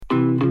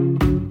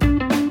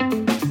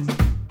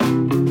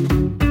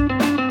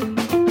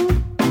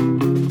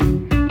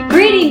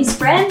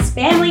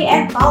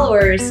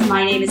followers.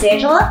 My name is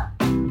Angela.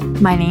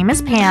 My name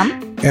is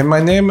Pam. And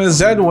my name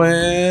is Edwin.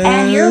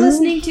 And you're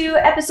listening to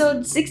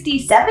episode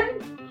 67?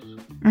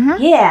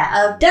 Mm-hmm.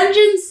 Yeah, of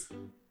Dungeons.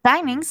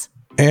 Dinings.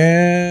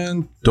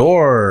 And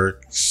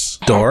Dorks.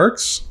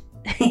 Dorks?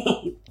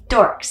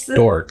 Dorks.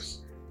 Dorks.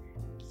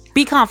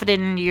 Be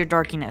confident in your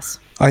dorkiness.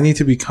 I need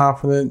to be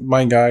confident.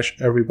 My gosh,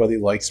 everybody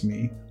likes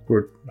me.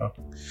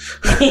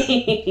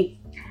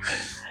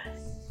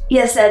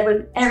 Yes,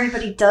 Edwin,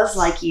 everybody does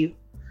like you.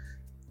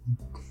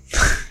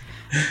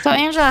 So,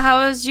 Angela,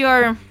 how was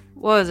your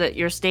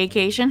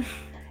staycation?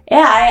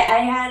 Yeah,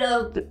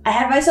 I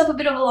had myself a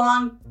bit of a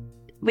long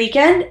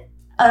weekend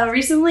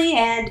recently,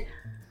 and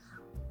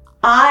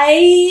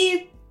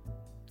I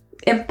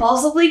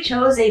impulsively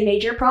chose a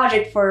major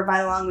project for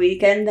my long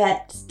weekend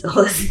that still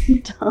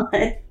isn't done.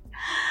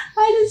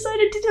 I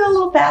decided to do a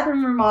little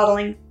bathroom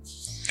remodeling.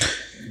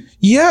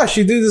 Yeah,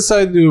 she did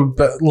decide to do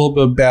a little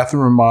bit of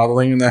bathroom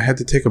remodeling, and I had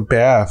to take a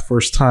bath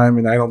first time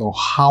in I don't know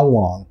how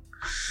long.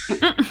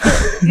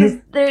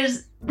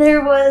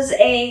 There was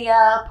a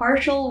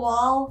partial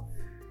wall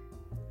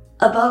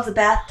above the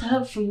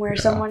bathtub from where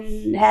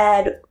someone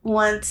had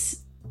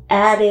once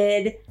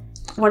added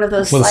one of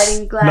those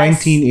sliding glass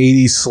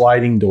 1980s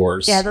sliding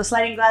doors. Yeah, those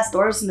sliding glass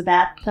doors in the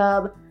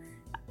bathtub,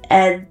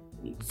 and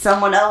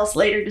someone else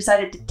later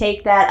decided to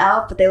take that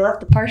out, but they left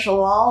the partial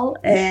wall,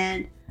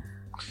 and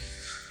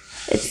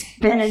it's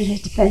been an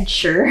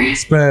adventure.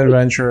 It's been an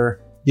adventure.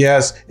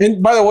 Yes.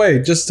 And by the way,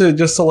 just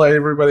to let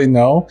everybody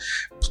know,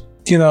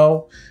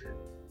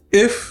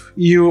 if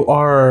you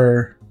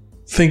are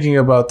thinking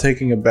about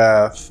taking a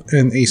bath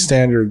in a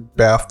standard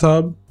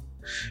bathtub,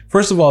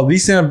 first of all,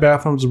 these standard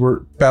bathtubs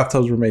were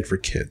made for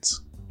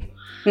kids.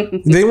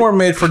 They weren't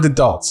made for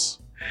adults.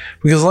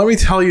 Because let me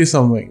tell you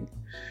something.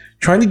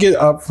 Trying to get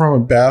up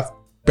from a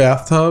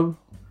bathtub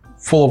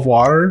full of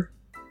water,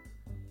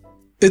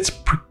 it's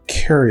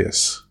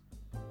precarious.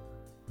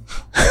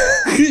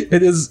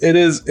 It is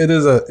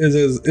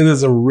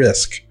a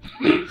risk.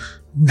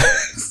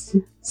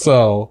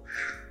 So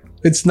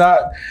it's not.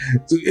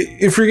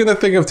 If you're gonna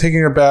think of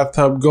taking a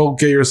bathtub, go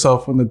get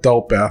yourself an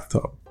adult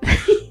bathtub.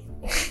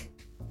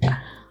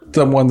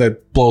 The one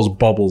that blows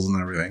bubbles and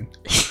everything.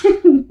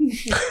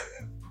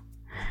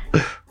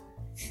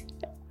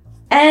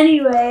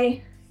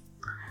 Anyway,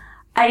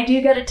 I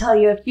do gotta tell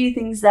you a few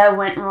things that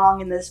went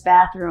wrong in this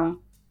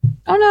bathroom.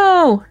 Oh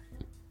no!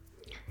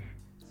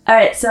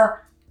 Alright, so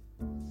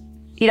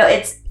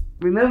it's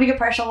removing a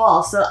partial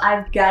wall, so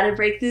I've got to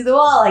break through the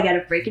wall. I got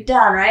to break it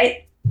down,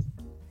 right?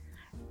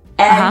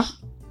 And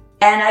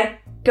I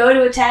go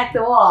to attack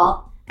the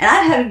wall, and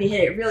I'm having to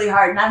hit it really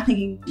hard, and I'm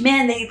thinking,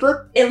 man, it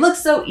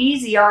looks so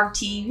easy on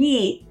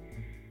TV.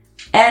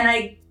 And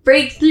I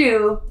break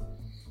through,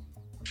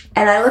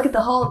 and I look at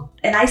the hole,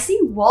 and I see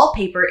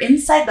wallpaper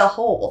inside the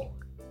hole.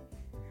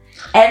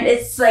 And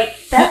it's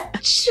like,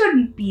 that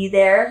shouldn't be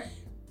there.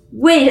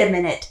 Wait a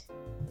minute.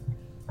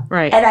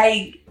 Right. And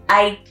I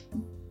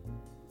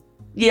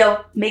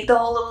make the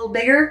hole a little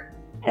bigger,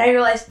 and I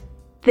realize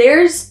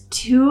there's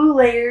 2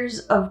 layers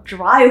of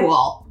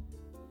drywall.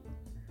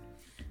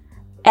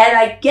 And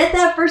I get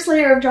that first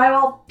layer of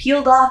drywall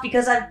peeled off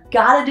because I've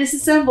got to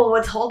disassemble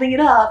what's holding it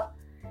up.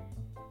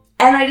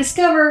 And I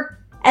discover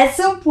at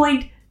some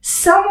point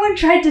someone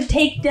tried to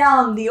take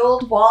down the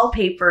old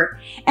wallpaper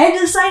and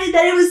decided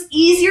that it was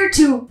easier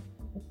to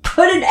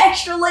put an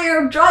extra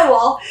layer of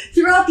drywall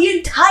throughout the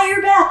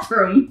entire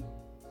bathroom.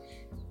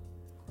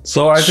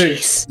 So I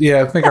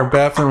think our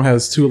bathroom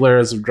has 2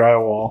 layers of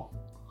drywall.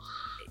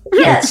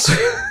 Yes.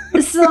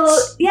 So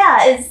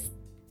it's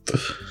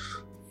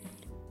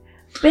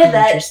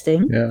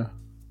Interesting. Yeah.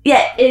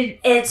 Yeah,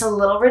 it's a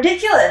little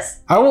ridiculous.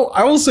 I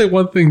will say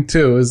one thing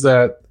too is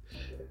that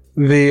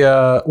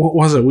the what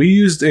was it? We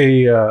used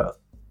a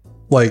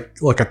like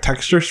a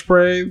texture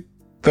spray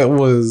that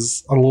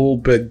was a little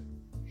bit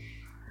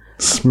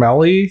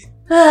smelly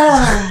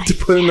to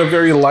put in the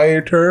very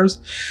lighter terms.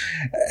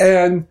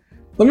 And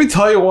let me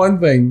tell you one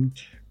thing.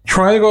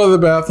 Trying to go to the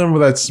bathroom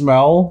with that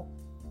smell,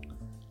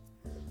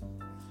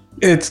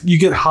 you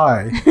get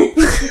high.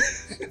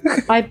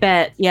 I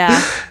bet,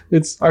 yeah.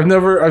 I've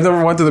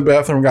never went to the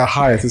bathroom and got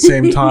high at the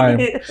same time.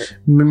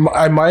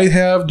 I might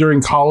have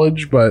during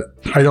college, but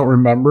I don't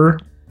remember.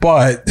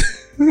 But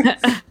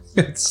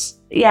it's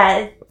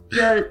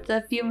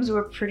the fumes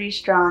were pretty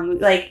strong.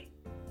 Like,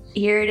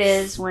 here it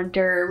is,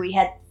 winter.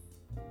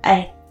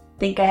 I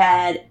think I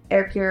had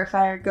air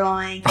purifier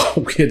going.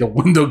 Oh, we had the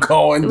window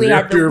going. We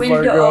had the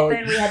window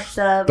open. We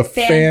had the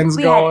fans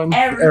going. We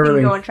had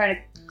everything going, trying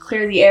to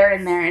clear the air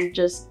in there, and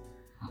just,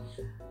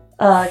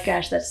 oh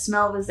gosh, that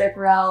smell was there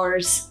for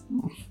hours.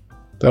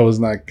 That was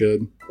not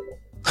good.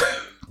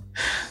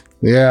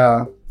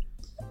 Yeah.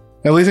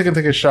 At least I can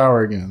take a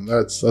shower again.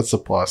 That's a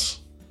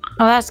plus.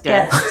 Oh, that's good.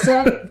 Yeah,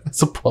 so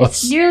that's a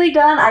plus. It's nearly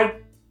done. I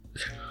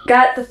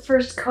got the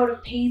first coat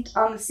of paint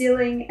on the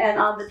ceiling and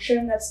on the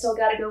trim that's still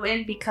got to go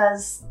in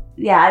because,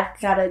 I've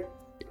got to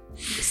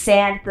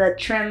sand the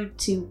trim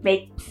to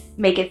make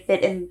it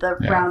fit in the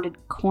rounded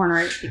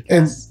corners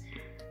because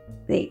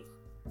they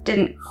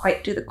didn't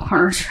quite do the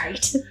corners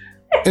right.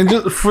 And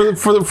just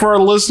for our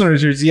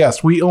listeners,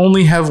 yes, we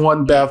only have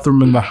one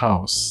bathroom in the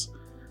house.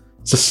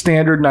 It's a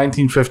standard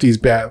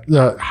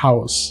 1950s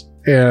house,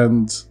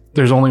 and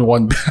there's only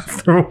one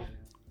bathroom.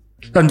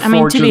 I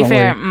mean, to be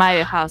fair,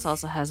 my house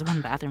also has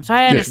one bathroom, so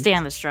I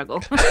understand the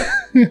struggle.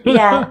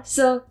 Yeah,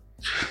 so...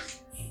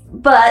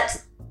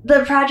 But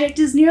the project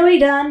is nearly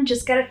done.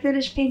 Just gotta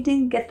finish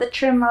painting, get the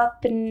trim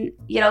up, and,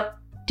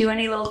 do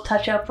any little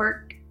touch-up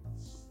work.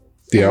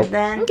 Yeah.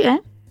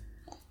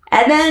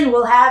 And then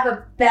we'll have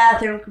a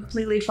bathroom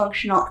completely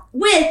functional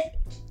with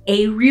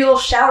a real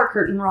shower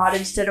curtain rod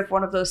instead of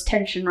one of those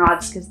tension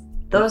rods, because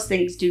those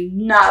things do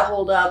not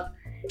hold up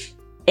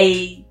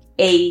a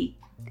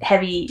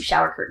heavy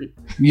shower curtain.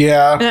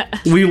 Yeah,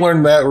 we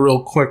learned that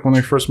real quick when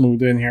I first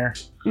moved in here.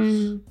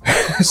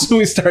 So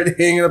we started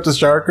hanging up the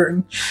shower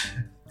curtain.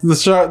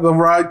 The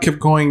rod kept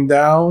going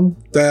down,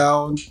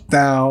 down,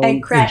 down,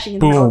 and crashing in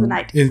the middle of the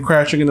night. And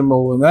crashing in the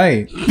middle of the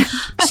night.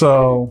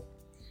 So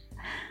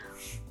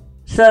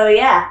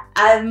yeah,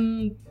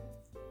 I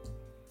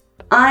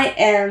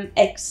am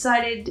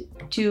excited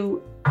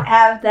to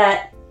have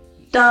that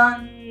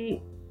done.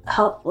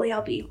 Hopefully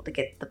I'll be able to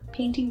get the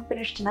painting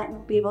finished tonight and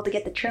we'll be able to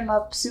get the trim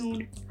up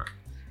soon.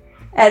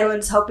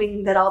 Edwin's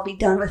hoping that I'll be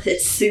done with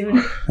it soon.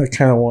 I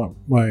kind of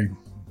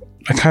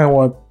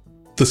want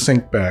the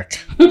sink back.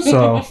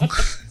 So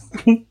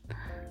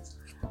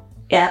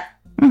yeah.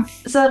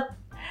 So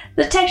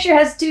the texture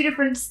has two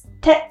different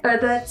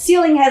the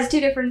ceiling has two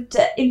different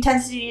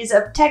intensities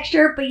of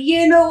texture, but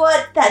you know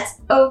what?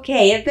 That's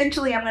okay.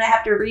 Eventually I'm going to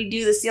have to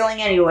redo the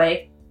ceiling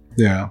anyway.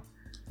 Yeah.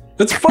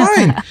 It's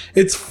fine.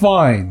 It's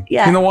fine.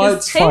 Yeah. You know what?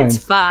 It's fine. It's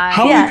fine.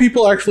 How many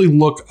people actually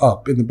look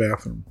up in the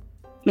bathroom?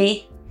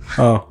 Me.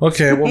 Oh,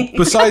 okay. Well,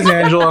 besides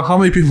Angela, how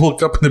many people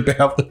look up in the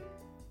bathroom?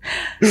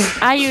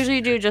 I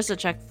usually do just to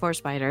check for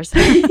spiders.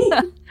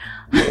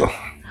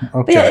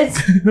 Okay.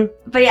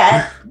 But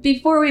yeah,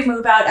 before we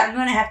move out, I'm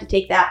going to have to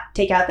take out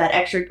that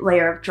extra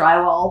layer of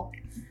drywall.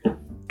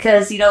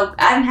 Because,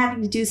 I'm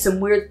having to do some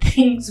weird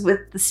things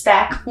with the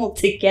spackle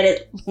to get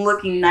it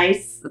looking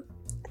nice.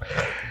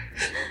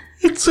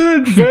 It's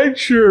an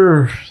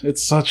adventure.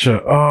 It's such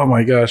a... Oh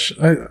my gosh.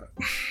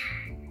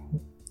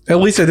 At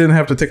least I didn't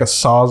have to take a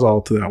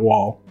sawzall to that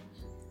wall.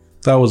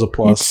 That was a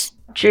plus.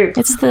 True.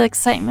 It's the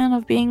excitement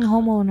of being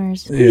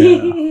homeowners.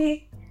 Yeah.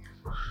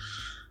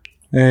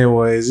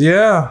 Anyways,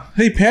 yeah.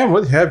 Hey, Pam,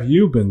 what have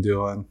you been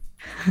doing?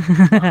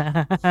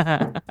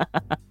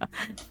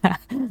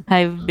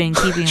 I've been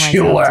keeping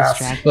myself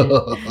distracted.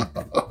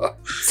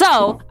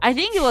 So, I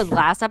think it was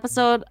last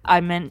episode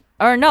it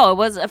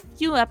was a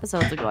few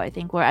episodes ago, I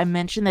think, where I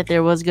mentioned that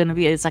there was going to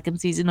be a second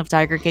season of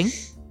Tiger King.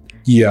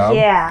 Yeah.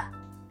 Yeah.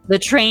 The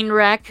train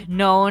wreck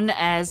known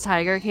as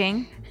Tiger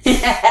King.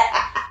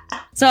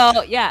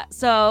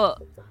 So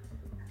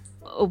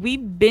we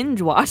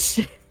binge watched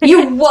it.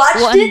 You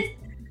watched it?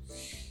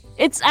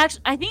 It's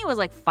actually, I think it was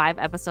like 5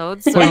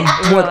 episodes. So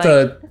What,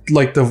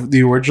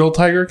 the original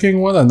Tiger King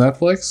one on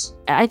Netflix?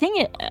 I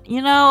think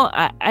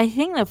I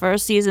think the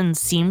first season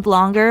seemed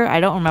longer. I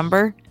don't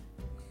remember.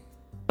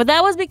 But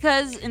that was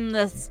because in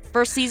the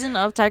first season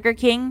of Tiger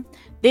King,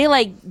 they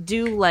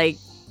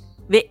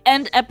they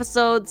end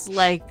episodes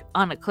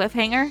on a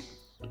cliffhanger.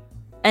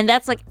 And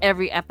that's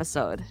every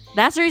episode.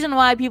 That's the reason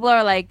why people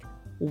are like,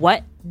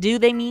 what do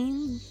they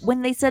mean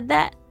when they said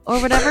that? Or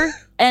whatever.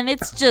 And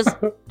it's just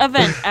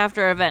event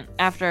after event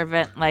after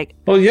event.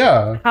 Oh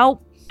yeah.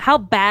 How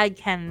bad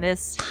can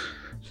this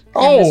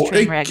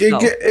train wreck go?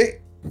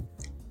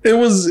 It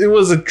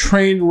was a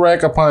train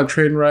wreck upon a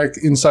train wreck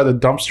inside a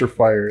dumpster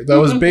fire. That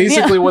was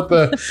basically what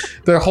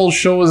the whole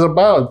show was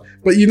about.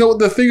 But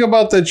the thing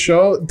about that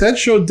show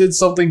did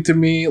something to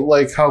me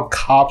like how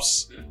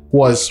Cops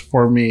was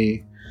for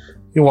me.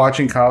 You're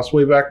watching Cops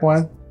way back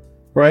when.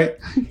 Right?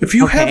 If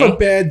you have a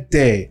bad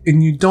day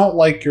and you don't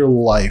like your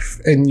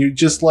life and you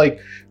just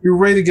you're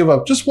ready to give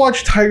up, just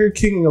watch Tiger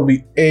King and you'll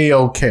be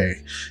A-okay.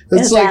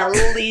 It's at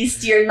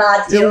least you're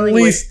not dealing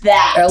with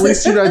that. At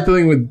least you're not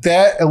dealing with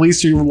that. At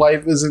least your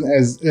life isn't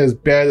as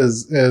bad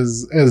as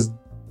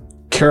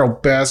Carol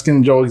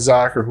Baskin, Joe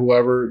Exotic, or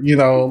whoever.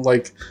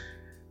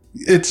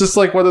 It's just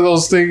one of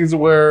those things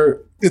where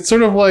it's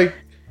sort of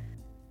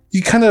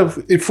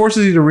it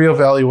forces you to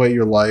reevaluate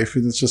your life,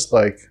 and it's just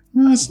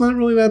it's not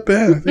really that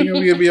bad. I think I'm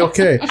gonna be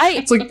okay.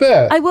 It's like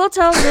that. I will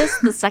tell this: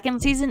 the second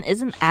season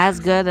isn't as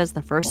good as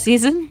the first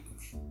season,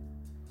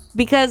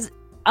 because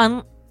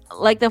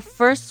the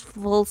first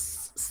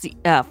first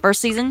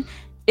season,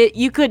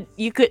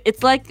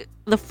 it's like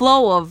the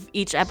flow of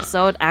each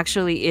episode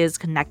actually is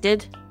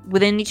connected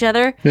within each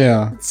other.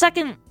 Yeah.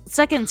 Second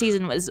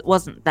season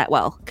wasn't that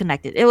well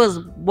connected. It was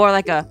more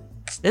like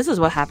this is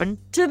what happened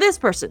to this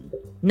person.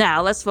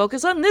 Now let's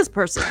focus on this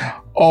person.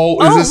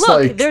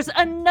 Look, there's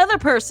another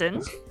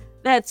person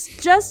that's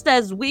just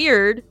as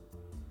weird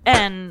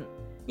and,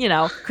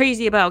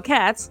 crazy about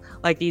cats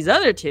like these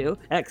other two,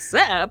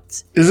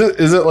 except... Is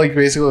it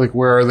basically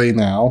where are they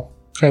now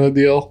kind of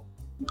deal?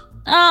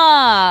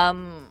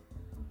 Kind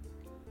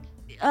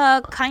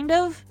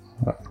of.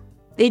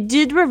 They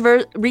did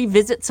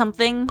revisit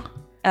something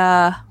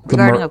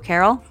regarding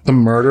Carol. The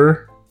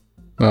murder?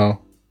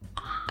 No.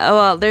 Oh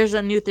well, there's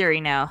a new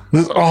theory now.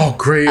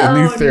 Great, a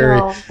new theory.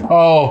 No.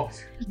 Oh.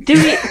 Do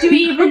we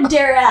even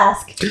dare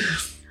ask?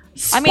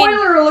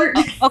 Spoiler alert.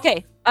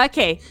 Okay.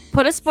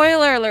 Put a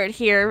spoiler alert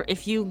here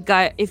if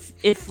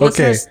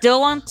listeners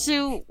still want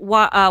to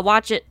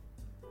watch it.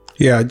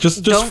 Yeah,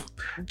 just don't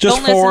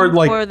forward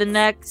listen for the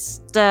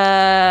next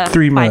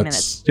 3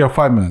 minutes. Yeah,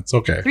 5 minutes.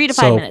 Okay. 3 to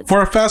 5 minutes.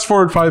 For a fast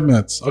forward 5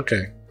 minutes.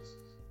 Okay.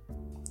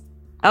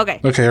 Okay,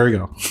 here we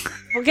go.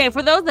 Okay,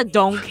 for those that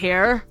don't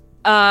care,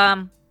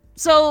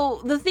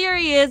 so the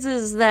theory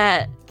is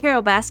that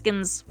Carol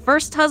Baskin's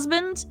first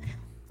husband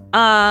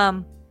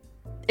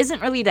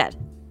isn't really dead.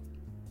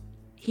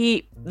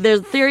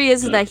 The theory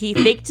is that he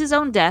faked his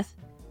own death,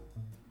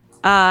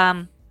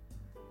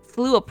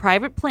 flew a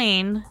private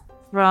plane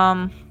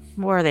from,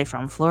 where are they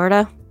from?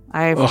 Florida?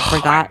 I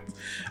forgot.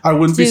 I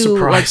wouldn't be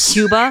surprised.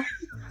 Cuba.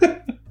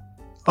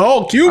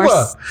 Oh,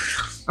 Cuba!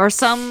 Or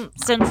some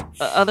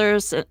other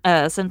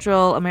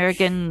Central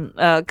American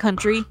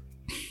country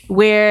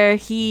where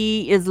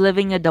he is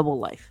living a double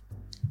life.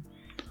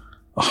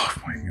 Oh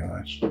my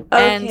gosh.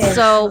 And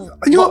so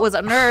what was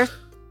unearthed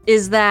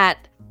is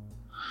that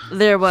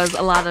there was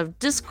a lot of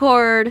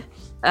discord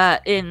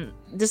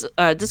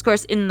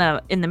discourse in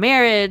the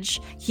marriage.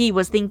 He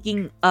was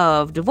thinking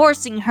of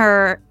divorcing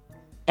her,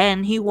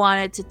 and he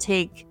wanted to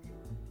take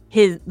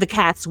the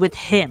cats with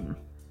him.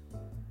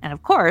 And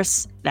of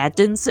course, that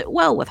didn't sit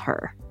well with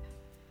her.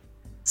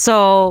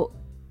 So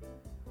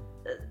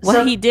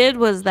what he did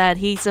was that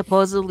he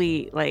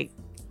supposedly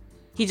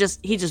he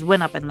just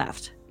went up and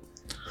left.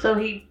 So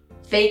he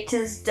faked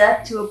his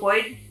death to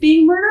avoid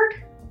being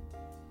murdered?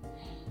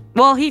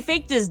 Well, he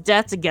faked his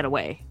death to get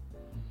away.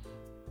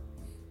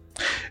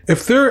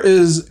 If there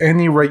is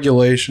any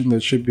regulation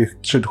that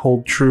should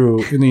hold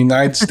true in the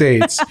United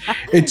States,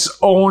 it's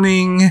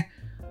owning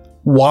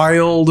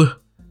wild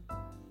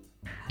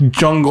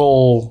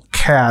jungle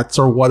cats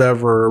or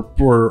whatever,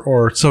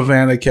 or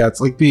savanna cats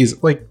like these.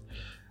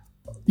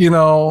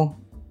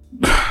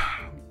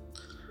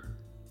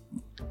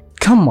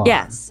 Come on.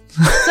 Yes.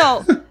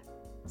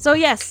 So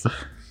yes.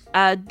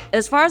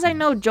 As far as I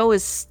know, Joe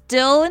is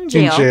still in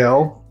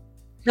jail.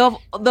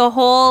 The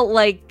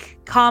whole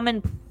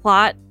common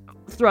plot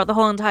throughout the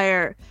whole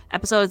entire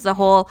episode is the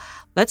whole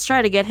let's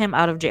try to get him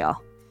out of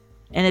jail.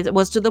 And it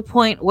was to the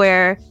point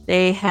where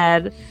they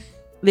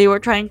were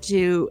trying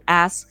to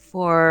ask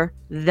for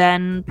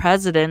then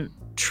President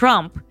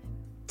Trump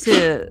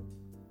to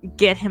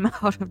get him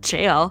out of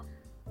jail.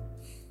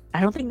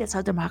 I don't think that's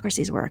how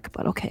democracies work,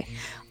 but okay.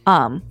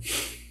 And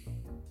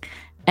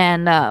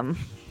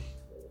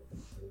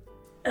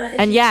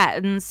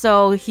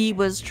so he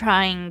was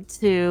trying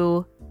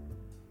to,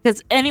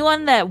 because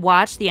anyone that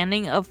watched the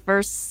ending of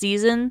first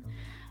season,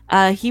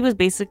 he was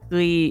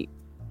basically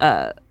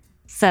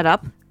set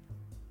up.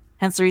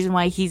 Hence the reason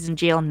why he's in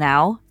jail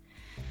now.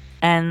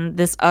 And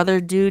this other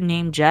dude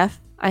named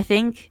Jeff, I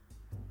think.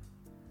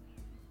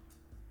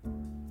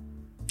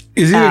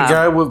 Is he the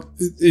guy with?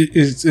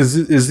 Is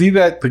he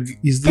that?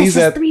 Is he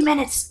that? 3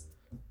 minutes.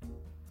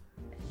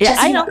 Yeah,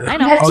 Jesse, I know.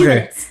 Okay,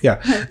 minutes.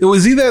 Yeah.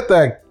 Was he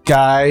that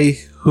guy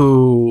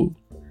who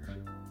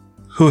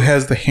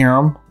has the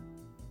harem?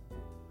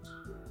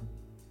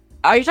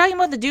 Are you talking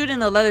about the dude in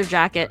the leather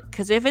jacket?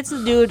 Because if it's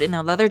the dude in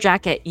the leather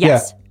jacket,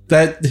 yes. Yeah,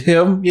 that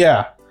him.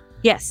 Yeah.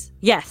 Yes.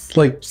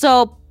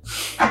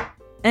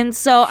 And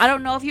so I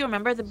don't know if you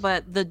remember,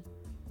 but the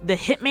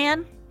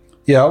hitman.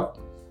 Yep.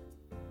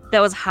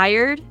 That was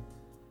hired.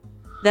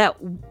 That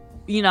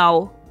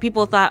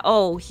people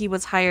thought, he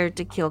was hired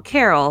to kill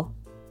Carol,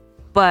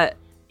 but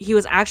he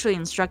was actually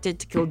instructed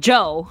to kill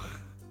Joe.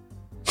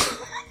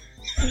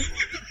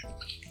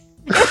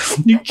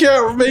 You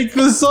can't make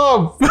this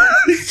up.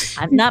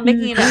 I'm not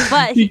making it up,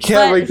 but you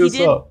can't make this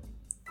up.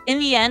 In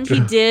the end, he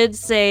did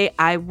say,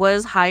 I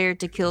was hired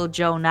to kill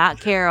Joe,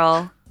 not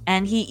Carol.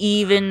 And he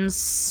even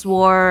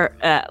swore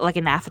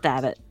an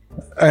affidavit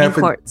in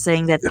court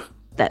saying that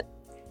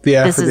the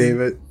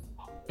affidavit.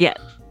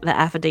 The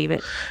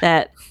affidavit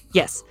that,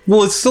 yes.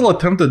 Well, it's still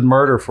attempted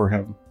murder for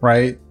him,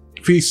 right?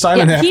 If he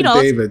signed an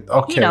affidavit,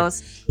 okay.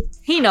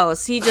 He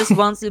knows. He just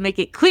wants to make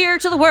it clear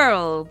to the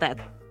world that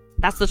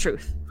that's the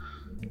truth.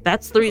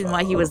 That's the reason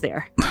why he was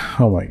there.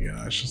 Oh my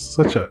gosh. It's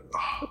such a...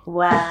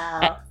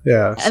 Wow.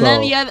 Yeah. And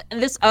then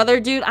this other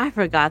dude, I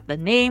forgot the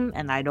name,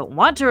 and I don't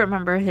want to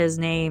remember his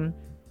name.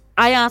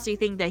 I honestly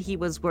think that he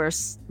was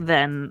worse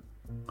than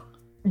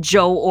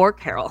Joe or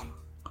Carol.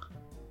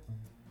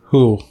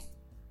 Who?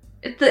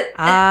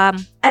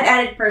 An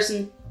added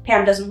person.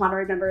 Pam doesn't want to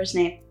remember his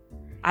name.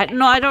 I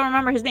don't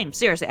remember his name.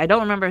 Seriously, I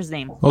don't remember his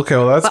name. Okay,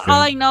 well that's. But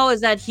all I know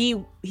is that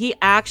he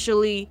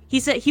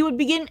said he would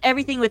begin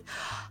everything with,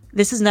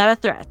 "This is not a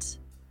threat,"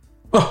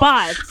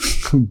 but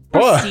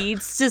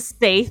proceeds to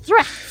say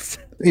threats.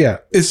 Yeah,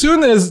 as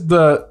soon as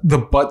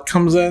the butt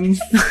comes in,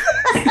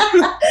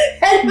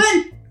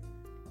 Edwin.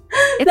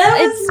 That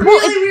was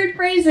really weird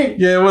phrasing.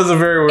 Yeah, it was a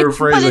very weird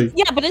phrasing.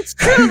 But it's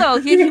true though.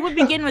 He would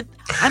begin with,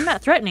 "I'm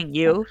not threatening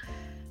you,"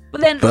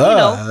 But then,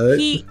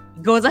 he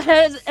goes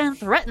ahead and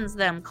threatens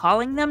them,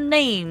 calling them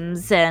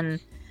names and...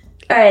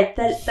 All right,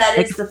 that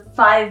is the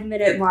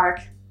 5-minute mark.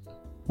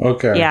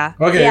 Okay. Yeah.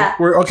 Okay. Yeah.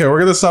 We're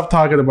gonna stop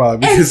talking about it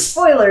And because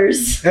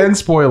spoilers.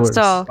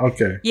 So,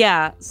 okay.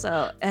 Yeah.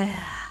 So. Oh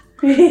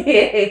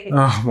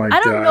my gosh.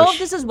 I don't know if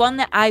this is one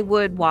that I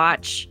would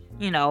watch.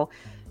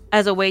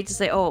 As a way to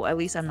say, oh, at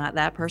least I'm not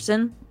that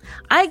person.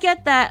 I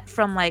get that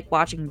from like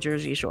watching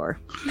Jersey Shore.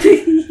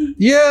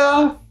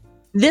 Yeah.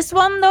 This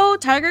one though,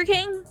 Tiger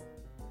King.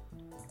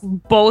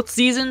 Both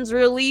seasons,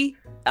 really.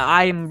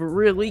 I'm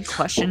really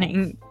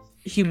questioning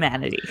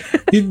humanity.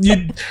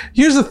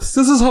 This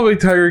is how big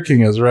Tiger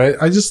King is, right?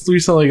 I just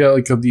recently got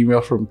like an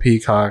email from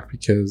Peacock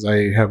because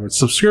I have a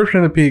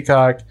subscription to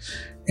Peacock,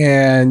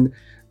 and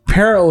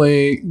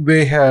apparently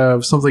they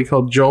have something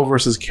called Joe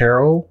versus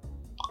Carol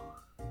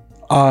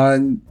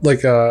on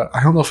like I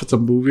don't know if it's a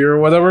movie or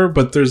whatever,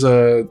 but there's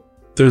a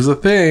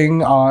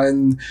thing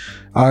on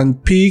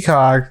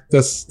Peacock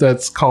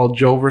that's called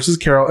Joe versus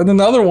Carol, and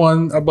another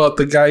one about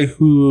the guy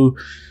who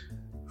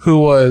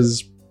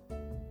was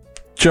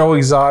Joe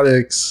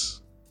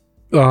Exotic's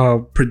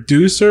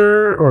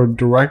producer or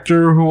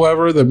director or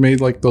whoever that made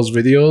like those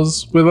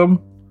videos with him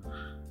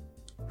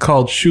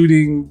called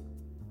Shooting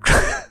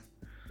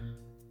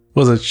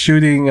was it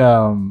Shooting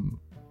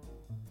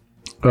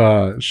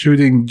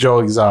Joe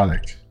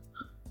Exotic,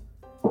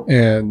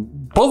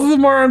 and both of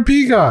them are on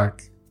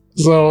Peacock,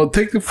 so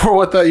take it for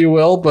what that you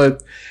will,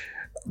 but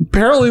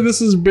apparently this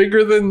is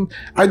bigger than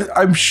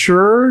I'm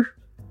sure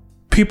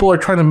people are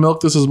trying to milk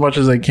this as much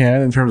as they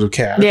can in terms of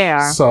cash. They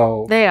are.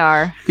 So they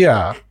are.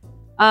 Yeah.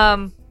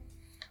 I'll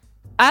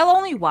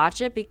only watch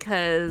it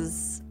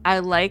because I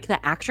like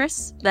the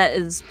actress that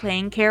is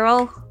playing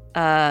Carol,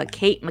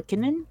 Kate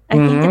McKinnon, I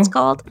think it's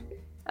called.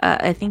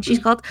 I think she's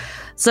called.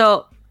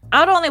 So I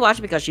would only watch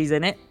it because she's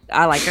in it.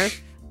 I like her.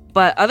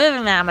 But other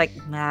than that, I'm like,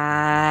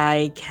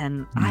 I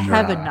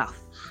have enough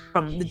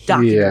from the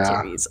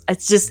documentaries.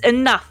 It's just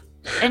enough.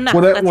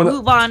 Let's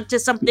move on to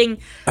something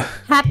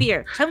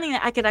happier, something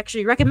that I could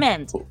actually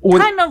recommend.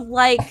 Kind of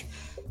like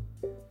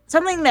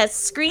something that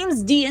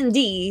screams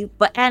D&D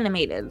but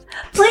animated.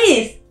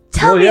 Please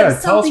tell me of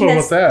something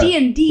that's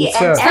D&D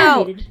and animated.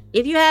 So,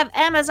 if you have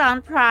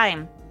Amazon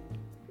Prime,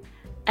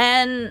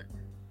 and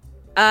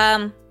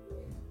I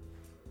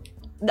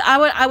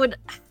would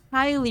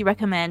highly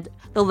recommend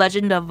The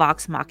Legend of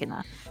Vox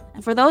Machina.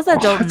 And for those that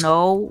don't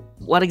know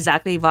what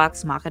exactly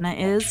Vox Machina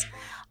is,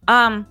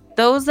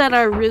 those that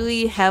are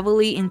really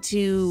heavily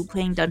into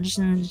playing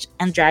Dungeons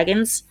and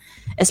Dragons,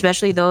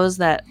 especially those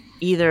that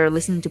either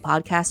listen to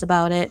podcasts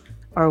about it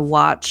or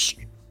watch,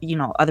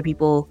 other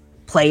people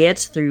play it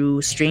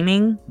through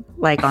streaming,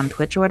 like on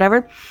Twitch or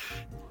whatever,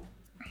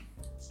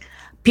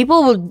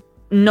 people will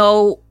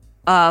know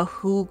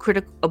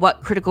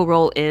what Critical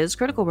Role is.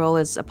 Critical Role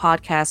is a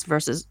podcast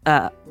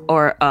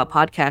or a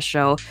podcast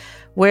show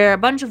where a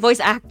bunch of voice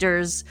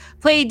actors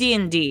play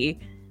D&D.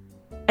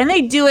 And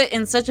they do it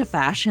in such a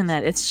fashion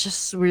that it's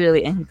just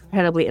really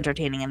incredibly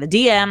entertaining. And the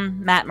DM,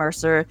 Matt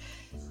Mercer,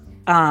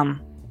 I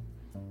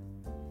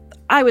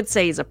would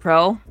say he's a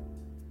pro.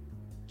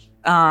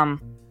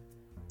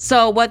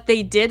 So what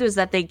they did was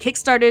that they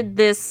kickstarted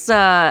this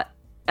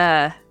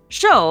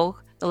show,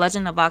 The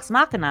Legend of Vox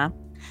Machina.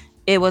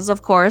 It was,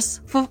 of course,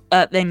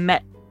 they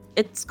met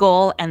its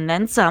goal and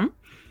then some.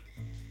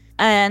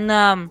 And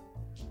I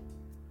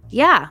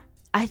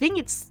think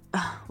it's,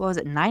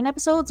 9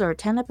 episodes or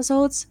 10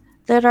 episodes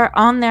that are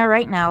on there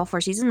right now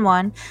for season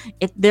 1.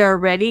 They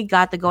already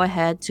got the go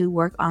ahead to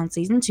work on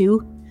season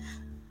 2.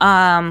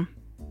 I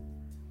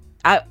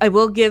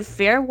will give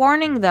fair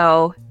warning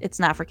though, it's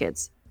not for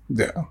kids.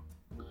 Yeah.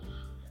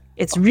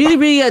 It's really,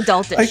 really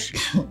adultish.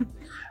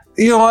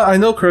 You know what? I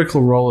know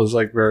Critical Role is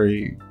like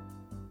very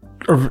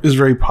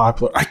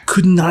popular. I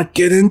could not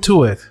get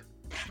into it.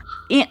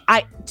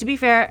 To be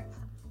fair,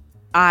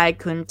 I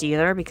couldn't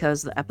either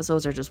because the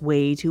episodes are just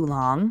way too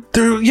long.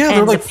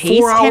 They're like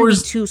 4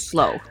 hours. Can be too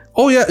slow.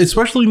 Oh yeah,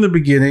 especially in the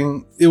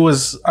beginning. It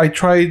was. I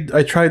tried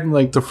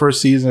like the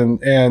first season,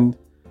 and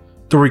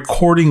the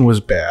recording was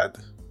bad.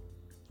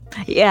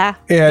 Yeah.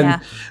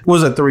 And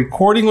the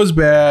recording was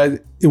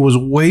bad. It was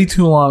way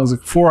too long. It was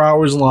like 4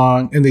 hours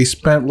long, and they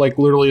spent like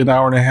literally an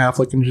hour and a half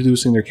like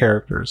introducing their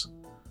characters.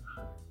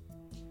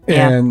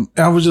 And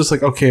I was just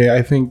like, okay,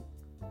 I think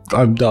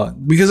I'm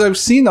done, because I've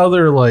seen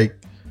other like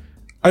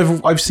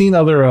I've seen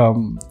other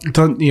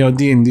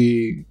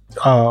D&D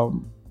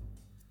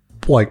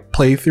like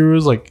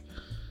playthroughs, like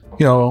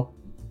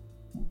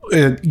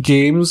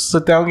games,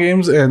 sit down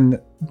games, and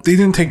they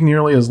didn't take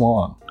nearly as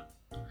long.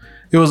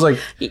 It was like,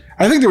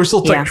 I think they were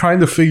still trying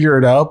to figure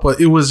it out, but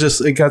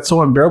it got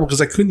so unbearable because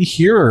I couldn't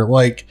hear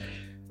like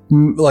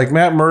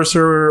Matt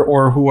Mercer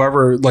or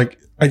whoever. Like,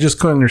 I just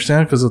couldn't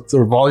understand because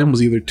their volume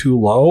was either too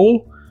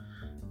low,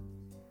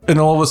 and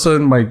all of a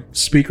sudden my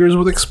speakers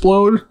would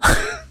explode.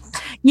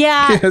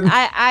 Yeah,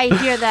 I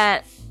hear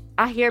that.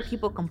 I hear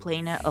people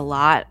complain it a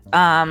lot.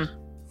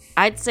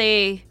 I'd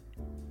say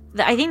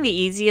I think the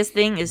easiest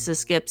thing is to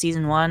skip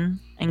season 1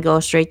 and go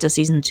straight to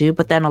season 2,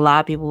 but then a lot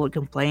of people would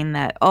complain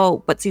that,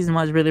 but season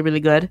 1 is really, really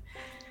good.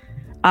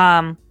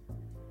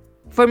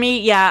 For me,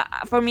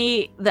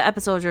 the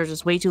episodes are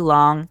just way too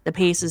long. The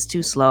pace is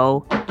too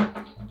slow.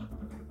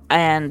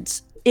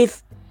 And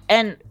if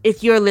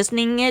you're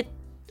listening it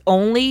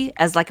only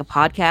as like a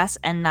podcast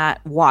and not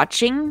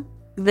watching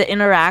the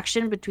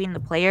interaction between the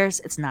players,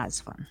 it's not as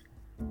fun.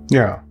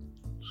 Yeah.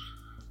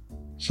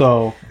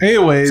 So,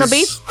 anyways. So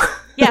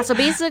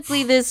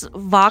basically this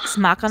Vox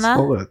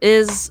Machina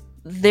is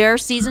their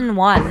season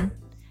 1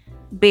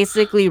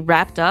 basically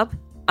wrapped up.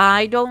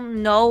 I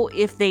don't know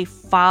if they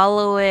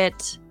follow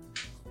it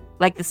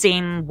like the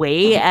same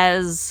way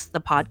as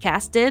the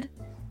podcast did.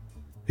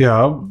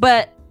 Yeah.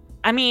 But,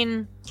 I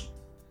mean,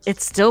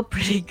 it's still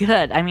pretty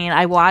good. I mean,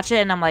 I watch it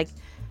and I'm like,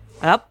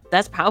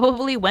 that's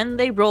probably when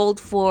they rolled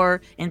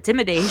for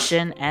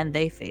intimidation and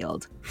they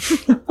failed.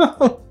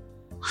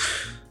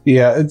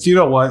 Yeah, you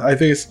know what? I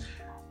think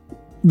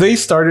they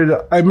started.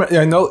 I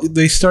know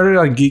they started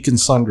on Geek and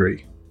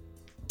Sundry.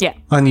 Yeah.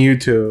 On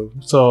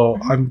YouTube, so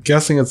I'm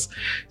guessing it's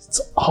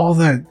all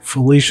that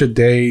Felicia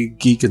Day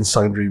Geek and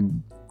Sundry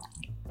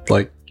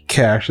like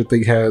cash that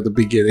they had at the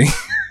beginning.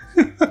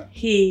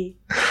 It's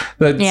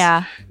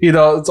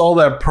all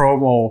that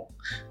promo.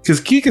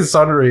 Because Geek and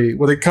Sundry,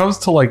 when it comes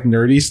to like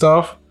nerdy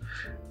stuff,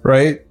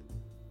 right?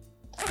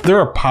 They're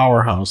a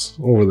powerhouse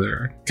over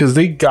there because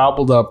they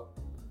gobbled up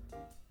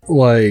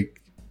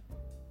like,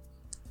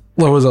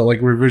 what was it,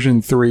 like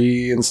Revision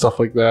 3 and stuff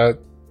like that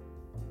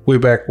way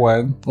back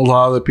when. A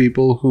lot of the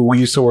people who we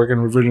used to work in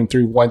Revision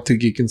 3 went to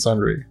Geek and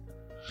Sundry.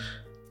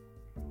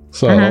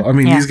 So I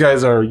mean, these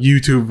guys are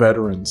YouTube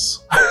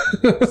veterans.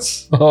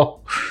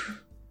 So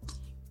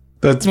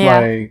that's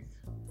my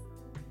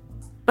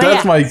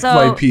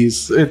my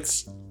piece.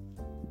 It's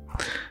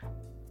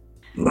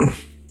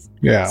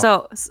yeah.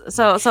 So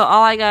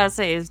all I gotta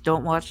say is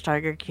don't watch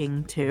Tiger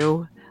King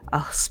 2.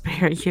 I'll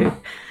spare you.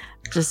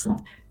 Just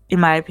in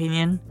my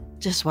opinion,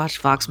 just watch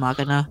Vox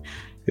Machina.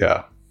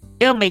 Yeah.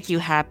 It'll make you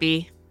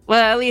happy.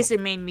 Well, at least it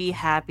made me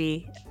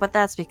happy. But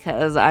that's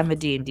because I'm a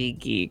D&D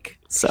geek.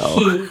 So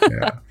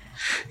yeah.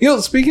 You know,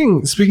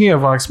 speaking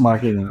of Vox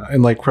Machina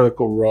and like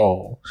Critical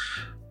Role,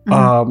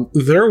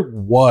 there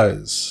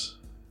was,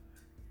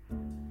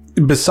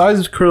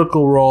 besides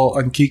Critical Role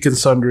on Geek and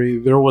Sundry,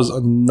 there was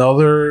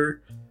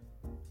another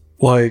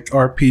like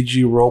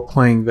RPG role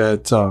playing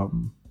that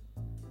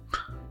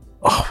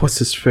what's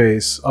his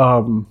face?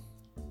 The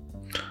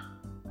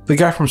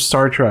guy from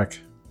Star Trek.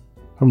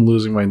 I'm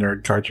losing my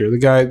nerd card here.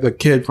 The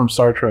kid from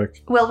Star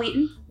Trek. Will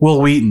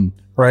Wheaton,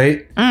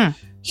 right?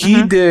 He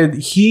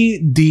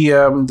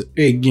DM'd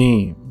a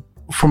game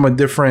from a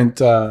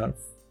different role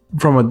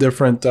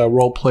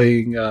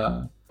playing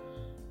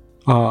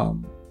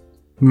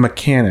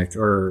mechanic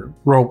or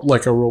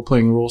like a role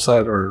playing rule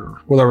set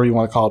or whatever you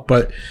want to call it.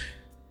 But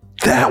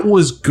that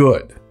was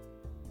good.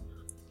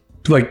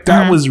 Like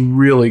that was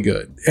really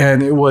good,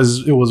 and it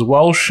was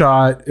well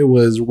shot. It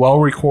was well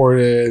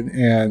recorded,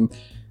 and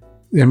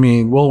I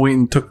mean, Will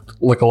Wheaton took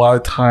like a lot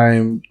of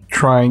time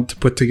trying to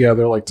put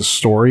together like the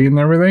story and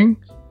everything.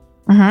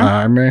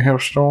 I may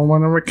have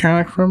stolen a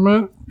mechanic from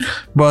it,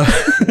 but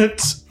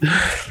it's,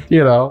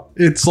 you know,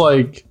 it's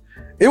like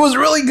it was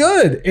really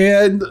good,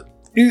 and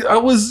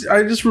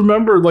I just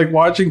remember like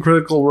watching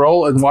Critical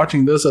Role and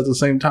watching this at the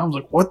same time. I was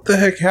like, what the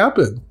heck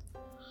happened?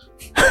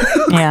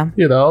 Yeah,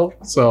 you know.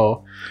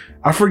 So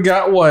I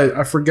forgot what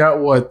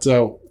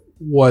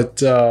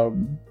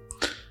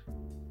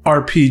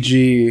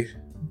RPG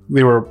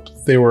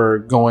they were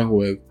going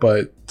with,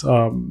 but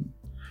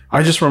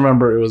I just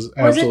remember it was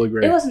absolutely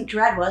great. It wasn't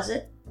Dread, was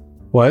it?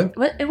 What?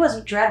 It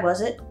wasn't Dread, was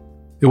it?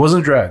 It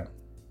wasn't Dread.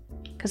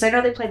 Because I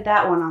know they played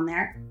that one on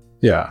there.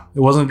 Yeah,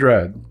 it wasn't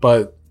Dread,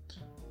 but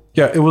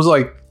yeah, it was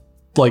like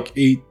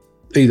 8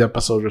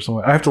 episodes or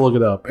something. I have to look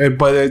it up,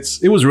 but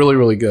it was really,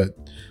 really good.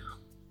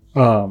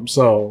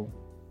 So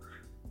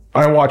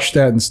I watched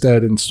that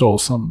instead and stole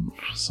some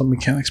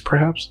mechanics,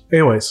 perhaps.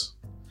 Anyways,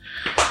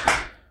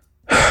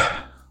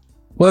 well,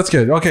 that's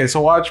good. Okay,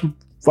 so watch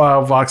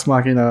Vox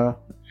Machina.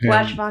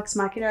 Watch Vox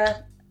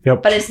Machina.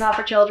 Yep. But it's not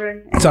for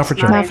children. It's not for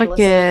children. Not for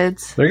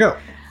kids. There you go.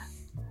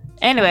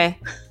 Anyway,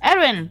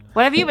 Edwin,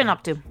 what have you been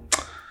up to?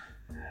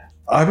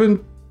 I've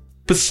been,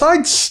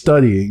 besides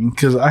studying,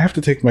 because I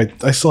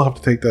still have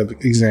to take that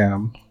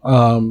exam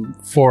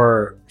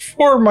for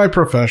my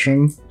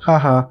profession.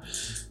 Haha.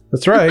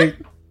 That's right.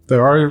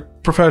 There are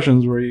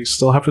professions where you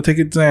still have to take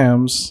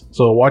exams,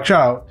 so watch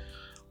out.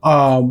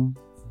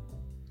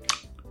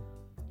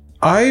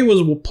 I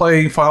was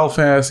playing Final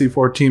Fantasy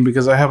 14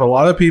 because I have a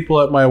lot of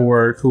people at my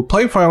work who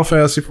play Final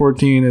Fantasy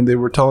 14, and they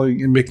were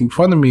telling and making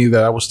fun of me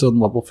that I was still in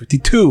level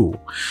 52,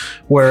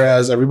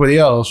 whereas everybody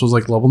else was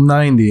like level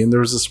 90. And there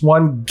was this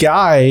one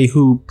guy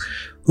who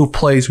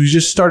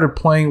just started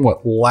playing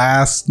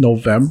last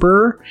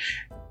November,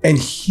 and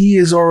he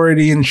is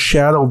already in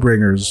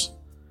Shadowbringers,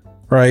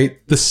 right?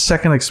 The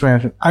second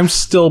expansion. I'm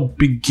still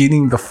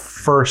beginning the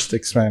first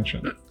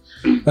expansion,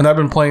 and I've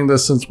been playing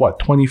this since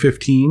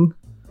 2015.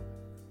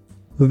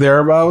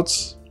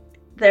 Thereabouts.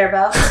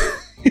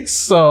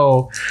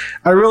 So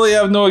I really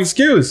have no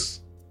excuse.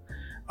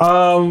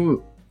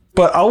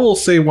 But I will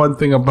say one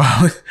thing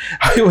about it.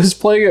 I was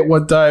playing it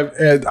one time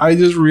and I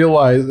just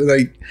realized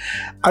that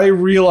I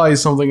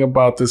realized something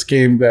about this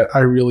game that I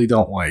really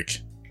don't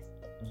like.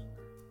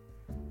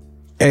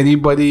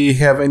 Anybody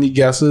have any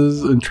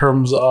guesses in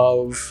terms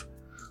of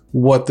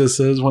what this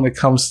is when it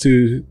comes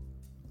to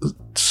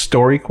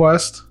story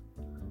quest?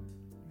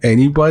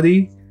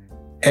 Anybody?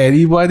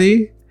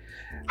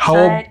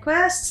 Side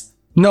quests?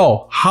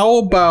 No. How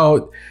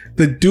about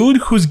the dude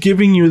who's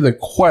giving you the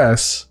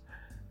quest,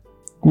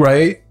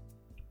 right?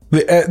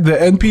 The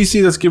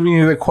NPC that's giving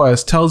you the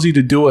quest tells you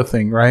to do a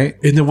thing, right?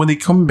 And then when they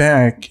come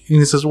back and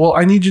he says, well,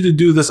 I need you to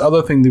do this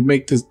other thing to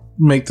make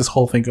this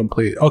whole thing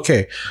complete.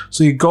 Okay,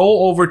 so you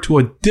go over to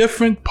a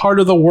different part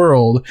of the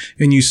world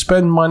and you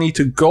spend money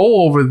to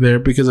go over there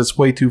because it's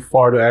way too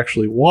far to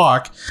actually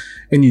walk.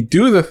 And you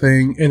do the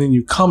thing and then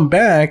you come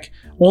back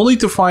only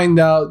to find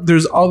out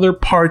there's other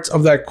parts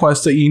of that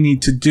quest that you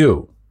need to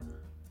do.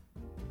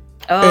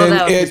 Oh,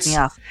 that would piss me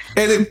off.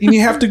 And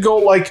you have to go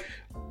like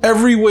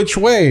every which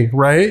way,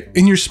 right?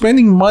 And you're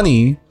spending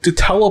money to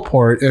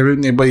teleport.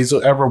 Anybody's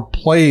ever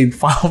played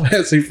Final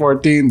Fantasy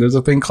 14, there's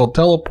a thing called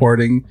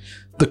teleporting.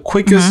 The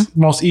quickest,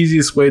 most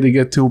easiest way to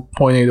get to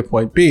point A to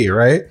point B,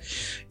 right?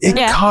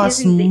 It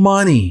costs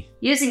money.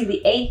 Using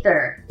the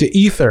Aether. The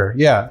Ether,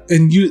 yeah.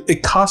 And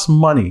it costs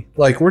money.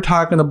 Like, we're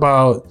talking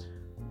about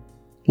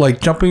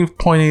like jumping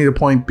point A to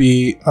point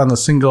B on a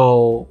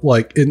single,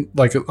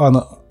 on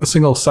a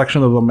single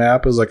section of the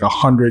map is like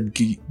 100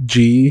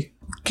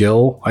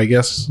 gil, I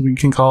guess we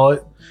can call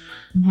it.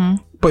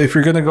 But if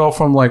you're gonna go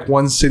from like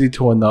one city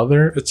to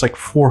another, it's like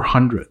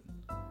 400.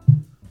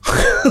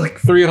 Like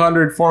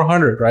 300,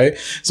 400, right?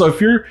 So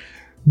if you're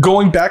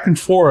going back and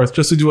forth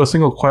just to do a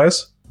single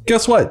quest,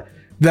 guess what?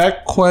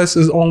 That quest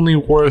is only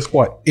worth,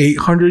 what,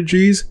 800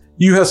 Gs?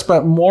 You have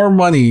spent more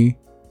money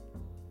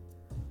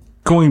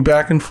going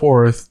back and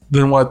forth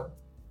than what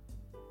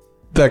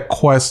that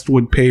quest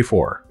would pay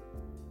for.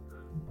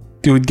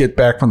 You would get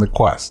back from the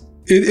quest.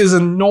 It is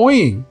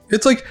annoying.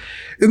 It's like,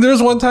 and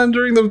there's one time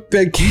during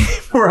that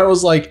game where I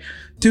was like,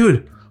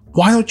 dude,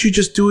 why don't you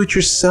just do it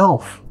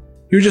yourself?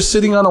 You're just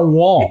sitting on a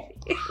wall.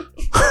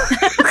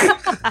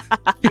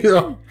 You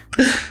know?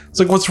 It's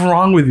like, what's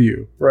wrong with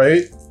you,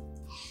 right?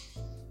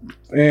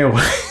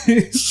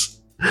 Anyways.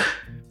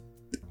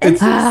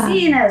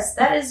 NPC-ness.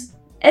 That is...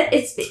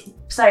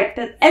 Sorry,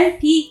 the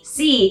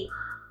NPC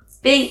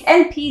being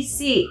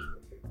NPC.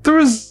 There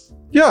was...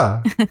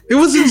 Yeah. It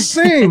was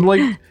insane.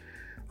 Like,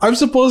 I'm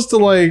supposed to,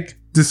 like,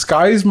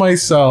 disguise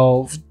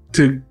myself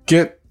to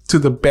get to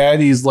the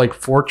baddies, like,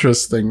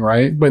 fortress thing,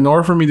 right? But in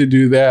order for me to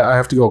do that, I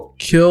have to go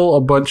kill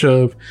a bunch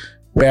of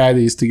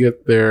baddies to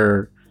get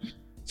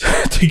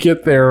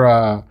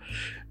their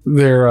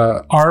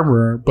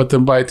armor. But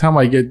then by the time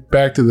I get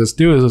back to this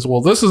dude, it says,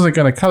 well, this isn't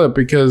going to cut it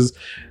because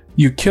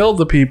you killed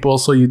the people,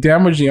 so you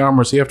damaged the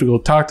armor, so you have to go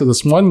talk to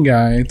this one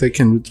guy that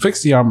can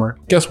fix the armor.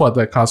 Guess what?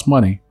 That costs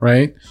money,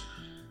 right?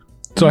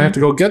 So I have to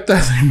go get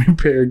that thing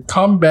repaired,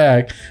 come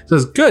back. It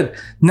says, good.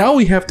 Now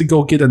we have to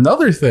go get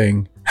another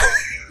thing.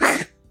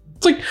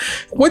 It's like,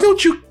 why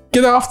don't you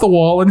get off the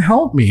wall and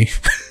help me?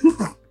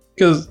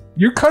 Because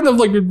you're kind of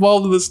like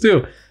involved in this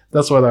too.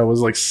 That's what I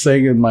was like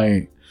saying in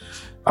my...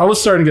 I was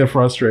starting to get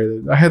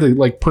frustrated. I had to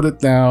like put it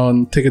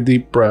down, take a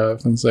deep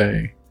breath and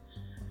say...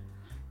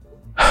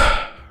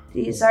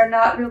 These are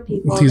not real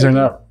people. These are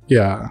not...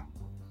 Yeah.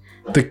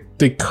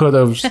 They could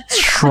have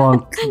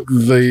shrunk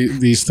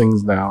these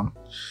things down.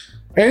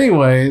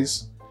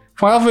 Anyways,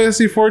 Final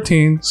Fantasy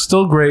 14,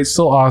 still great,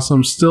 still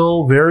awesome,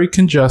 still very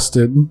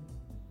congested.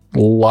 A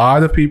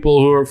lot of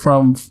people who are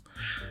from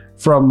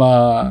World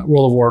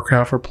of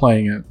Warcraft are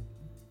playing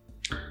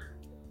it,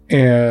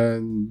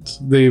 and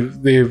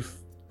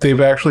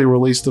they've actually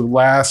released the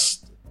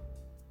last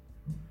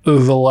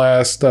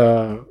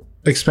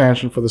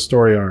expansion for the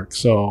story arc.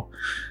 So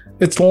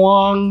it's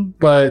long,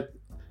 but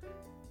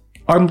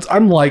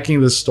I'm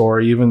liking this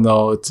story, even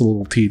though it's a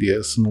little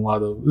tedious and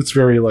it's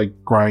very like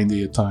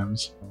grindy at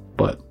times.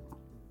 But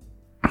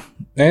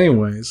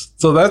anyways,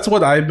 so that's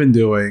what I've been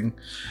doing.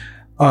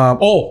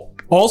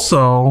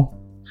 Also,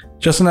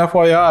 just an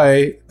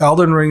FYI,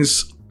 Elden Ring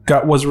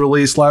was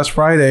released last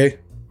Friday,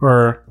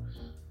 or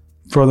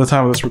for the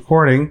time of this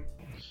recording.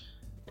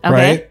 Okay.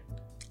 Right?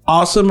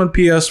 Awesome on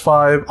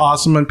PS5,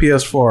 awesome on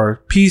PS4.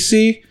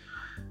 PC,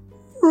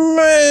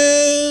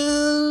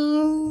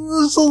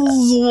 man, it's a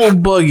little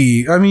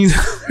buggy. I mean,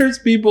 there are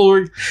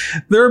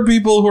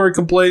people who are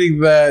complaining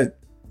that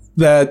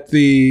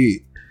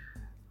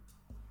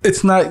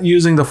it's not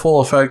using the full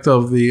effect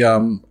of the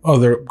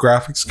other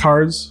graphics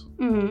cards.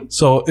 Mm-hmm.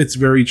 So it's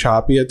very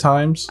choppy at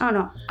times. Oh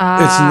no.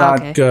 It's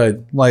not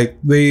good. Like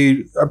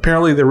they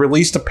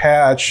released a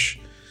patch.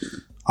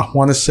 I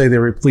want to say they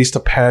released a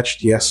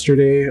patch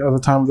yesterday at the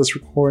time of this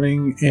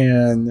recording,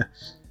 and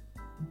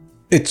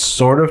it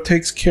sort of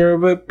takes care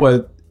of it,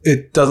 but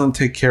it doesn't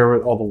take care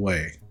of it all the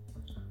way.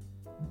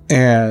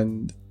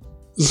 And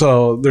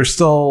so they're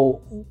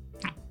still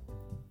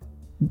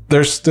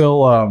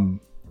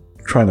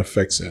trying to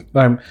fix it.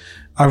 I'm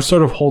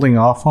sort of holding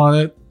off on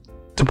it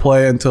to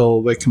play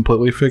until they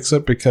completely fix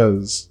it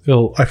because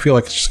I feel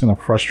like it's just going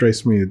to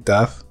frustrate me to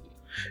death.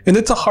 And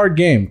it's a hard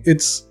game.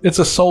 It's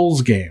a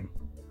Souls game.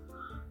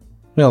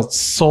 You know, it's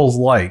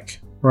Souls-like,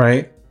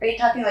 right? Are you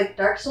talking like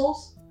Dark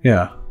Souls?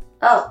 Yeah.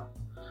 Oh.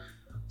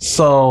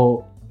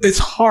 So it's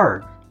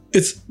hard.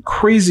 It's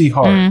crazy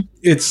hard.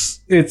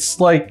 It's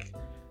like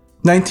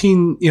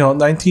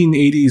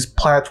 1980s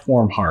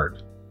platform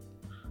hard.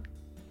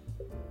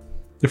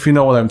 If you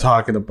know what I'm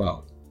talking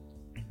about.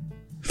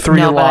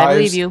 3 lives. But I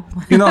believe you.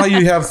 You know how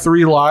you have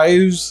 3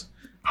 lives?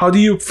 How do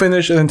you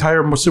finish an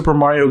entire Super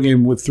Mario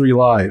game with 3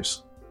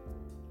 lives?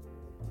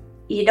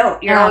 You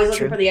don't. You're always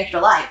looking for the extra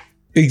life.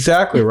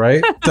 Exactly,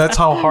 right? That's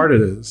how hard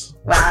it is.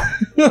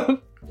 Wow.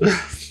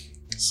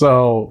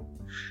 So,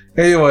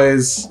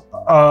 anyways,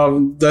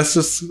 that's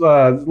just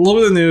a little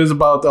bit of news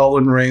about the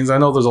Elden Rings. I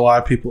know there's a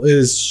lot of people. It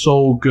is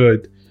so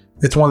good.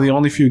 It's one of the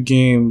only few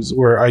games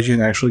where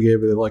IGN actually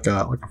gave it like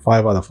a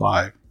 5 out of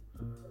 5.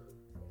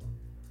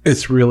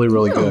 It's really,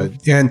 really good.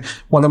 And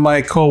one of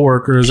my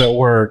coworkers at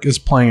work is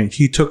playing it.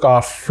 He took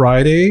off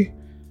Friday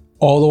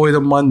all the way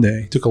to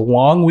Monday. Took a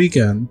long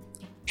weekend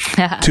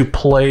to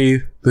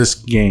play this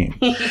game.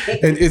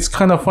 And it's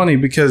kind of funny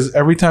because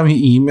every time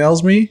he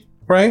emails me,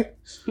 right,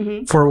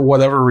 for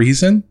whatever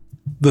reason,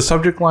 the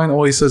subject line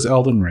always says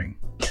Elden Ring.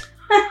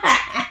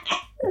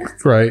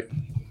 Right?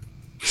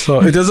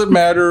 So it doesn't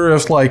matter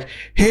if like,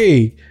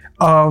 hey,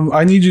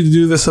 I need you to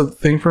do this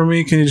thing for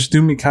me. Can you just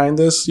do me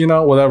kindness? You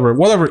know,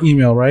 whatever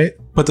email, right?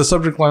 But the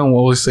subject line will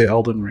always say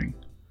Elden Ring.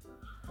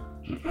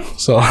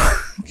 So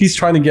he's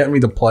trying to get me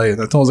to play it.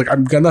 I told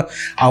him,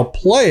 I'll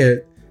play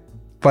it,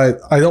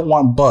 but I don't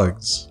want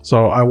bugs.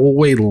 So I will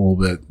wait a little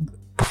bit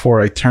before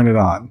I turn it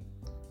on.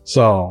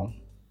 So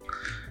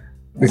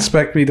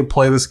expect me to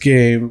play this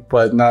game,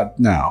 but not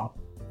now.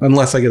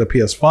 Unless I get a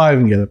PS5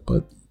 and get it,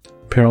 but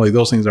apparently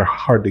those things are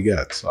hard to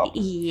get. So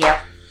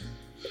yep.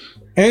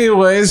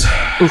 Anyways,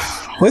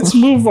 let's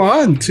move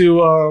on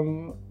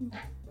to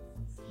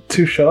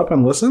Shut Up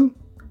and Listen.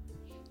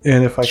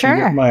 And if I can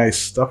get my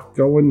stuff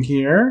going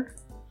here.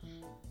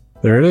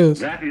 There it is.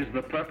 That is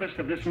the purpose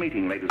of this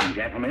meeting, ladies and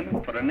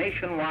gentlemen, for a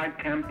nationwide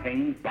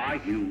campaign by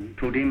you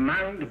to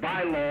demand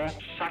by law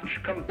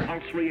such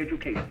compulsory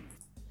education.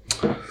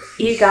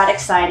 You got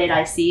excited,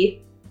 I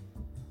see.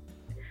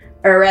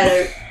 Or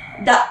rather,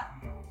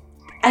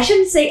 I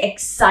shouldn't say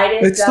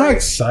excited. It's not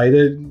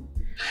excited.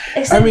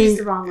 Excited is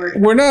the wrong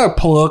word. We're not a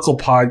political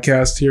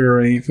podcast here or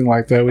anything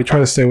like that. We try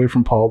to stay away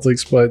from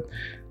politics, but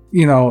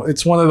you know,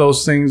 it's one of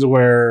those things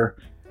where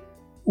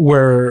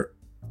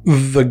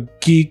the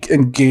geek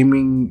and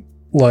gaming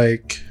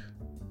like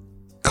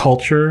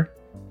culture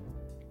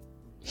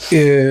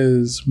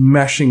is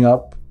meshing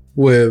up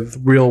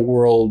with real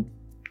world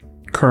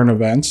current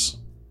events.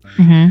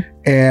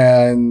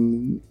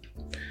 And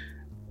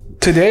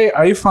today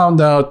I found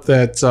out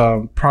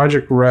that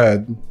Project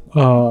Red,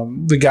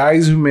 the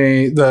guys who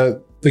made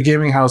the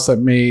gaming house that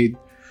made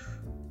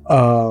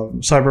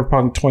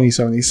Cyberpunk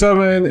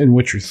 2077 and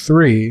Witcher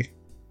 3,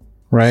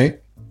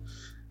 right?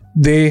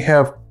 They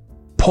have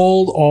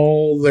pulled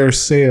all their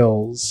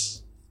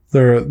sales,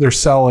 their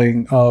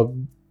selling of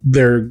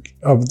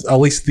at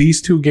least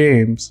these 2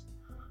 games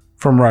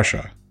from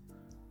Russia.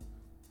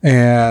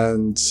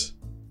 And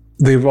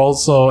they've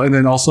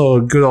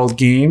also Good Old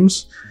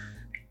Games,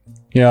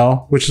 you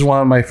know, which is one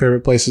of my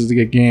favorite places to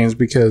get games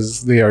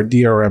because they are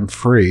DRM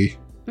free,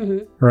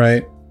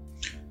 right?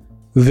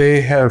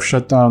 They have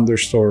shut down their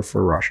store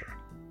for Russia.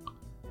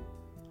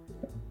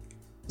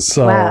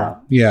 So,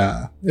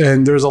 yeah.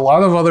 And there's a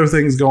lot of other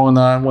things going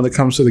on when it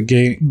comes to the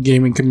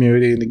gaming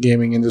community and the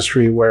gaming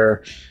industry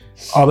where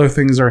other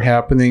things are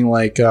happening.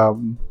 Like,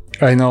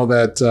 I know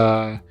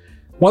that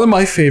one of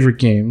my favorite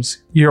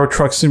games, Euro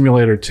Truck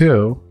Simulator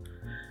 2,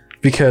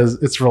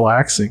 because it's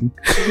relaxing,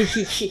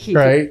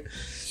 right?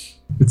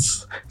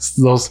 It's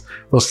those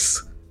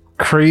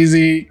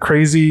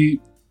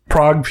crazy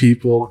Prague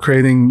people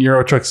creating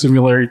Euro Truck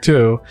Simulator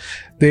 2.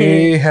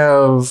 They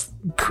have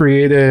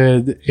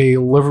created a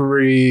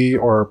livery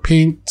or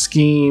paint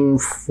scheme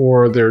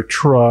for their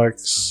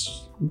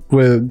trucks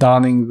with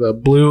donning the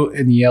blue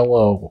and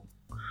yellow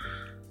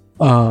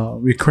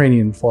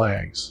Ukrainian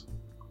flags.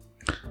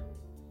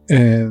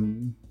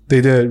 And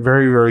they did it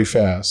very, very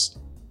fast.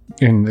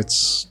 And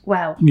it's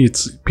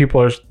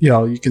people are, you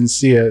know, you can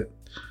see it,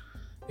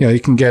 you know, you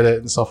can get it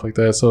and stuff like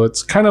that. So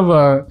it's kind of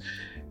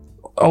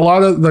a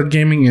lot of the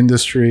gaming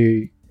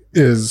industry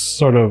is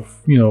sort of,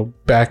 you know,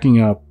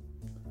 backing up,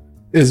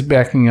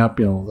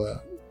 you know,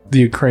 the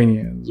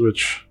Ukrainians,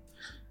 which,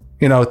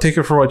 you know, take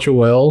it for what you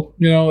will.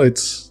 You know,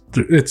 it's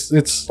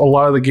a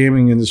lot of the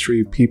gaming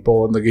industry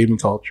people and the gaming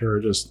culture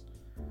are just,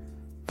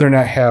 they're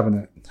not having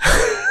it.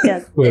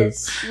 Yeah,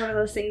 it's one of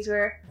those things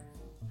where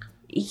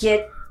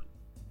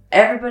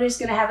everybody's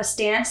going to have a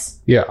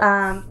stance.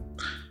 Yeah.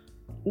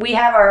 We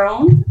have our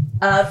own,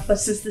 but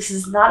since this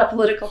is not a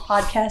political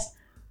podcast,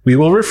 we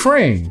will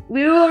refrain.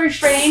 with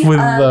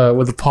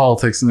the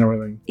politics and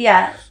everything.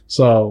 Yeah.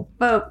 So,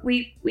 but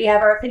we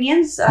have our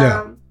opinions.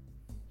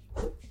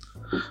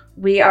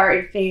 we are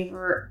in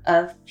favor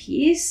of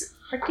peace.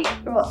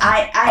 Well,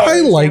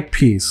 I like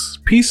peace.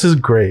 Peace is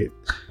great.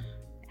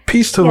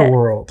 Peace to the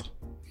world.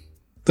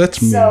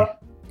 That's me. So,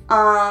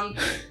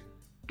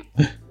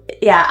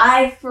 yeah,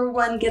 I for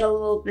one get a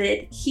little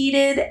bit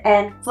heated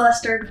and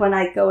flustered when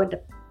I go into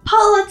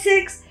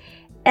politics,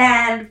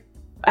 and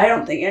I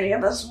don't think any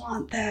of us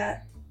want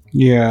that.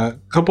 Yeah, a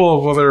couple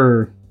of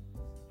other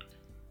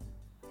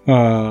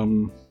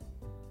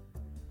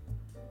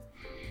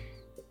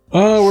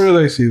where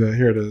did I see that?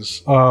 Here it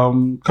is.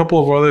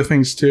 Couple of other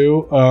things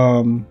too.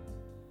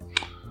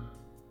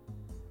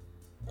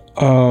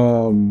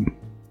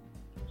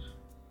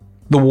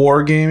 The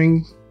war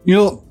gaming, you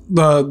know,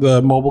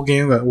 the mobile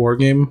game, that war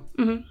game.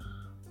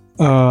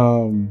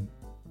 Mm-hmm.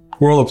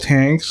 World of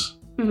Tanks.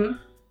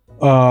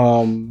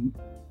 Mm-hmm.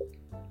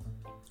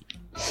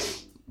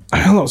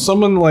 I don't know.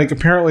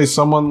 Apparently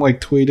someone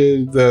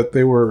tweeted that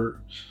they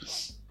were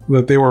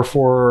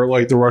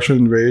for the Russian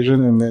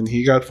invasion, and then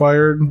he got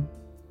fired.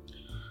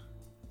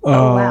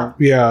 Oh, wow.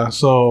 Yeah,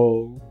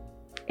 so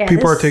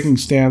people are taking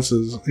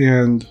stances,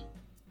 and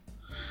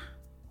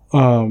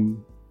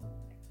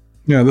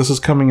this is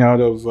coming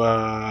out of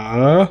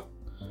Axios.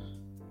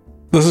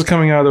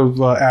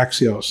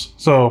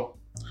 So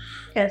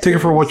take it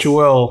for what you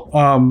will.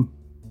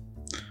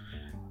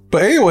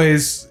 But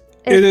anyways,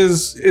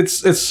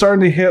 it's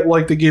starting to hit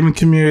the gaming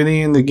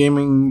community and the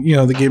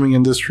gaming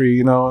industry,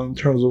 in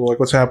terms of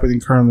what's happening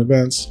in current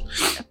events.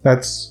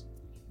 That's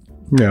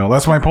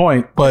my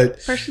point.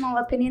 But personal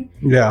opinion.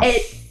 Yeah.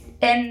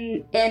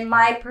 In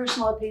my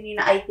personal opinion,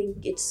 I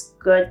think it's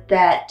good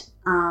that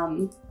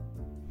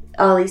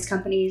all these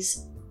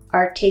companies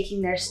are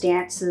taking their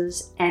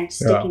stances and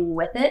sticking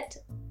with it.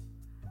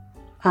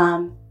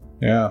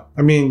 Yeah.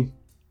 I mean,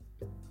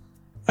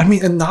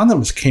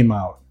 Anonymous came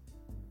out.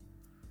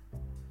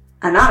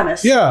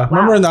 Anonymous? Yeah. Wow.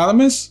 Remember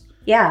Anonymous?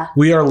 Yeah.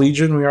 We Are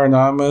Legion, We Are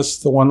Anonymous,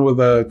 the one with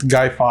the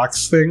Guy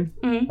Fawkes thing.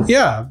 Mm-hmm.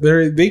 Yeah.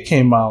 They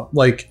came out.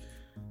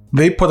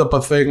 They put up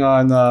a thing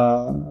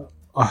on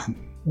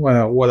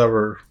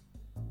whatever.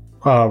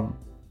 On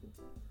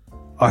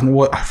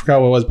what, I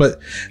forgot what it was, but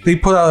they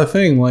put out a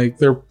thing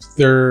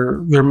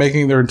they're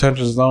making their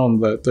intentions known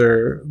that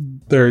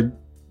they're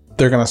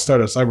gonna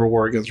start a cyber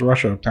war against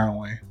Russia,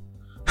 apparently.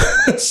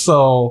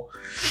 So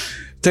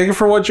take it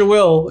for what you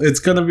will. It's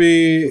gonna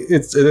be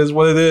it is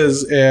what it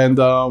is, and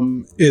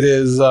it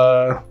is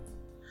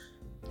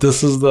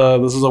this is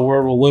the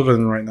world we're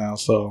living in right now.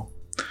 So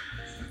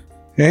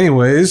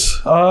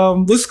anyways,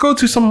 let's go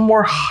to some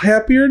more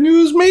happier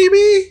news,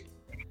 maybe.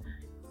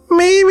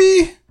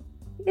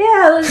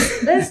 Yeah,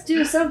 let's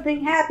do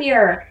something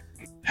happier.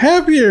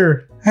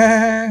 Happier.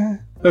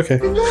 Okay.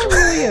 Is that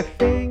really a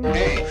thing?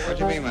 Hey, what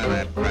you mean by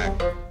that, crack?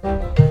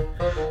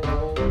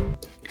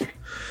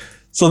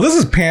 So this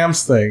is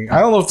Pam's thing. I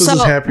don't know if this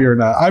is happy or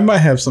not. I might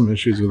have some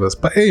issues with this,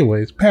 but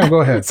anyways, Pam,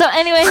 go ahead. So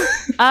anyway,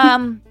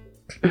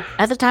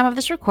 at the time of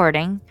this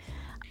recording,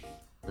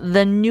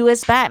 the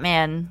newest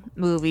Batman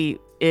movie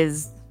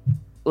was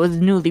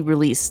newly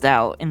released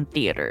out in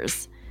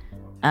theaters.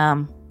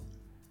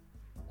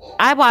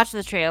 I watched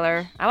the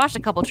trailer. I watched a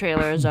couple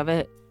trailers of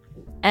it,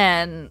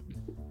 and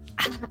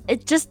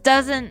it just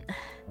doesn't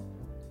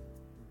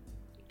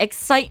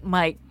excite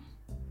my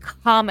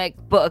comic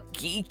book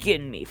geek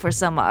in me for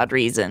some odd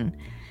reason.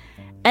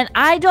 And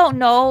I don't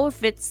know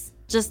if it's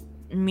just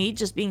me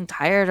just being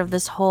tired of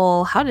this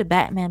whole "how did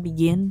Batman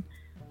begin?"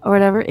 or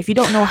whatever. If you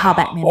don't know how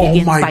Batman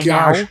begins by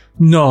now,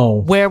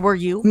 no, where were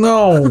you?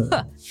 No.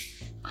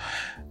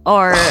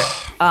 Or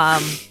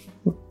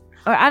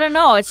I don't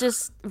know. It's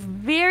just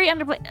very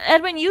underplayed.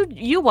 Edwin,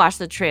 you watched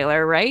the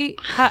trailer, right?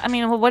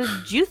 What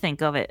did you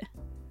think of it?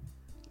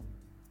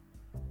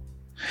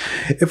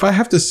 If I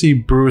have to see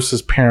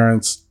Bruce's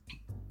parents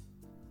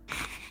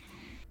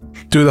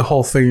do the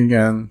whole thing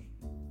again,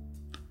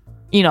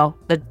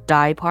 the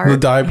die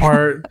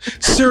part.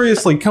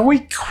 Seriously, can we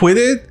quit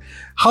it?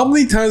 How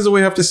many times do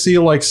we have to see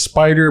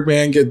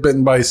Spider-Man get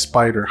bitten by a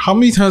spider? How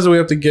many times do we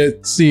have to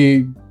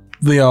see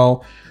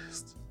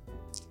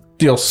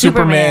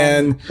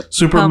Superman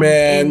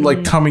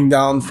coming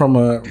down from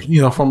a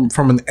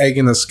from an egg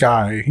in the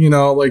sky,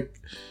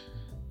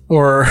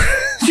 or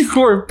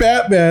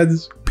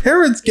Batman's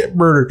parents get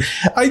murdered.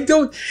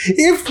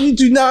 If you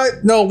do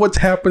not know what's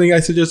happening, I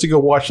suggest you go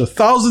watch the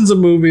thousands of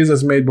movies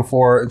that's made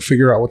before and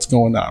figure out what's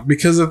going on,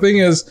 because the thing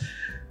is,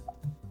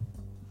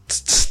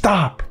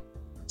 stop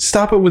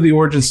it with the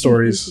origin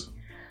stories.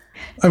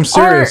 I'm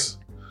serious.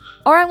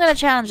 Or I'm gonna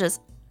challenge this.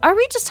 Are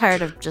we just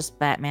tired of just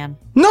Batman?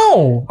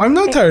 No, I'm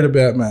not tired of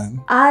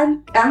Batman.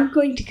 I'm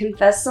going to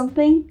confess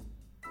something.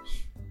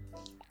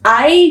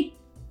 I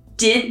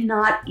did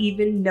not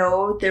even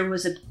know there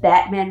was a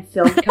Batman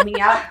film coming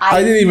out.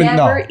 I didn't even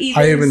know. I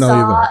didn't even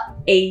saw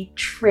a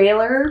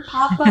trailer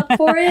pop up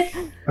for it.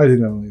 I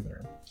didn't know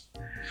either.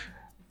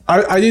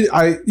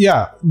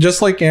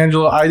 Just like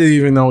Angela, I didn't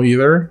even know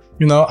either.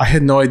 I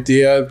had no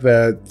idea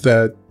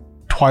that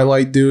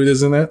Twilight dude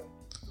is in it.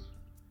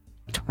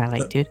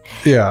 Twilight dude.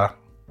 Yeah.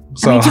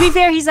 So, to be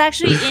fair, he's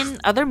actually in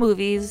other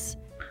movies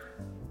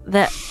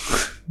that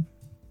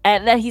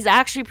and that he's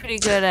actually pretty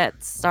good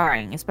at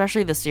starring,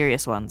 especially the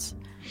serious ones.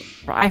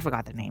 I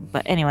forgot the name,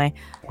 but anyway.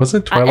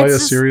 Wasn't Twilight a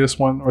serious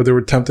one, or they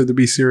were tempted to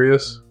be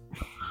serious?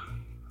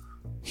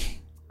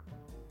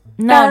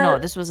 No,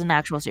 this was an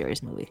actual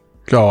serious movie.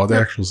 Oh, the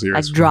actual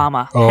serious, like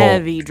drama,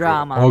 heavy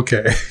drama.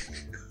 Okay.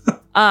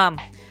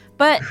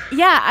 But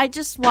yeah, I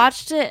just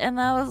watched it and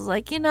I was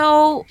like,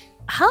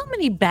 how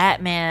many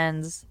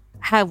Batmans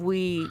have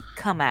we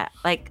come at?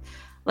 Like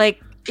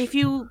if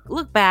you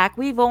look back,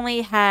 we've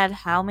only had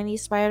how many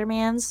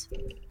Spider-Mans?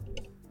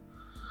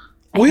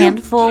 A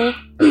handful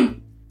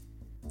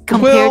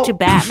compared to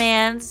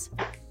Batmans.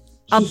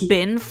 A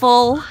bin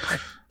full.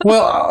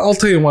 Well, I'll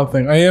tell you one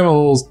thing. I am a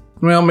little.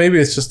 Well, maybe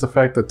it's just the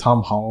fact that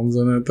Tom Holland's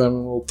in it. I'm a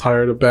little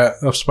tired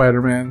of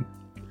Spider-Man.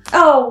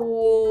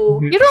 Oh,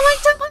 you don't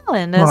like Tom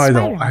Holland? No,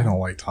 I don't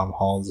like Tom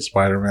Holland as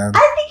Spider-Man.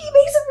 I think he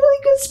makes a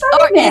really good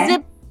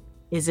Spider-Man. Or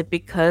is it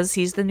because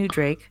he's the new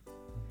Drake?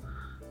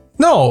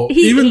 No,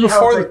 he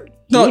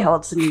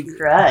holds a new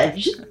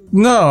grudge.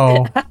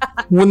 No,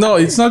 well, no,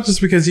 it's not just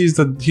because he's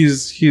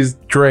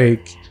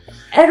Drake.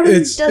 Edwin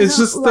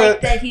doesn't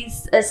like that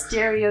he's a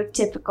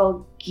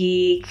stereotypical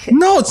geek.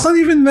 No, it's not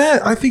even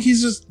that. I think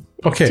he's just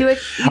okay.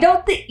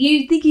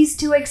 You think he's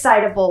too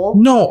excitable?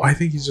 No, I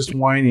think he's just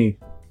whiny.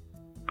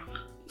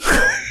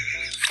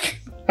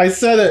 I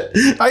said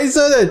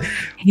it.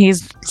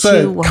 He's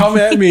too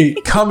whiny.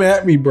 Come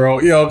at me, bro.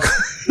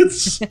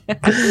 It's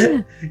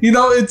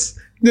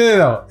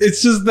no.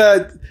 It's just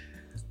that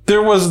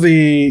there was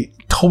the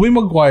Tobey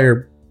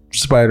Maguire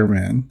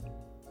Spider-Man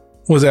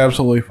was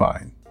absolutely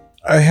fine.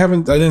 I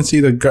didn't see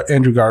the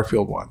Andrew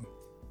Garfield one,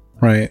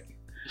 right?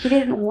 He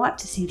didn't want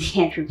to see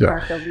the Andrew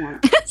Garfield one.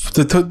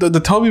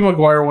 The Tobey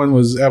Maguire one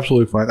was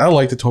absolutely fine. I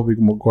like the Tobey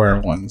Maguire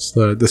ones,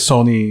 the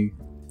Sony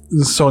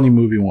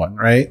movie one,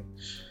 right?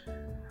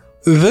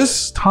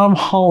 This Tom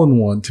Holland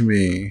one, to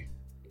me,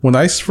 when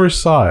I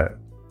first saw it,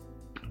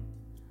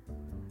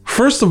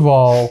 first of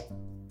all,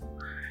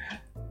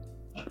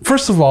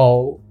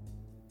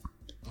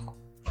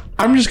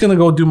 I'm just gonna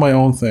go do my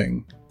own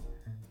thing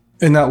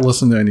and not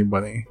listen to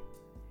anybody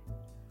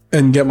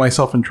and get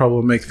myself in trouble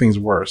and make things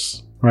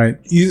worse, right?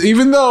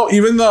 Even though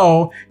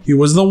he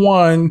was the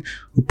one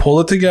who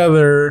pulled it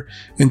together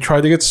and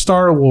tried to get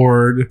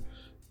Star-Lord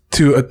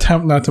to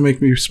attempt not to make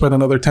me spend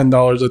another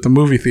 $10 at the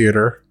movie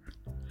theater.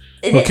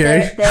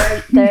 Okay?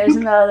 There's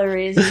another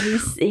reason.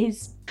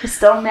 He's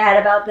still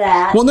mad about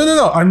that. Well,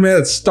 no. I'm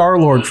mad at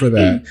Star-Lord for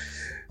that.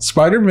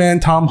 Spider-Man,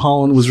 Tom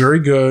Holland was very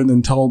good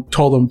and told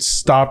him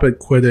stop it,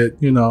 quit it,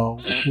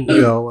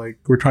 like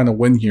we're trying to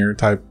win here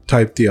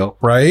type deal,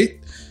 right?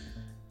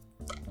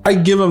 I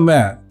give him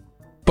that.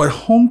 But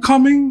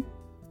Homecoming,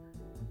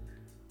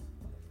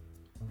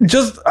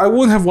 I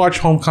wouldn't have watched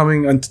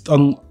Homecoming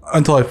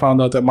until I found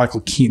out that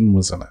Michael Keaton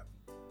was in it.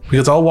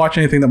 Because I'll watch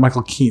anything that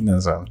Michael Keaton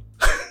is in.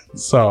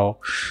 So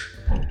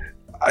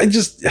he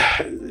just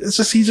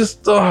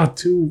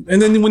too.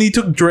 And then when he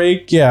took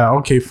Drake, yeah,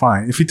 okay,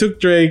 fine. If he took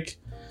Drake,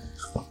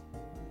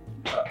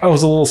 I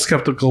was a little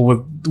skeptical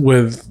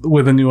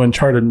with a new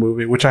Uncharted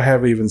movie, which I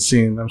haven't even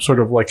seen. I'm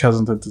sort of like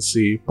hesitant to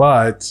see,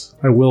 but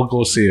I will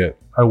go see it.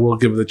 I will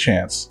give it a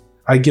chance.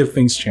 I give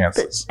things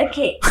chances.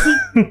 Okay,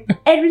 see,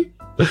 Edwin,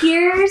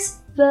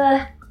 here's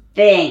the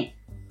thing.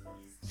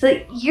 So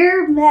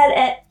you're mad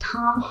at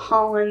Tom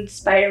Holland's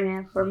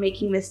Spider-Man for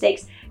making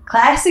mistakes.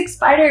 Classic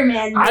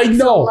Spider-Man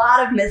makes a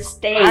lot of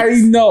mistakes. I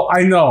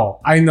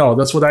know.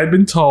 That's what I've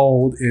been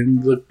told in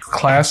the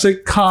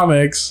classic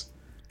comics.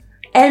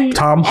 And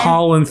Tom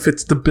Holland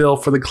fits the bill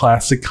for the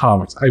classic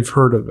comics. I've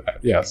heard of that.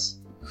 Yes.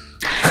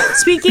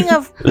 Speaking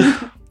of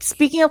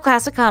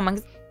classic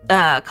comics,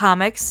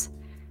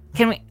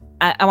 can we?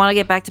 I want to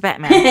get back to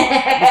Batman because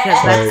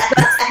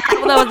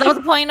that was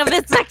the point of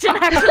this section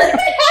actually,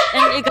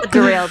 and it got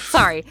derailed.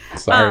 Sorry.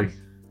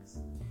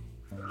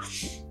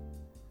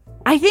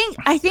 I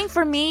think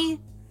for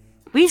me,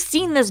 we've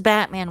seen this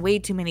Batman way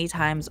too many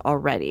times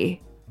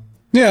already.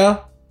 Yeah.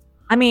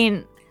 I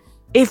mean,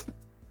 is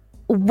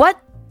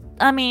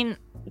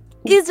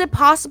it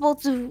possible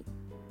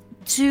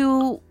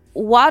to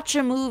watch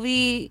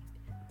a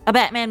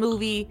Batman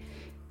movie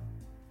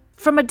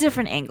from a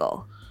different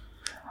angle?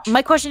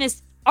 My question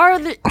is,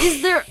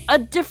 is there a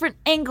different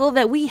angle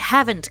that we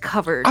haven't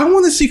covered? I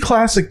want to see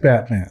classic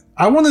Batman.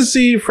 I want to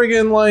see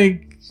friggin'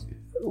 like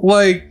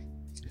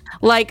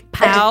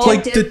POW,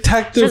 like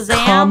Detective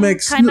Shazam,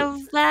 Comics, kind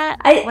of that.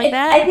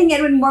 I think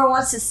Edwin more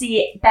wants to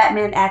see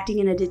Batman acting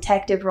in a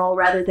detective role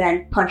rather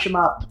than punch him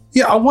up.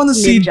 Yeah, I want to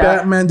see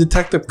Batman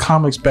Detective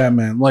Comics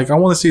Batman. Like, I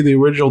want to see the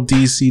original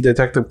DC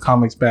Detective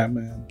Comics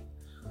Batman.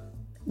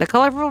 The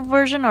colorful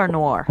version or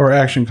noir? Or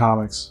Action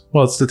Comics.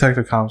 Well, it's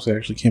Detective Comics that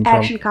actually came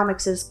Action from.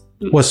 Comics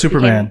was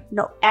Superman.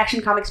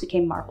 Action Comics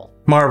became Marvel.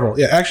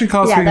 Yeah, Action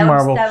Comics became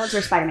Marvel. That was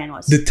where Spider-Man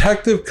was.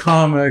 Detective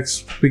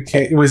Comics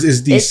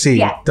is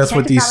DC. That's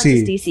what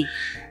DC. Is DC.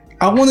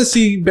 I want to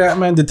see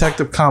Batman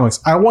Detective Comics.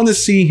 I want to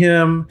see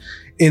him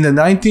in the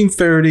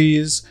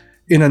 1930s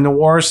in a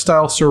noir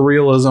style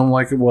surrealism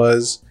like it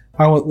was.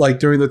 I would like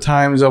during the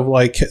times of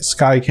like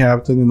Sky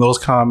Captain and those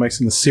comics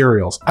and the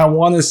serials. I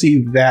want to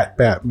see that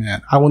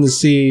Batman. I want to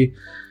see,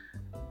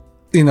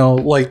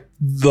 like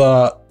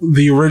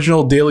the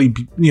original daily,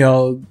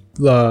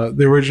 the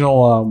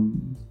original,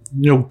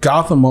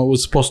 Gotham, what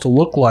was supposed to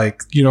look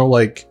like,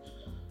 like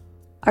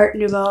Art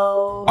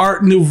Nouveau,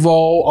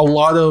 a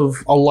lot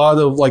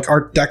of like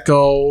Art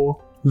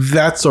Deco,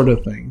 that sort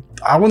of thing.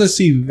 I want to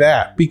see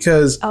that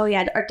because Art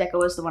Deco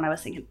was the one I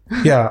was thinking.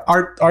 yeah,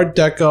 Art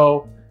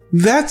Deco,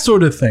 that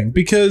sort of thing,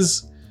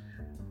 because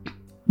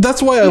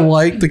that's why I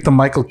liked like the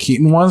Michael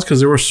Keaton ones, because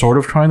they were sort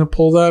of trying to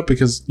pull that,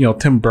 because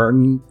Tim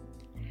Burton.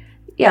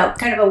 Yeah,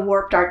 kind of a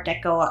warped Art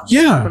Deco.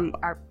 Yeah, from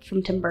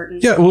Tim Burton.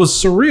 Yeah, it was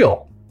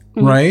surreal,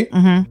 right?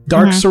 Mm-hmm.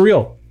 Dark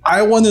surreal.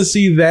 I want to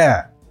see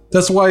that.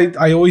 That's why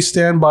I always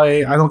stand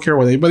by. I don't care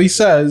what anybody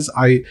says.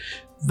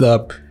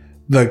 The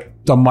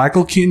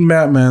Michael Keaton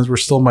Batmans were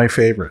still my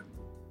favorite.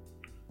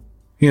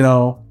 They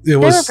were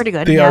pretty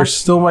good. They are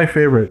still my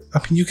favorite. I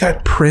mean, you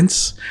got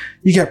Prince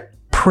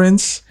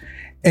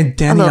and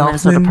Danny a little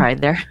Minnesota Elfman. pride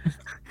there.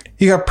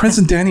 You got Prince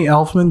and Danny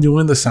Elfman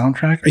doing the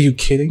soundtrack. Are you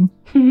kidding?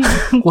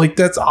 Like,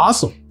 that's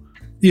awesome.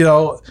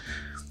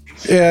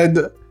 And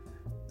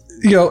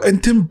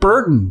Tim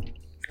Burton.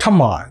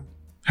 Come on.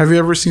 Have you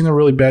ever seen a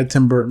really bad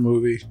Tim Burton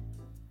movie?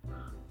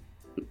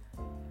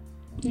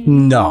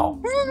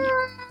 No.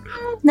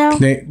 No.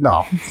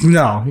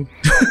 No.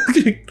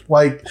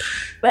 Like,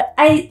 but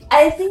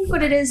I think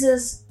what it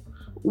is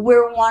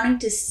we're wanting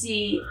to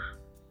see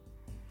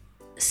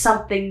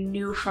something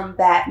new from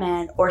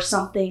Batman or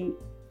something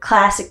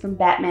classic from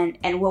Batman,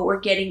 and what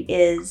we're getting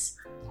is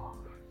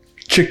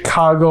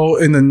Chicago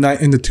in the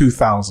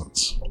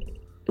 2000s.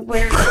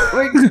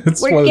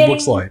 That's what it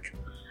looks like.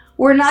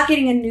 We're not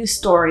getting a new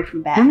story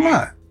from Batman. We're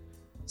not.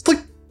 It's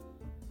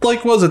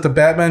like was it the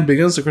Batman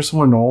Begins, the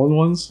Christopher Nolan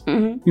ones?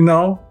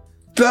 Mm-hmm.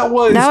 That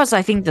was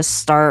I think, the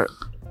start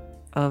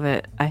of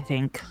it. I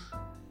think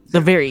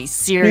the very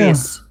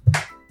serious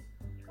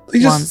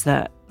ones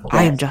that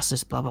I am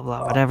justice, blah blah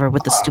blah, whatever,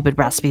 with the stupid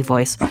raspy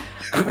voice.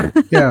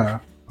 Yeah,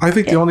 I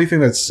think the only thing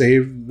that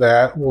saved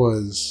that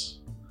were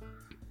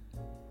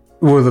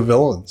the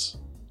villains.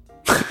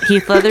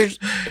 Heath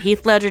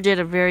Ledger did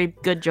a very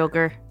good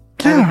Joker.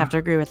 I would have to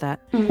agree with that.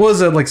 What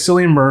was it, like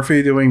Cillian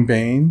Murphy doing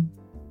Bane?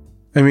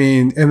 I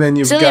mean, and then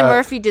Cillian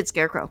Murphy did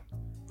Scarecrow.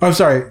 I'm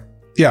sorry.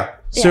 Yeah.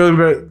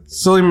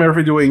 Cillian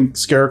Murphy doing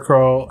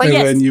Scarecrow. But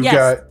then you've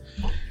got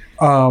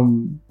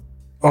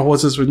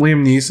what's this with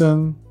Liam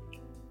Neeson?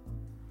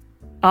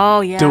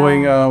 Oh yeah.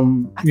 Doing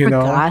I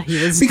forgot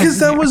he was because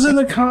that was in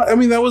the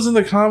that was in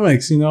the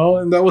comics, and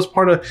that was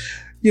part of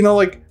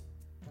like,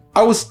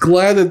 I was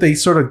glad that they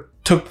sort of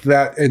took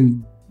that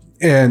and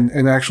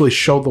actually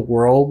showed the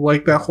world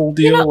like that whole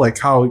deal, like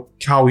how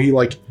he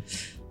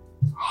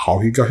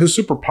got his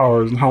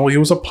superpowers and how he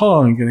was a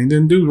punk and he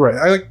didn't do right.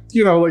 I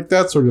like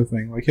that sort of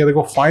thing. Like, he had to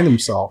go find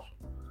himself.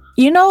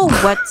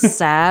 What's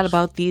sad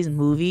about these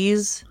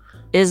movies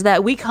is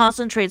that we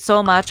concentrate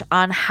so much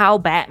on how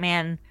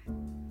Batman,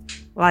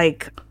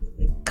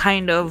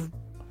 kind of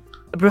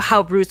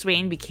how Bruce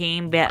Wayne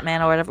became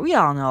Batman or whatever. We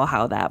all know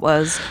how that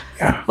was.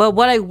 Yeah. But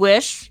what I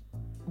wish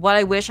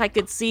I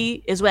could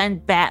see is when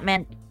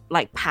Batman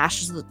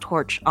passes the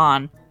torch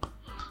on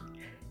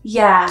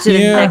to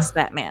the next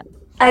Batman.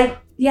 I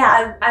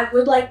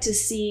would like to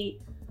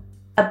see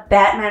a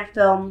Batman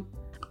film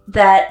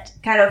that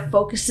kind of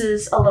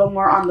focuses a little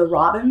more on the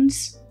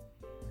Robins.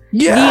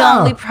 Yeah. The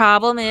only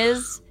problem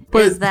is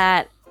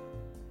that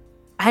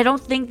I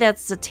don't think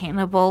that's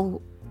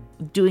attainable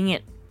doing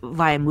it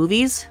via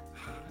movies.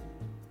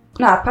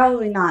 No,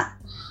 probably not.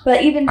 But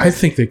I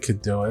think they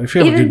could do it if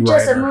you have a good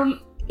writer.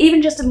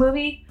 Even just a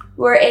movie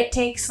where it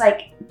takes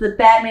the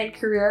Batman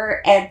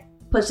career and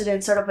puts it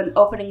in sort of an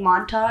opening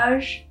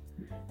montage.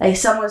 Like,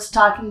 someone's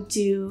talking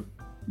to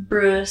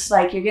Bruce,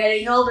 like, you're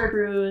getting older,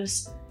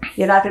 Bruce.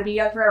 You're not going to be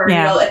young forever.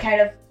 Yeah.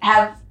 Kind of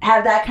have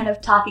that kind of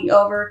talking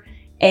over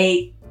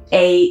a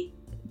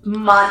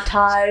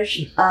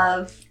montage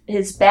of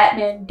his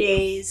Batman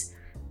days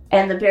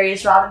and the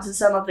various Robins and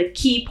some of the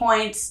key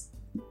points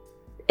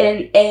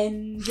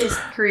in his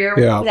career.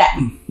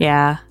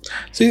 Yeah.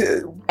 See,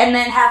 and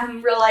then have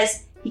him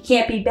realize he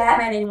can't be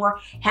Batman anymore.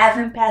 Have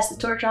him pass the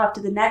torch off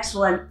to the next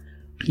one.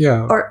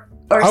 Yeah. Or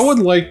I would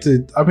like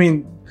to. I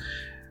mean,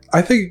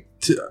 I think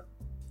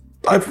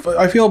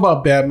I feel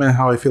about Batman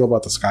how I feel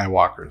about the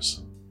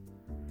Skywalkers.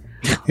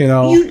 You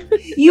know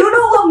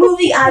what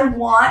movie I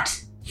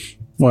want?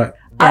 What?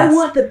 I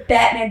want the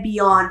Batman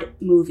Beyond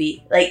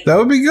movie. Like, that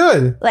would be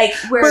good. Like,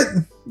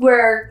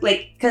 where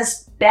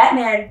because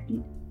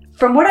Batman,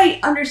 from what I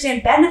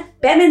understand,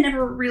 Batman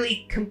never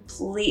really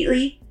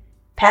completely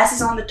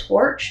passes on the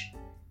torch.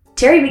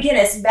 Terry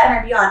McGinnis in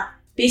Batman Beyond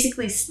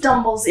basically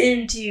stumbles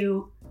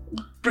into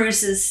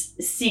Bruce's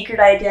secret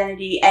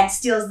identity and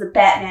steals the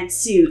Batman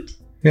suit.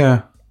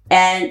 Yeah.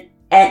 And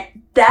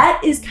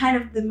that is kind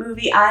of the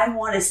movie I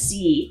want to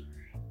see,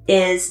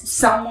 is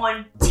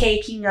someone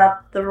taking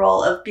up the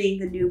role of being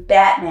the new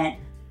Batman.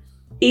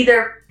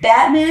 Either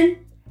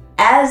Batman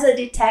as a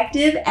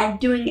detective and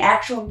doing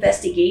actual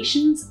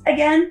investigations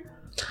again.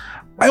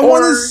 I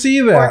want to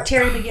see that. Or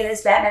Terry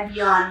McGinnis, Batman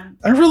Beyond.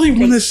 I really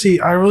want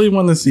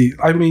to see.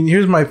 I mean,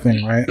 here's my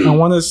thing, right? I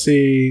want to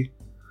see.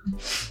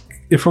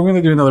 If we're going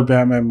to do another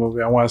Batman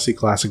movie, I want to see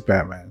classic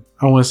Batman.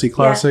 I want to see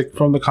classic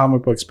from the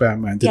comic books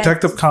Batman.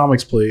 Detective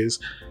Comics, please.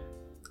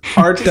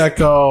 Art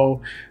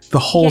Deco, the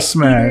whole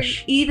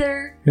smash.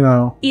 Either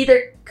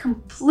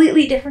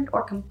completely different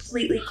or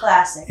completely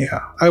classic. Yeah,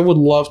 I would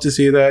love to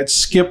see that.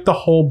 Skip the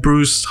whole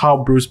Bruce, how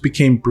Bruce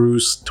became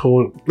Bruce.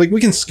 Like, we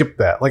can skip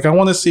that. Like, I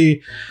want to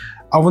see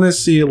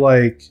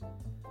like,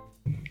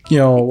 you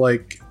know,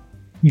 like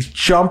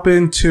jump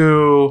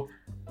into,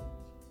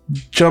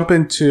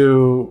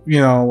 you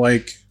know,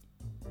 like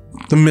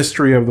the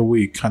mystery of the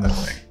week kind of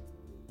thing,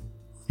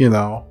 you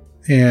know,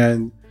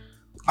 and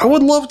I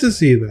would love to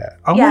see that.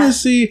 I want to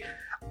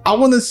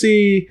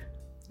see,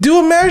 do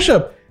a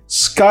mashup,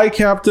 Sky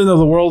Captain of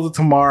the World of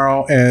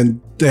Tomorrow and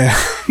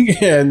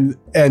Batman.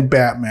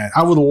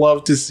 I would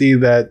love to see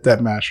that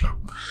mashup.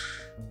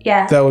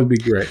 Yeah, that would be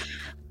great.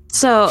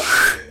 So,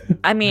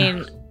 I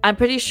mean, I'm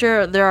pretty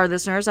sure there are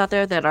listeners out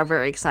there that are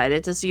very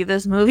excited to see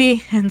this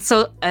movie, and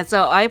so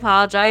I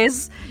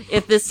apologize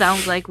if this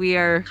sounds like we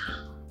are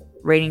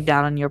raining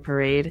down on your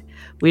parade.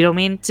 We don't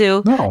mean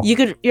to. No.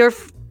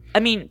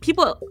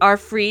 People are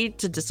free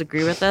to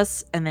disagree with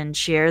us and then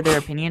share their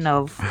opinion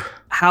of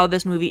how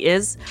this movie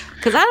is,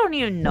 because I don't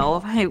even know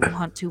if I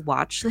want to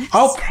watch this.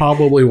 I'll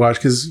probably watch,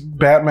 because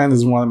Batman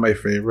is one of my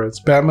favorites.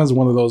 Batman's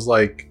one of those,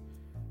 like,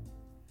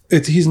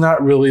 he's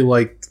not really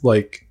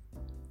like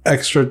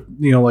extra,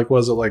 you know, like,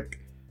 was it like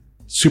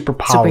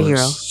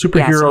superpowers?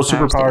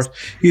 Superpowers.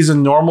 He's a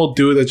normal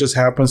dude that just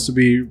happens to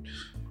be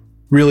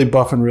really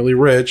buff and really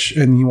rich,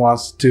 and he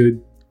wants to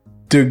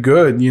do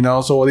good, you know.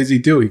 So what does he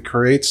do? He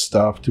creates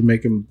stuff to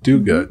make him do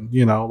good,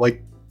 you know.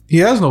 Like, he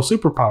has no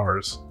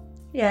superpowers.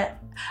 Yeah,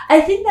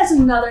 I think that's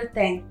another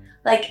thing.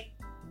 Like,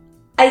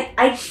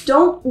 I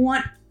don't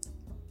want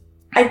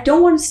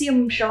to see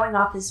him showing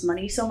off his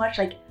money so much.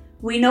 Like,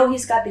 we know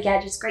he's got the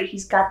gadgets. Great,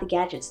 he's got the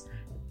gadgets.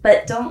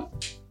 But don't.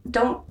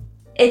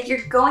 If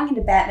you're going into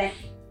Batman,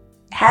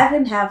 have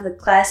him have the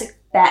classic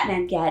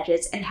Batman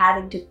gadgets and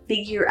having to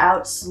figure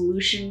out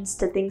solutions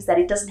to things that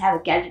he doesn't have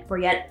a gadget for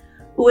yet,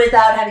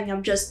 without having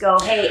him just go,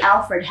 "Hey,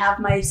 Alfred, have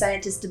my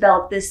scientists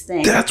develop this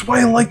thing." That's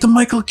why I like the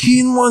Michael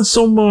Keaton one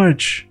so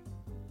much.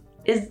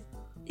 He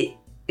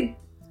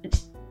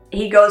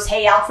goes,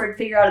 "Hey, Alfred,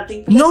 figure out a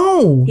thing for this."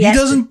 No, he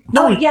doesn't.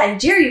 No, yeah,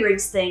 Jerry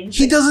rigs things.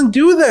 He doesn't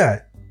do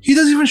that. He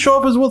doesn't even show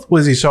up his wealth. What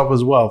does he show up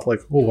his wealth?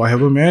 Like, oh, I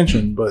have a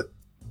mansion, but,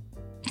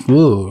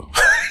 ooh.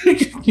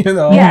 You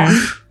know? Yeah.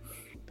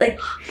 Like,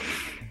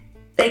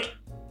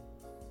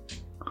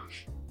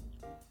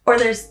 or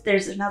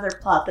there's another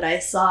plot that I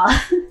saw.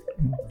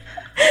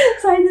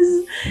 Sorry,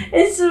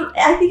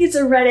 I think it's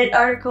a Reddit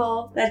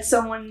article that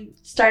someone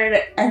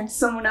started and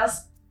someone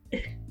else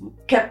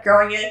kept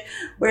growing it,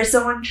 where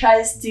someone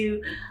tries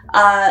to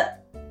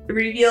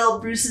reveal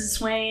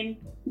Bruce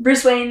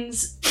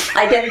Wayne's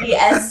identity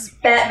as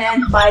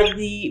Batman by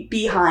the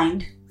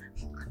behind.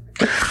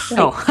 Like,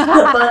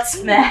 the butt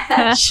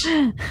smash.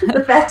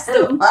 The best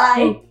of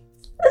mine.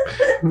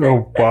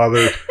 No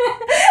bother.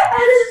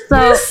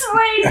 Bruce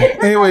Wayne.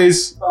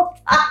 Anyways,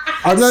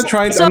 I'm not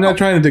trying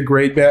to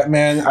degrade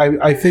Batman.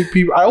 I think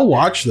I'll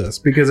watch this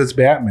because it's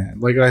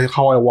Batman. Like,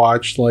 how I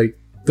watched like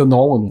the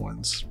Nolan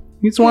ones.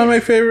 He's one of my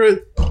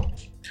favorite.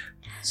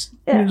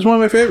 Yeah. He's one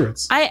of my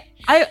favorites. I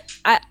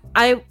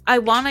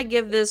want to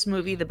give this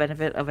movie the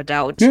benefit of a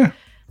doubt. Yeah.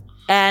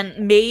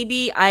 And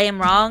maybe I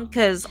am wrong,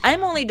 because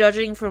I'm only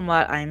judging from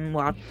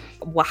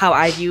how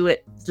I view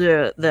it,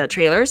 the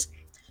trailers.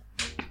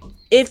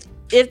 If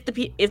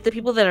the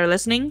people that are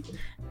listening,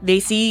 they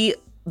see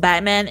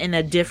Batman in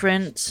a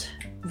different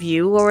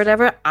view or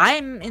whatever,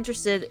 I'm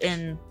interested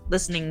in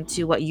listening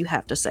to what you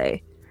have to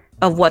say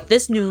of what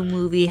this new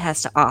movie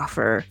has to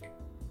offer,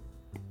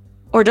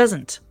 or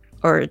doesn't,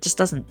 or it just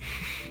doesn't.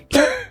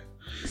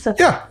 So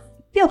yeah,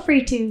 feel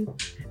free to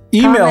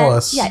email comment.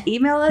 us. Yeah,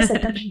 email us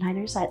at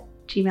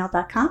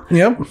dungeonhiners@gmail.com.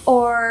 Yep.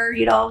 Or,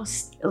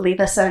 leave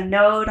us a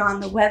note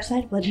on the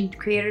website,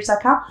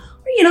 legendcreators.com.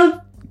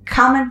 Or,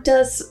 comment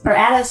us or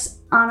add us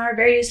on our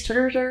various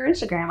Twitters or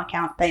Instagram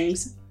account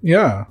things.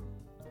 Yeah.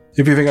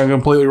 If you think I'm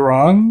completely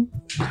wrong,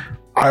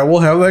 I will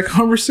have that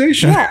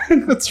conversation. Yeah.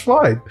 That's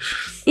fine.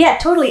 Yeah,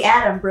 totally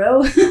add them,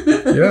 bro.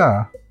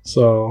 Yeah.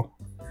 So,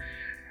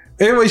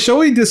 anyway, shall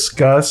we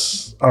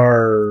discuss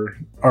our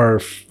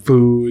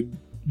food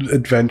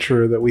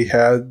adventure that we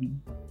had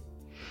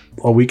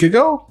a week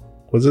ago?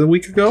 Was it a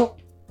week ago?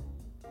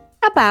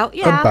 About.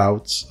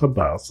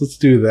 Let's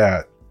do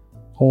that.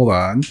 Hold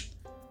on.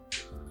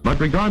 But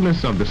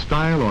regardless of the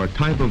style or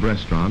type of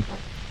restaurant,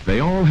 they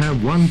all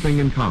have one thing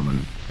in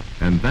common,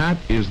 and that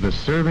is the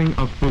serving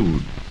of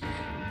food.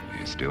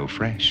 It's still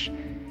fresh,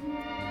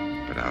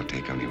 but I'll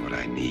take only what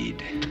I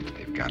need.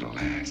 They've got to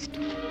last.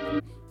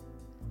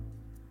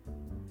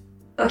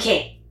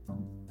 Okay.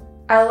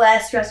 Our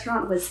last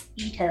restaurant was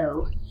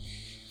Eato.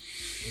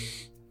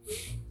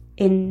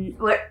 In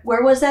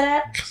where was that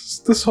at?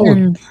 This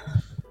whole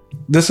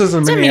This is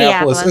in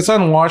Minneapolis. It's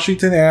on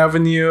Washington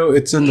Avenue.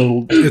 It's in the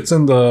loop.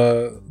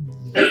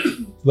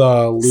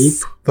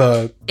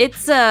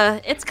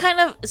 It's kind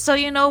of, so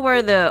you know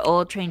where the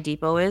old train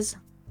depot is?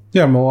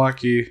 Yeah,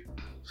 Milwaukee.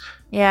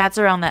 Yeah, it's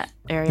around that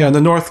area. Yeah,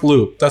 the North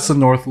Loop. That's the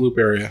North Loop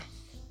area.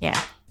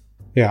 Yeah.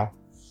 Yeah.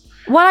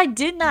 What I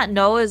did not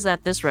know is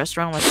that this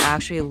restaurant was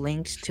actually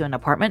linked to an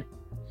apartment,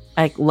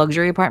 like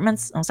luxury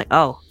apartments. I was like,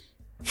 oh,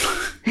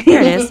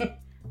 here it is.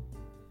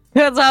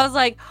 Because I was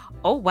like,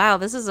 oh wow,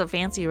 this is a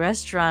fancy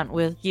restaurant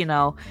with, you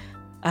know,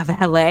 a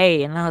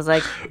valet, and I was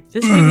like,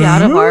 this may be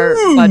out of our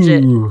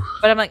budget.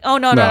 But I'm like, oh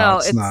no,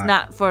 it's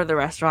not for the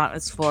restaurant.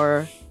 It's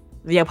for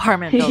the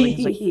apartment building.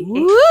 It's like,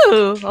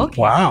 woo,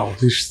 okay. Wow.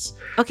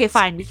 Okay,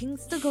 fine. We can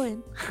still go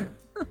in.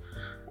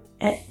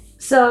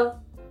 So,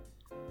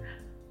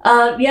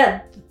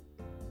 yeah.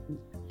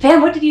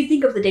 Pam, what did you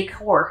think of the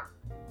decor?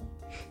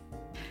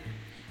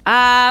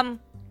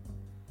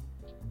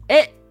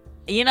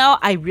 You know,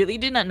 I really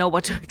did not know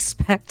what to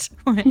expect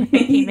when I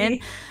came in,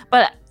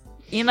 but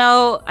you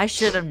know, I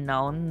should have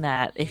known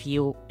that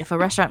if a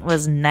restaurant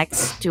was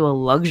next to a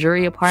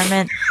luxury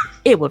apartment,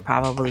 it would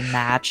probably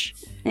match.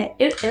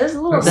 It was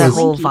a little the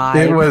whole vibe.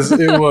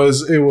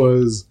 It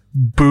was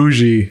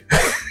bougie.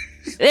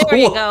 There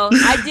you go.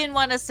 I didn't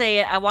want to say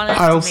it. I wanted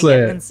to make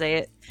Edwin say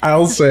it.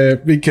 I'll say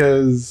it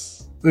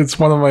because it's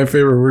one of my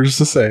favorite words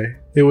to say.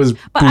 It was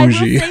bougie. But I will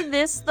say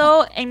this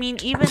though. I mean,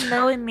 even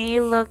though it may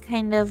look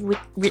kind of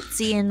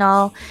ritzy and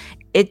all,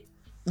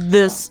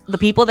 the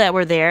people that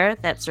were there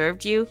that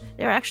served you,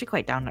 they were actually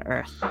quite down to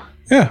earth.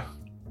 Yeah.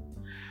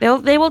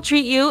 They will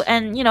treat you,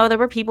 and you know, there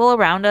were people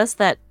around us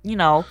that, you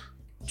know,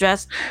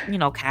 dressed, you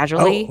know,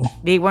 casually. Oh.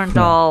 They weren't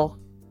all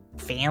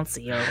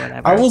fancy or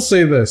whatever. I will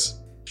say this.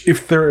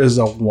 If there is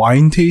a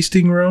wine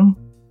tasting room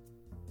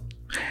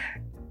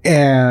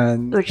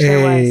and Which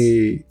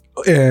there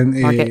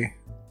Market.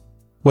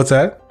 What's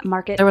that?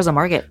 Market. There was a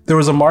market. There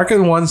was a market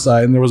on one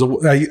side, and there was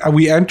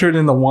we entered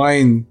in the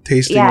wine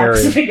tasting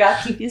area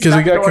because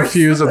we got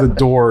confused at the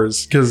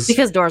doors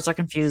because doors are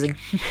confusing.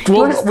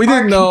 Well, we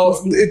didn't know.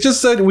 We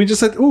just said,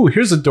 "Ooh,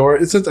 here's a door."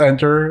 It says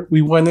enter.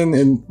 We went in,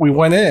 and we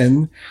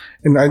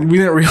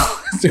didn't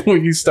realize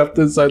when you stepped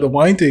inside the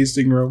wine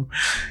tasting room,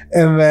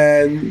 and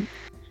then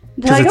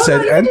because it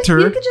said enter,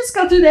 you could just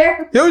go through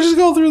there. Yeah, we just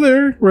go through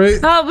there,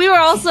 right? We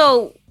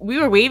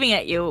were waving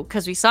at you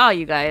because we saw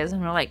you guys,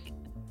 and we're like,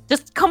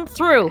 just come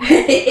through.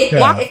 Yeah.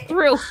 Walk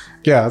through.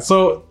 Yeah,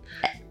 so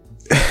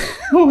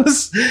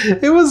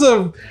it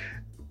wasn't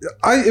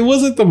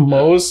the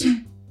most.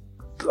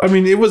 I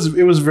mean, it was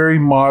very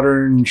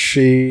modern,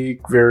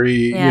 chic,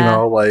 very you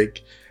know,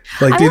 like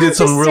they did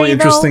some really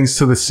interesting things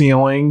to the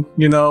ceiling,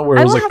 you know, where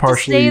it was like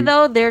partially. I will have to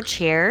say though, their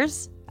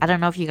chairs. I don't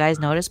know if you guys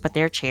noticed, but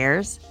their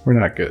chairs were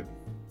not good.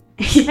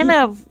 Kind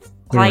of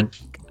like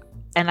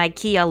an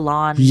IKEA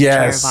lawn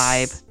chair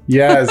vibe.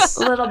 Yes.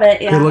 A little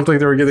bit, yeah. It looked like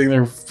they were getting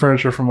their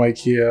furniture from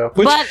IKEA.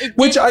 Which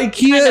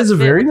IKEA kind of is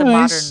very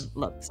nice.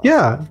 Modern look, so.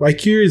 Yeah.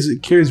 IKEA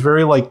is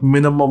very like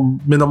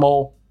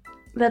minimal.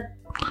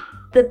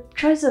 The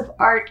choice of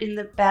art in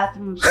the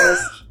bathrooms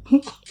was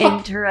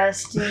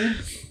interesting.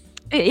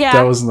 Yeah.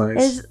 That was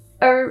nice. Is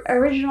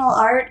original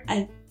art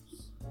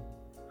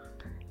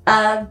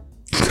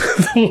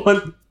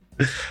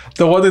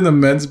the one in the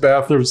men's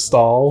bathroom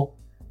stall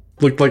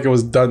looked like it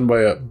was done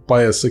by a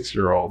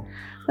 6-year-old.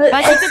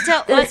 But you could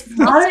tell. Let's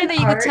say that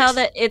you could tell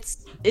that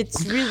it's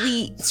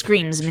really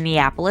screams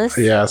Minneapolis.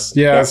 Yes,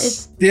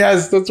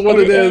 that's what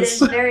it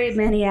is. It is very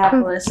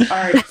Minneapolis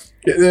art.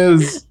 It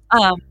is.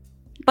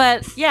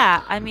 But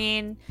yeah, I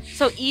mean,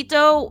 so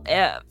Eato,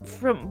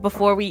 from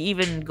before we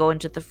even go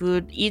into the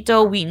food,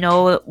 Eato we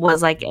know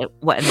was like an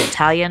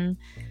Italian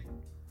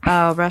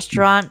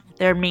restaurant.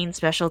 Their main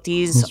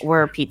specialties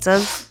were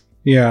pizzas.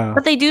 Yeah.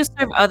 But they do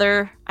serve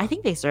I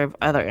think they serve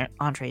other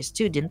entrees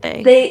too, didn't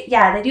they? They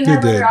do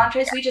have other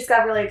entrees. We just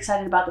got really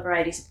excited about the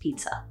varieties of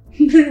pizza.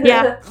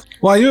 Yeah.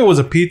 Well, I knew it was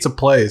a pizza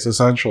place,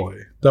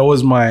 essentially.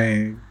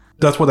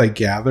 That's what I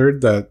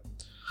gathered, that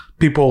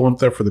people went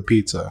there for the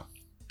pizza.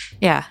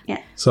 Yeah.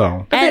 Yeah.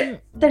 So.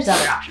 But there's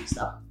other options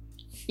though.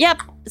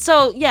 Yep.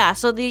 So yeah,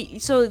 so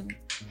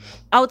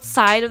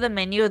outside of the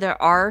menu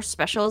there are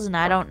specials, and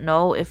I don't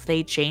know if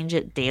they change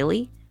it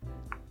daily.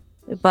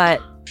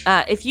 But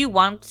if you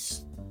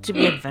want to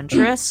be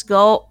adventurous,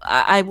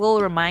 I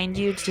will remind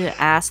you to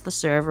ask the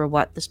server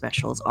what the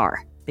specials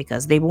are,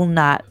 because they will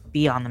not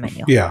be on the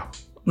menu. Yeah.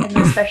 And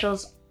the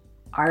specials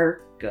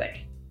are good.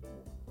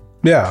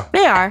 Yeah.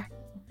 They are.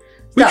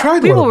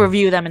 We will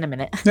review them in a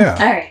minute. Yeah.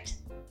 All right.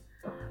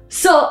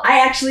 So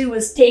I actually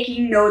was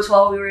taking notes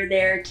while we were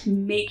there to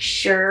make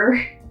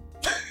sure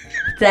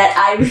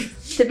I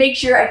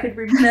could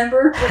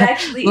remember what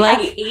actually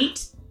I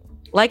ate.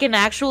 Like an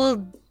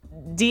actual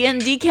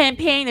D&D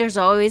campaign, there's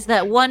always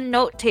that one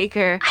note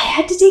taker. I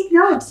had to take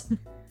notes.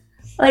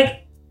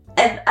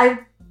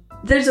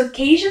 There's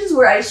occasions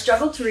where I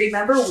struggle to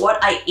remember what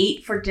I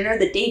ate for dinner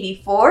the day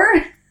before.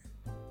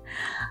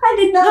 I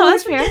did not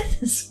forget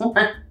this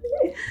one.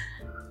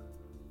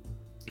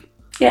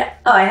 Yeah.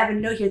 Oh, I have a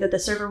note here that the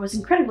server was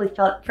incredibly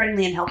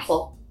friendly and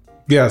helpful.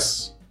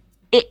 Yes.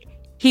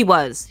 He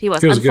was. He was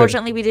good.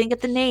 Unfortunately, we didn't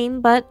get the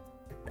name, but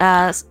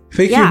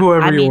thank you,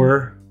 whoever you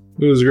were.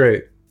 It was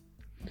great.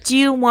 Do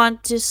you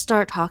want to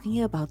start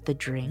talking about the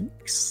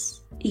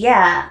drinks?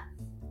 Yeah.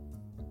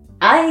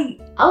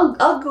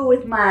 I'll go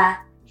with my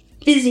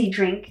fizzy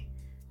drink.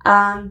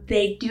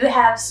 They do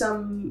have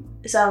some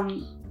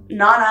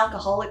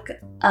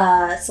non-alcoholic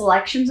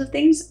selections of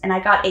things, and I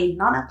got a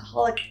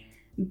non-alcoholic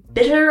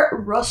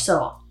bitter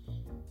rosso.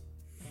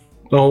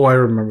 Oh, I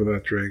remember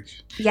that drink.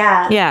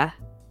 Yeah. Yeah.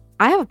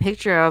 I have a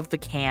picture of the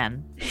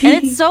can,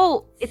 and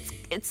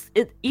it's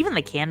even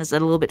the can is a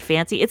little bit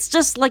fancy. It's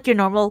just like your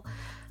normal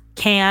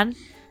can,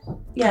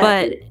 Yeah,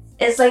 but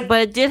it's like,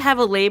 but it did have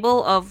a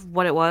label of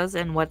what it was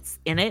and what's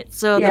in it.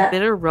 So the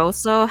bitter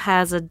rosso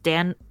has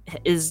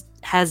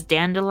has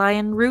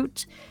dandelion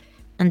root,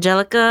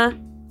 angelica,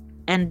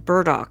 and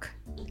burdock.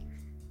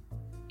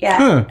 Yeah,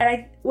 Huh.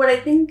 and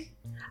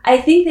I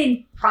think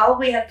they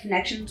probably have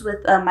connections with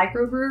a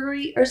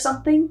microbrewery or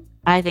something.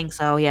 I think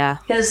so, yeah.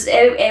 Because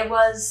it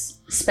was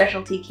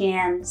specialty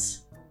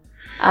cans.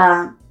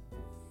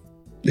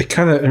 It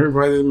kind of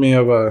reminded me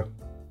of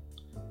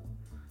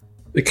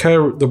the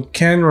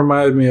can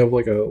reminded me of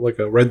like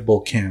a Red Bull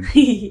can.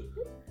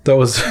 That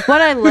was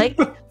What I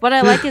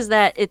like is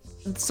that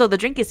so the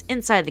drink is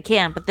inside the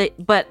can, but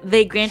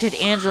they granted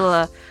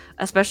Angela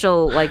a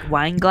special like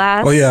wine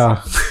glass. Oh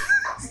yeah.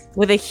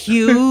 With a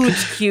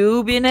huge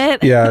cube in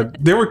it. Yeah,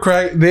 they were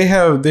They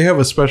have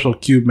a special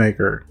cube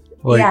maker.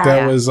 Like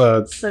that was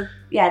so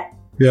yeah.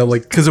 Yeah,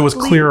 like because it was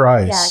clear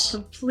ice. Yeah,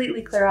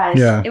 completely clear ice.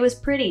 Yeah. It was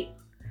pretty.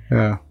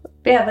 Yeah.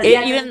 Yeah, but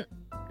even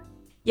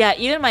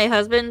my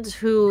husband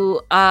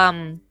who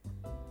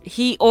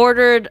he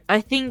ordered,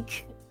 I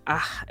think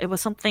it was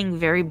something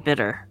very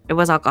bitter. It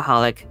was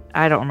alcoholic.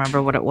 I don't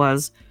remember what it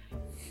was.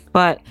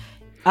 But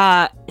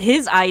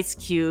his ice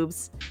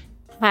cubes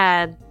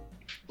had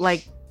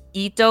like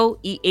Eato,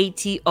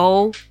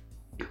 Eato,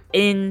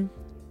 in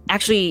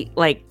actually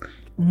like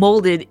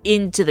molded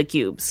into the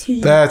cubes.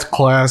 That's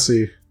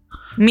classy.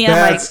 Me,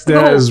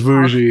 that is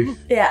bougie.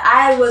 Yeah,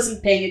 I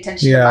wasn't paying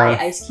attention to my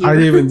ice cube.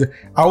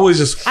 I was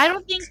just. I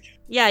don't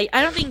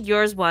think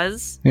yours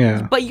was.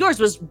 Yeah. But yours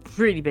was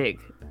pretty big.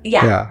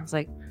 Yeah. It's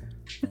like.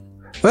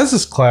 That's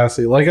just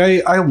classy. Like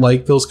I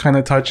like those kind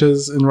of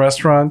touches in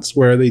restaurants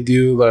where they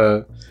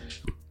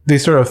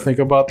sort of think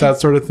about that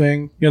sort of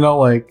thing. You know,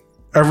 like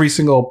every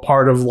single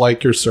part of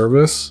like your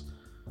service,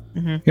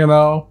 you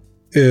know,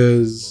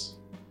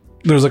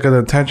 there's like an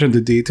attention to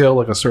detail,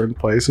 like a certain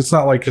place. It's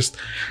not like it's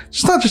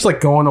not just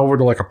like going over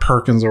to like a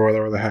Perkins or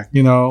whatever the heck,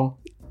 you know,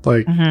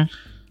 like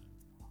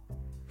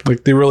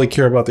like they really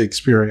care about the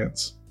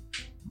experience.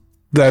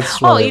 That's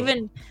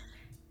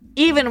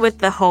even with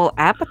the whole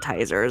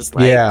appetizers,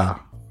 like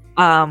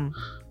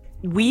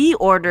we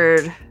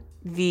ordered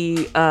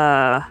the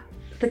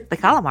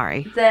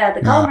calamari.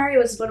 The calamari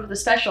was one of the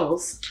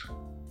specials.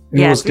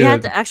 We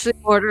had to actually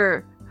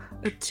order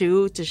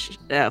two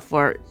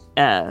for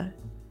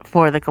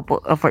the couple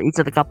for each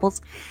of the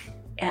couples.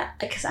 Yeah,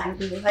 because I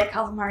really like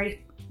calamari.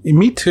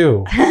 Me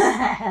too.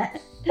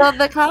 So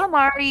the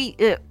calamari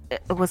it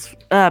was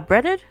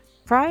breaded,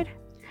 fried.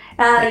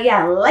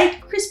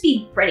 Light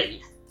crispy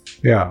breading.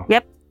 Yeah.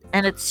 Yep,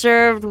 and it's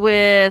served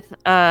with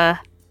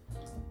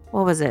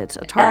what was it?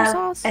 A tartar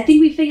sauce? I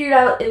think we figured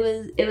out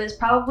it was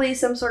probably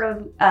some sort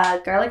of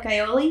garlic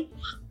aioli.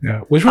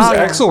 Yeah, which was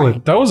excellent.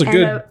 Right. That was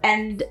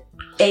and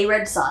a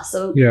red sauce.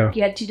 So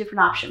you had two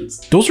different options.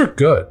 Those are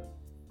good.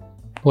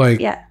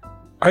 Like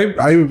I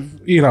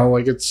you know,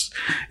 like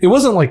it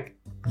wasn't like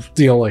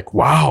like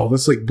wow,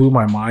 this like blew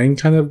my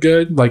mind kind of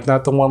good. Like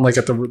not the one like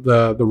at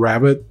the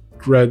rabbit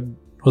red,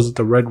 was it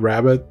the red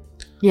rabbit?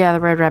 Yeah,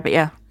 the red rabbit,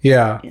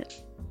 yeah.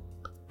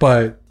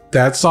 But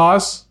that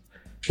sauce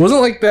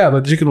wasn't like that, the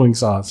chicken wing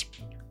sauce.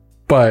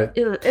 But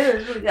it was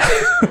really good.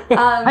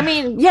 I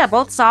mean, yeah,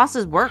 both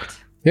sauces worked.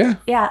 Yeah,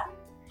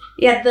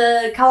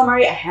 the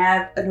calamari, I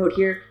have a note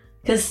here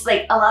because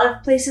like a lot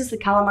of places the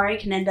calamari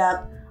can end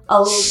up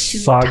a little too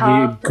soggy,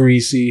 tough.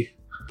 Greasy.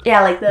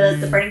 Yeah, like the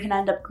breading can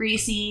end up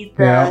greasy.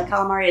 The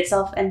calamari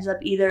itself ends up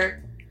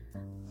either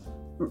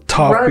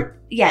tough.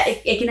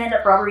 It can end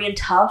up rubbery and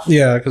tough.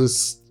 Yeah,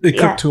 because it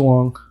cooked too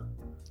long.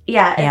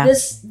 Yeah, and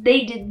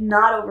they did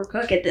not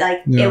overcook it.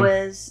 Like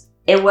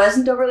it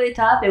wasn't overly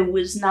tough. It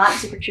was not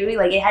super chewy.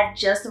 Like it had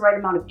just the right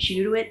amount of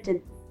chew to it to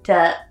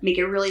make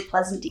it really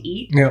pleasant to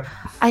eat. Yeah.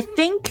 I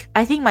think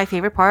my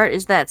favorite part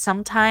is that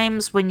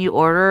sometimes when you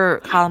order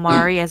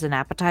calamari as an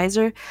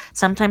appetizer,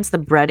 sometimes the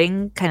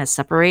breading kind of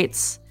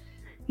separates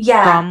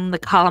from the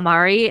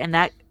calamari, and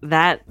that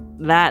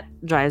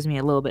drives me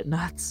a little bit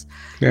nuts.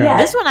 Yeah.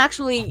 This one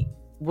actually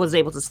was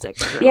able to stick.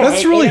 Yeah,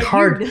 that's really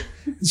hard.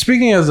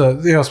 Speaking as a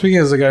guy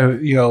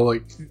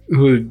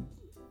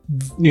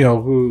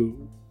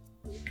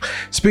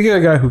speaking of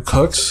a guy who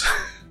cooks,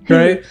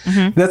 right?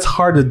 That's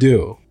hard to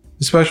do.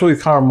 Especially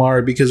with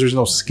calamari because there's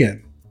no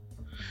skin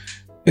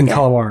in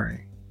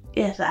calamari.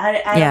 Yes, I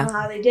don't know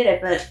how they did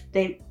it, but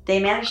they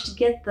managed to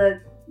get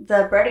the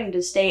breading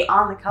to stay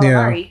on the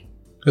calamari. Yeah,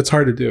 it's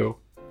hard to do.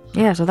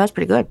 Yeah, so that's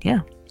pretty good.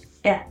 Yeah.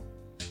 Yeah.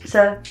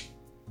 So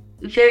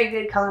Very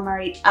good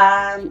calamari.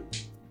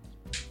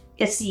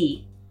 Let's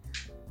see.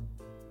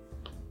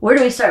 Where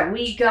do we start?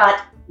 We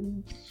got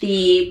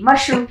the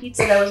mushroom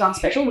pizza that was on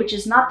special, which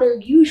is not their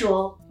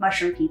usual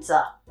mushroom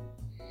pizza.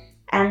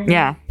 And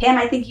Yeah. Pam,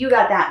 I think you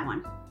got that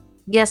one.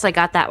 Yes, I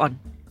got that one.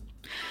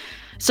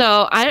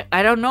 So I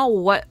don't know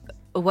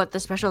what the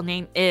special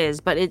name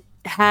is, but it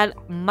had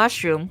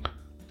mushroom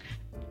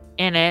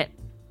in it,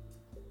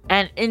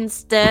 and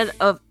instead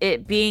of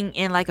it being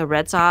in like a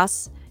red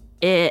sauce,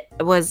 it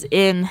was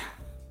in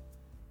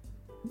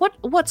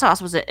what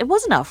sauce was it? It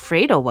wasn't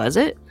Alfredo, was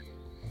it?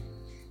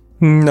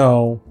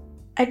 No.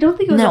 I don't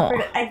think it was No.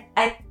 Alfredo.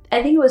 I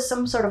think it was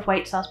some sort of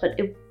white sauce, but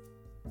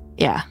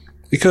Yeah.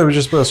 It could have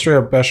just been a straight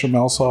up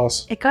bechamel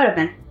sauce. it could have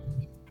been.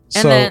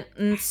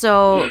 And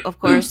so of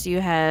course you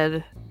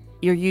had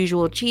your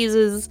usual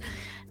cheeses,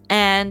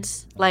 and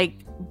like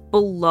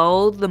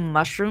below the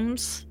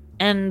mushrooms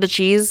and the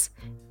cheese,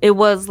 it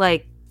was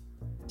like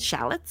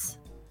shallots.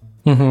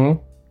 Mm-hmm.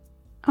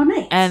 Oh,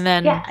 nice. And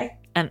then-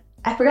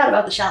 I forgot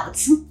about the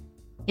shallots.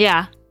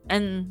 Yeah.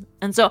 And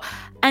so,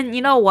 and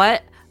you know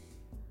what?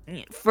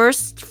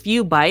 First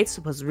few bites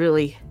was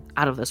really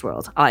out of this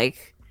world.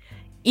 Like,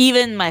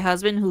 even my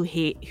husband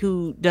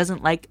who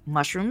doesn't like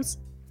mushrooms,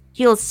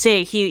 he'll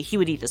say he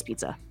would eat this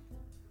pizza.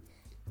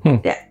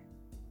 Yeah.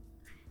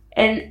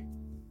 And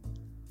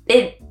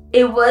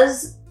it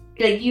was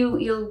like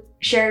you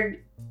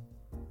shared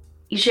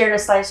a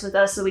slice with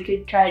us so we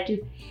could try it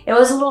too. It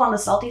was a little on the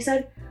salty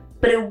side,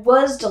 but it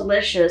was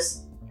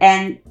delicious.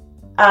 And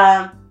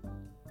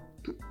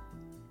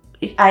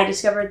I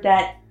discovered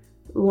that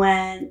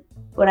when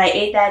I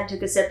ate that and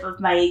took a sip of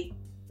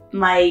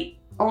my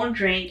own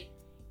drink,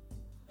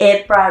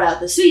 it brought out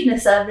the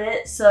sweetness of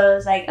it. So I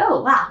was like,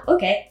 oh wow,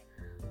 okay.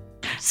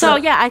 So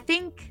yeah, I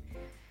think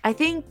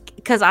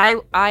because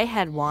I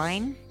had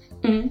wine,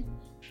 Mhm.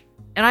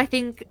 and I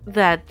think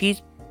that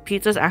these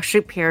pizzas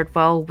actually paired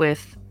well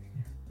with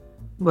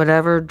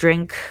whatever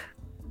drink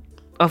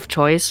of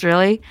choice,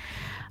 really.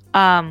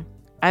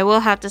 I will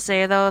have to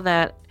say though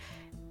that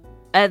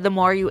the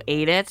more you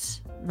ate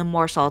it, the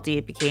more salty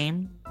it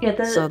became. Yeah,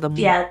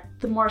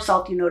 the more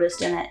salt you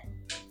noticed in it.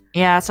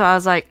 Yeah, so I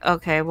was like,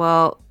 okay,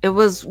 well, it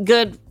was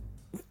good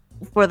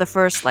for the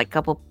first like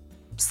couple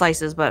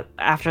slices, but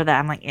after that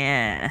I'm like,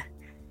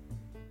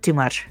 too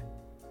much.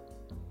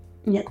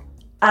 Yeah.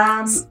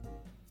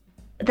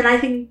 Then I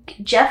think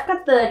Jeff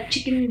got the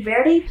chicken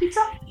verde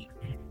pizza.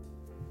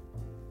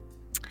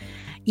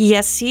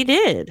 Yes, he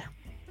did.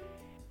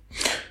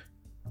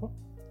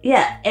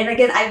 Yeah, and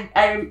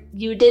again,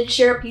 you did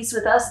share a piece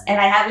with us,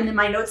 and I have it in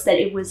my notes that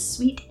it was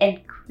sweet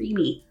and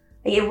creamy.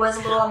 Like, it was a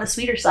little on the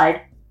sweeter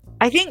side.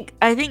 I think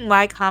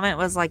my comment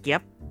was like,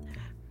 yep,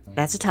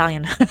 that's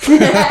Italian.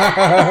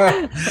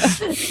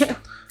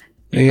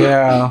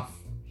 Yeah.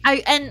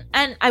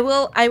 I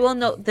will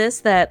note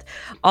this, that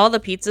all the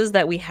pizzas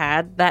that we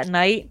had that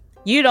night,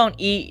 you don't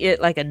eat it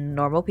like a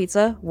normal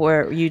pizza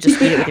where you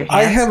just eat it with your hands.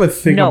 I have a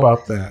thing No.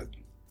 about that.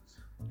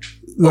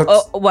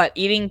 What,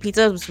 eating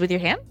pizzas with your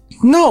hand?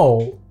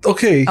 No.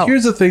 Okay, Oh.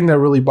 here's the thing that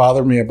really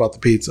bothered me about the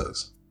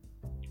pizzas.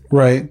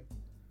 Right?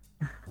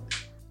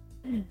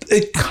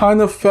 It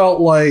kind of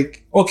felt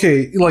like,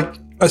 okay, like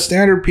a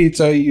standard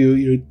pizza,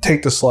 you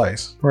take the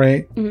slice,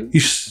 right?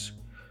 Mhm.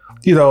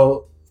 You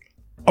know,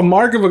 a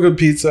mark of a good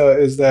pizza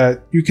is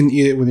that you can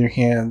eat it with your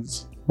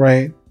hands,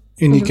 right?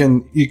 And you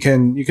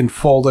can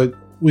fold it,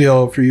 you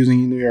know, if you're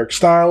using New York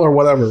style or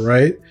whatever,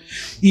 right?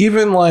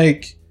 Even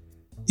like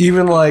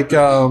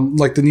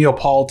the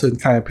Neapolitan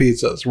kind of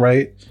pizzas,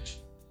 right?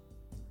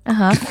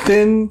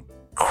 Thin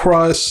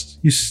crust,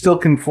 you still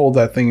can fold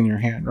that thing in your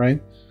hand,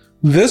 right?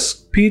 This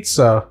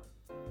pizza,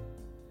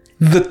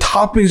 the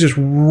toppings just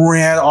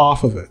ran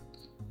off of it.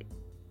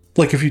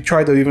 Like if you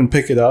tried to even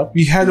pick it up,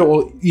 you had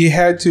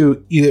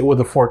to eat it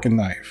with a fork and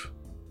knife.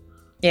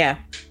 Yeah.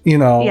 You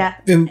know. Yeah.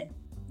 And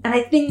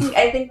I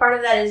think part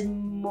of that is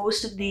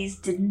most of these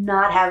did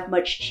not have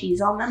much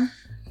cheese on them.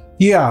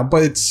 yeah,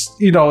 but it's,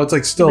 you know, it's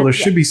like still But there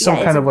should be some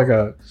kind of like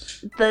a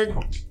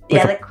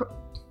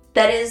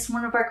that is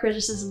one of our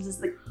criticisms, is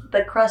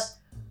the crust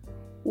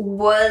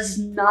was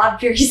not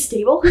very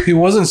stable. it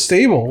wasn't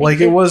stable. Like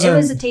it wasn't. It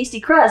was a tasty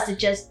crust.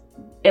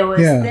 It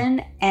was Yeah.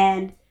 thin,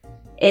 and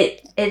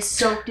it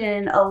soaked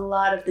in a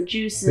lot of the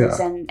juices,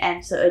 Yeah.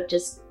 and so it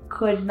just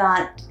could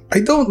not. I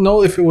don't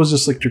know if it was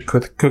just like your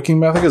cooking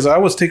method, because I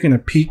was taking a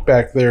peek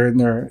back there in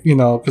there, you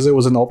know, because it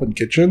was an open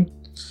kitchen.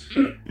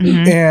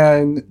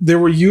 And they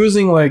were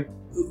using like,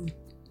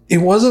 it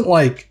wasn't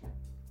like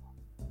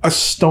a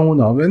stone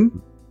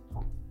oven,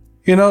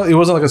 you know, it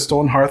wasn't like a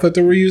stone hearth that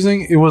they were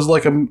using. It was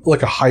like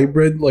a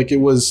hybrid, like it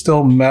was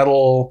still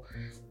metal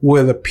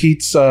with a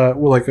pizza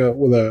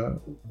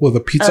with a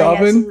pizza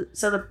oven.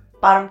 So the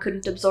bottom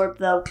couldn't absorb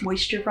the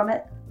moisture from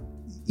it.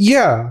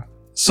 Yeah,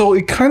 so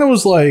it kind of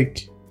was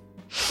like,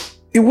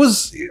 it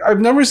was. I've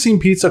never seen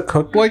pizza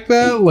cooked like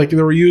that. Like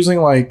they were using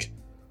like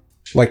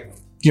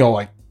you know,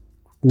 like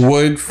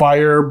wood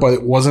fire, but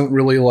it wasn't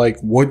really like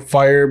wood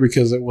fire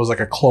because it was like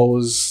a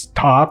closed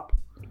top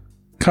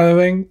kind of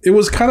thing. It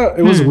was kind of,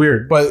 it was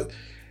weird, but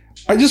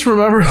I just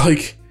remember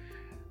like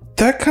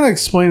that kind of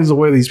explains the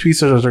way these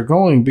pizzas are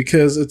going,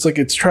 because it's like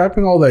it's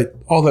trapping all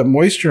that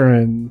moisture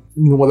in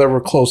whatever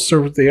closed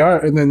surface they are,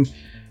 and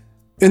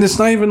it's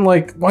not even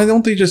like, why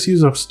don't they just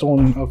use a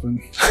stone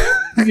oven?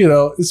 You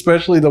know,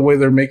 especially the way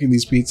they're making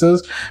these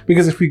pizzas,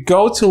 because if we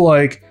go to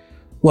like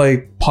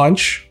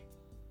Punch,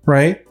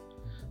 right?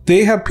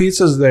 They have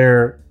pizzas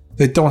there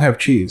that don't have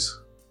cheese,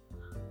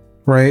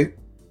 right?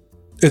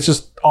 It's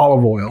just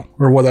olive oil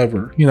or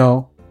whatever, you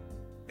know,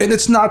 and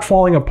it's not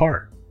falling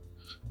apart.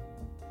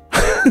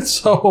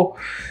 So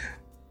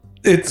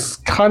it's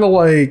kind of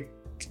like,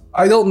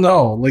 I don't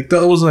know, like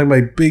that was like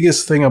my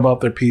biggest thing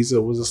about their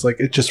pizza was just like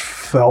it just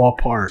fell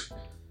apart.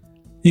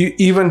 You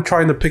even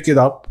trying to pick it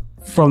up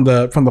from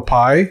the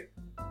pie,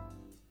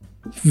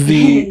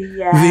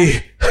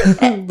 the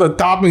the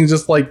topping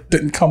just like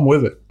didn't come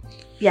with it.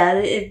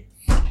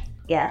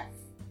 Yeah.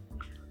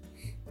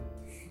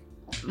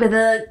 But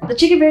the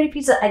chicken verde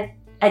pizza,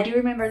 I do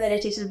remember that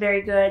it tasted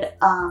very good.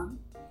 I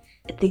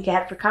think it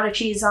had ricotta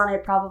cheese on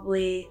it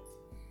probably,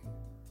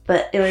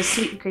 but it was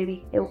sweet and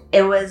creamy.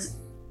 It was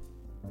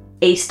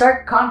a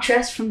stark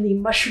contrast from the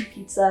mushroom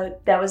pizza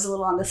that was a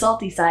little on the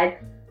salty side.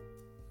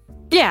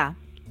 Yeah.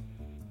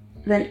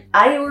 Then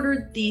I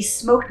ordered the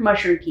smoked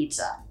mushroom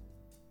pizza.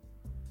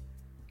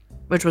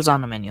 Which was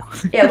on the menu.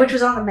 Yeah, which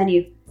was on the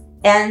menu.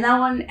 And that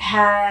one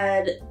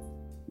had...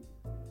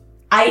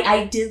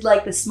 I did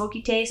like the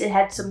smoky taste. It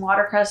had some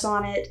watercress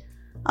on it.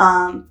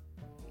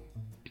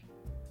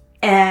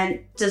 And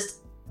just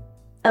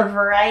a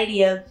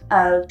variety of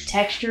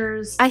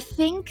textures. I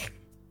think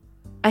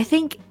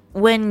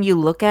when you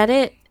look at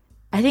it,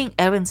 I think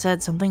Edwin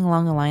said something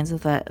along the lines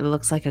of that it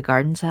looks like a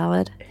garden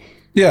salad.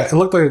 Yeah, it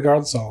looked like a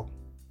garden salad.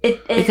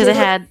 Because it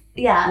had...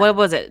 Yeah. What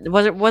was it?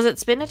 Was it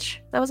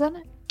spinach that was on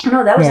it?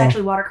 No, that was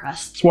actually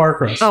watercress. It's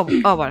watercress.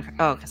 Watercress.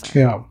 Oh, okay, sorry.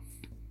 Yeah.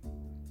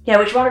 Yeah,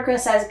 which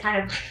watercress has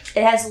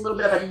it has a little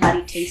bit of a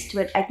nutty taste to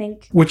it, I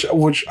think. Which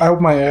I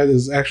might add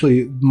is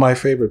actually my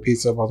favorite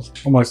pizza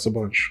amongst the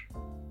bunch.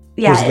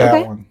 Yeah, was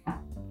that one.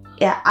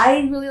 Yeah, I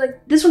really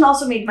like this one.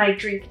 Also made my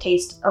drink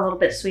taste a little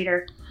bit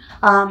sweeter.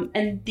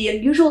 And the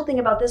unusual thing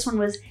about this one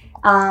was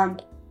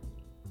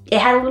it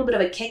had a little bit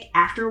of a kick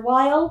after a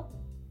while.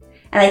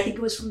 And I think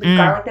it was from the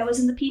garlic that was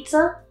in the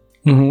pizza.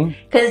 Mm-hmm.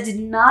 Because it did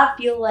not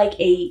feel like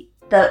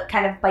the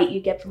kind of bite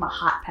you get from a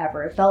hot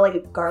pepper. It felt like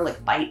a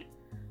garlic bite,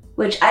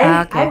 which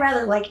I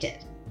rather liked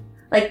it.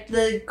 Like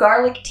the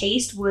garlic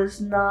taste was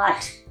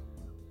not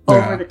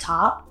over the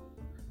top,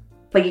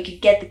 but you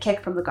could get the kick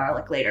from the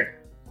garlic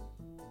later.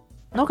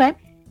 Okay.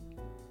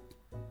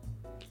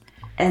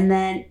 And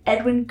then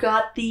Edwin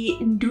got the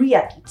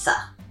Nduja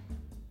pizza,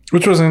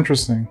 which was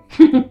interesting.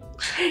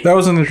 That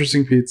was an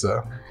interesting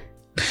pizza.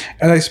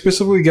 And I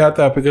specifically got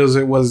that because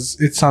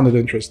it sounded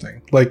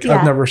interesting. Like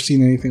I've never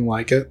seen anything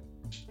like it.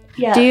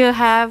 Yeah. Do you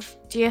have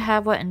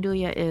what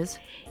Nduja is?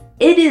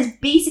 It is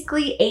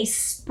basically a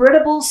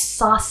spreadable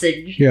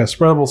sausage. Yeah,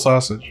 spreadable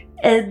sausage.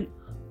 And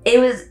it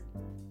was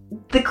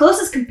the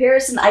closest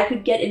comparison I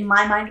could get in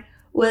my mind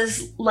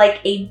was like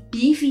a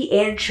beefy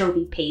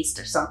anchovy paste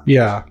or something.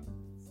 Yeah.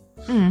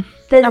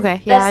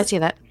 Okay, yeah, I see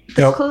that.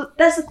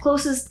 That's the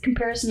closest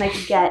comparison I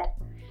could get.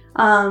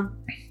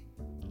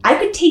 I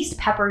could taste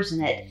peppers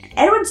in it.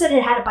 Edwin said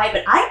it had a bite,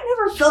 but I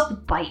never felt the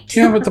bite.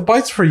 Yeah, but the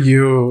bites for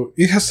you,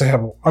 it has to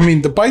have... I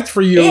mean, the bite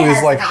for you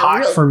is like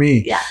hot for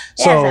me. Yeah,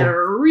 it has a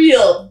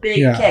real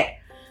big kick.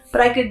 But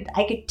I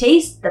could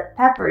taste the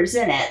peppers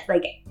in it.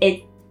 Like,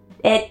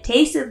 it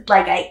tasted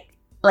like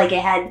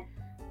it had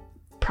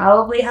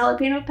probably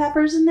jalapeno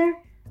peppers in there.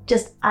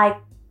 Just, I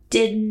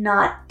did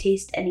not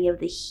taste any of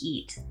the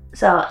heat.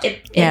 So,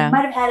 it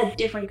might have had a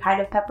different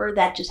kind of pepper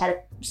that just had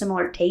a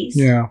similar taste.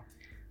 Yeah.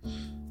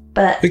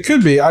 But it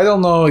could be. I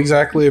don't know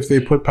exactly if they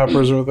put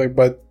peppers or anything,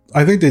 but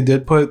I think they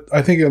did put.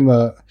 I think on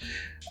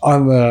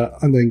the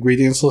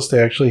ingredients list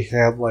they actually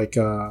had like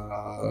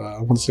I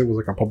want to say it was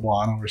like a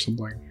poblano or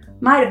something.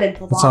 Might have been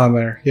poblano. It's on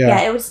there. Yeah.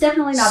 Yeah, it was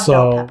definitely not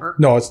bell pepper.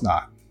 No, it's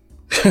not.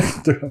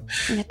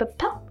 Yeah, but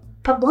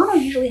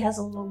poblano usually has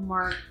a little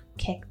more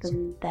kick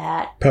than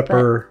that.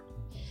 Pepper.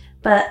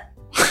 But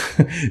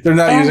they're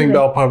not using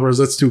bell peppers.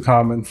 That's too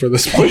common for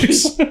this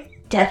place.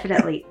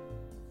 Definitely.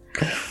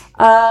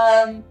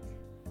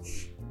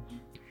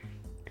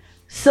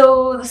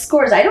 So the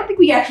scores, I don't think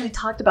we actually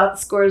talked about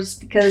the scores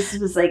because it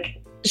was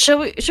like... Should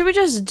we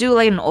just do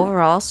like an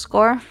overall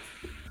score?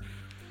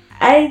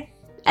 I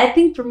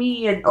think for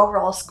me an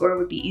overall score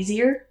would be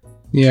easier.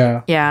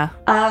 Yeah. Yeah.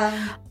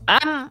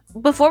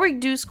 Before we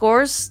do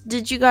scores,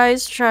 did you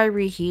guys try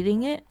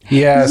reheating it?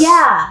 Yes.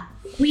 Yeah,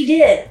 we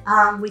did.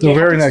 The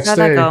very next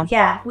day.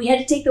 Yeah, we had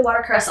to take the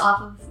watercress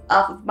off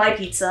of my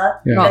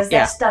pizza because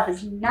that stuff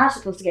is not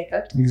supposed to get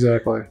cooked.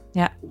 Exactly.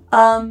 Yeah.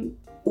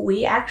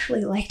 We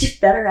actually liked it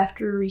better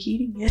after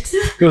reheating it.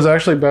 It was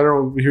actually better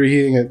when we were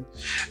reheating it.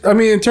 I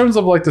mean, in terms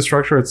of like the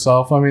structure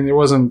itself, I mean, it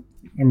wasn't.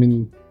 I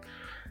mean,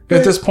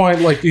 at this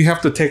point, like you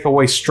have to take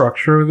away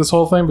structure of this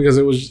whole thing because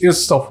it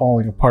was still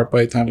falling apart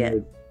by the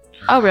time.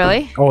 Oh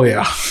really? Oh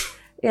yeah.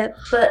 Yeah,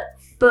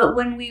 but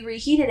when we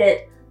reheated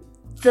it,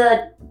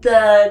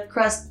 the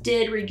crust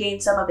did regain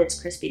some of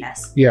its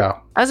crispiness. Yeah.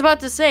 I was about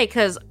to say,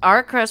 because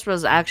our crust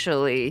was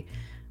actually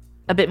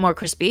a bit more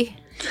crispy.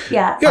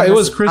 Yeah. Yeah, it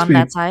was on crispy.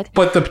 that side.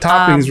 But the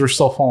toppings were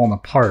still falling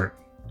apart.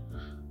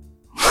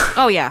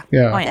 Oh, yeah.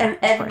 Yeah. Oh, yeah, And of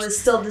Ed course. was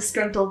still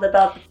disgruntled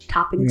about the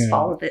toppings Yeah.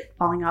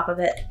 falling off of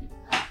it.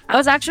 I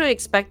was actually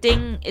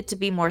expecting it to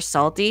be more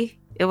salty.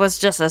 It was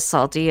just as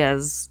salty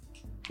as,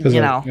 As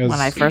when a-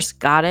 I first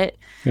got it.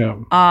 Yeah.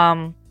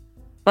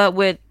 But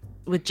with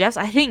Jeff's,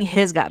 I think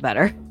his got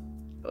better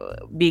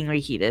being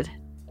reheated.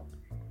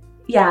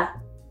 Yeah.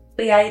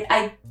 But yeah,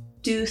 I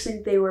do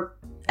think they were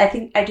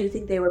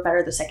they were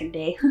better the second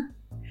day.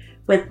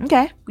 With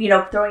Okay.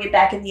 throwing it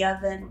back in the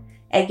oven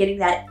and getting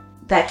that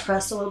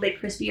crust a little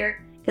bit crispier.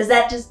 Because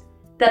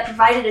that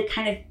provided a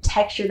kind of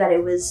texture that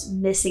it was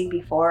missing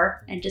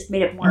before and just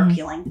made it more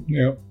appealing.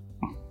 Yeah.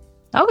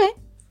 Okay.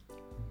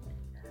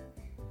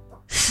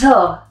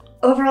 So,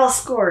 overall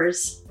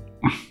scores.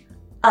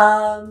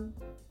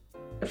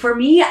 For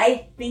me,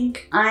 I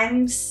think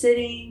I'm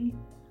sitting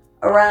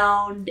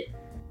around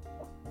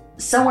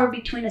somewhere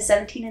between a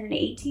 17 and an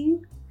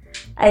 18.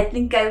 I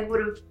think I would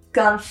have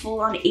gone full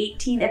on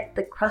 18 if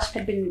the crust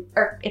had been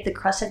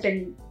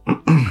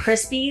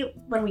crispy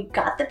when we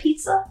got the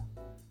pizza.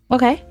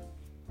 Okay.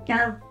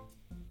 Yeah,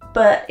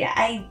 but yeah,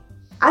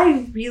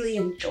 I really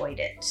enjoyed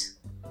it,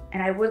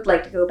 and I would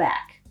like to go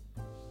back.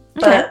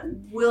 But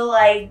will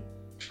I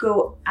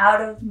go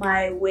out of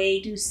my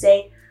way to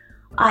say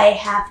I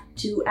have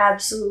to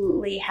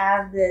absolutely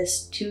have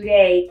this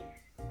today?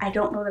 I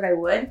don't know that I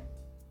would.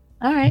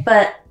 All right.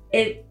 But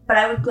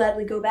I would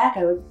gladly go back.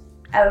 I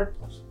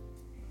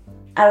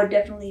would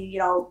definitely,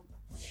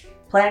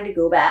 plan to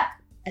go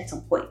back at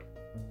some point.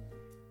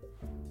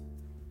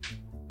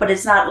 But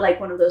it's not like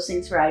one of those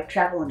things where I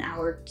travel an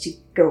hour to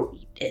go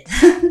eat it.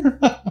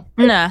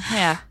 Nah,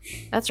 yeah.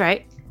 That's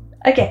right.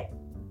 Okay.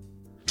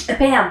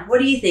 Pam, what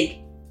do you think?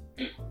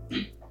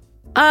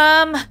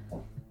 I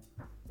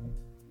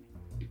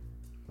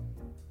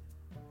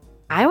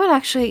would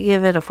actually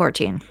give it a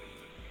 14.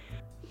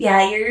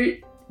 Yeah, you're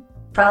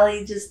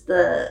probably just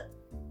the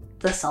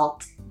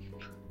salt.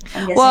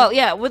 I'm guessing. Well,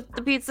 yeah, with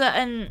the pizza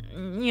and,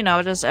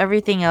 just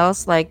everything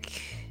else,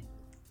 like,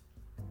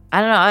 I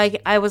don't know,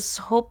 I was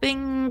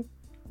hoping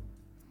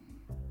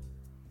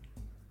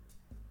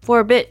for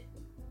a bit,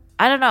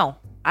 I don't know,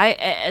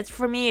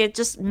 for me, it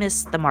just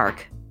missed the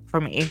mark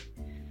for me.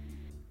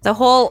 The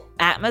whole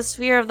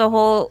atmosphere of the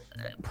whole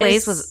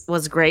place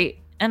was great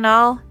and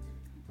all.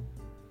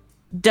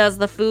 Does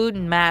the food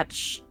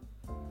match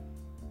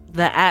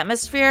the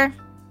atmosphere?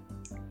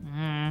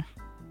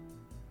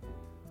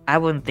 I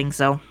wouldn't think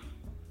so.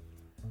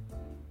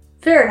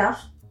 Fair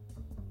enough.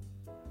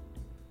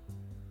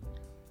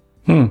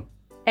 Hmm.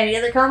 Any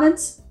other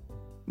comments?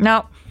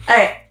 No.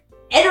 Alright.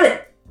 Edwin,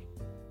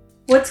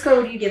 what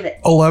score would you give it?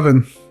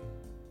 11.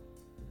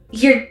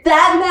 You're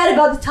that mad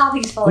about the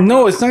toppings falling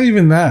No, off. it's not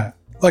even that.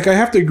 Like, I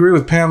have to agree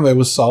with Pam that it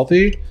was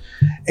salty.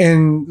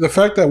 And the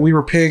fact that we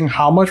were paying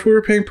how much we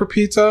were paying per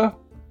pizza,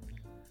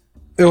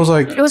 it was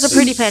like... It was a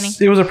pretty penny.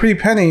 It was a pretty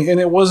penny, and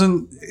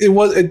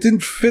it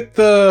didn't fit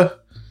the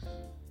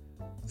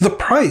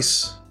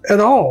price at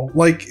all.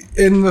 Like,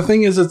 and the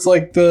thing is, it's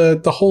like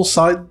the whole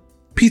side...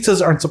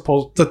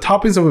 the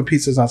toppings of a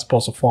pizza is not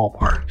supposed to fall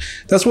apart.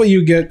 That's what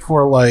you get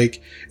for,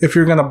 like, if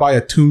you're gonna buy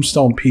a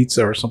Tombstone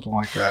pizza or something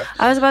like that.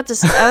 I was about to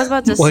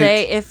Like-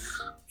 say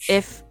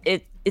if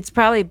it's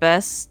probably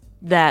best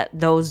that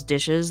those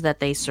dishes that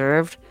they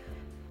served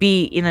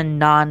be in a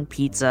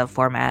non-pizza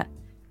format.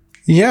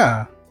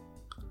 Yeah,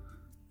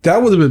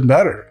 that would have been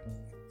better.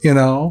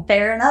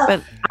 Fair enough.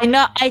 But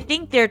I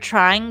think they're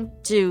trying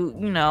to,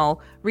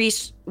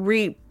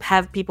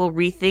 have people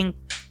rethink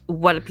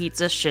what a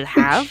pizza should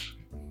have.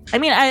 I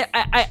mean,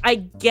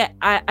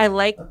 I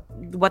like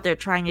what they're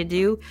trying to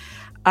do.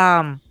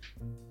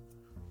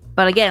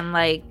 But again,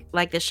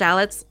 like the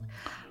shallots,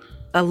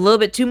 a little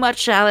bit too much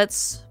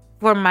shallots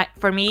for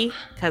me,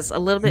 because a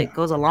little bit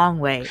goes a long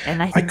way,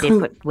 and I think they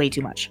put way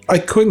too much. I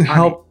couldn't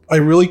help. I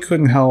really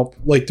couldn't help.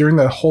 Like, during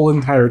that whole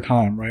entire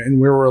time, right? And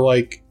we were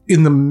like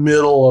in the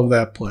middle of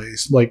that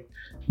place, like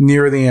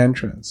near the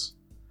entrance,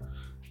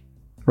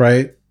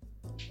 right?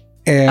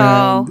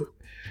 And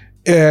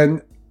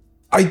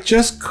I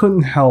just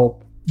couldn't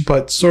help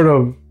but sort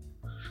of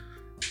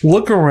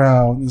look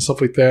around and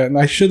stuff like that. And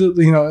I should have,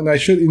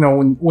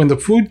 when the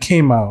food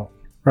came out,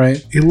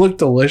 right? It looked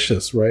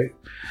delicious, right?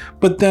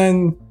 But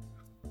then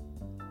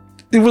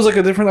it was like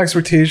a different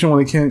expectation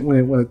when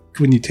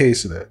you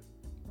tasted it.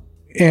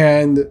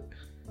 And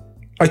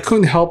I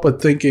couldn't help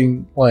but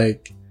thinking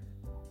like,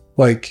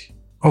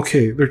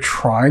 okay, they're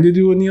trying to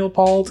do a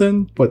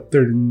Neapolitan, but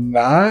they're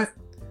not.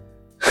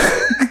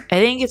 I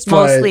think it's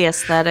mostly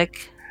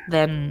aesthetic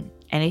than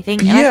anything.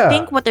 And I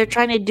think what they're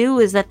trying to do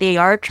is that they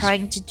are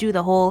trying to do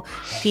the whole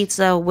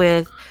pizza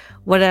with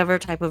whatever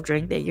type of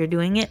drink that you're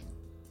doing it.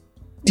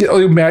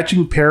 Yeah,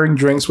 matching pairing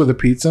drinks with a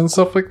pizza and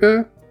stuff like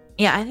that.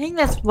 Yeah, I think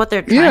that's what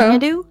they're trying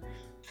to do.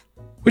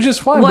 Which is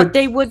fine. What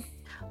they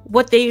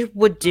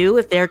would do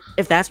if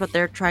that's what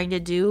they're trying to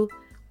do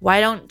why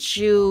don't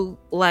you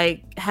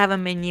like have a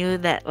menu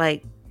that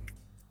like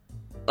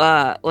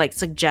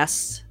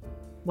suggests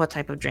what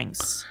type of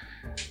drinks?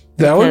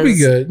 That would be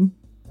good.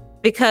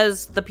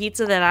 Because the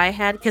pizza that I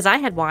had, because I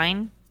had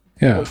wine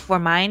for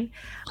mine,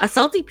 a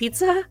salty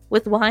pizza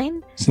with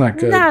wine, it's not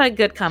good. Not a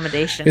good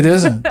combination. It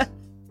isn't.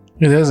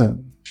 It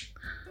isn't.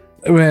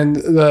 I mean,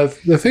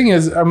 the thing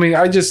is, I mean,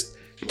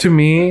 to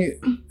me,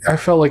 I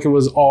felt like it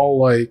was all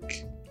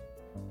like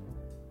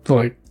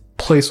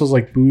place was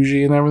like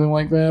bougie and everything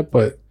like that,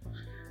 but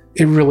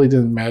it really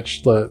didn't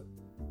match the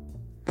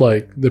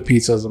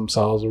pizzas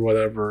themselves or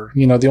whatever.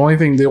 You know, the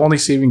only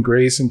saving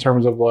grace in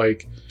terms of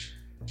like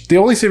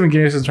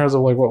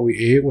what we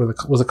ate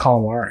was a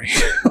calamari.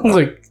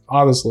 Like,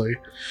 honestly,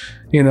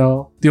 you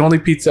know, the only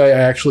pizza I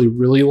actually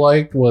really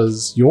liked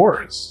was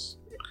yours.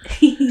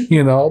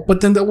 You know,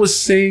 but then that was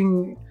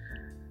saying,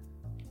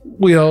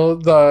 you know,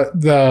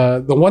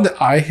 the one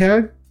that I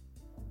had,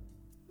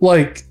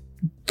 like,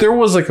 there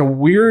was like a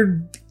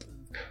weird,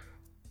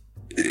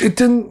 it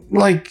didn't,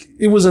 like,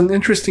 it was an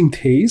interesting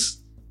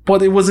taste,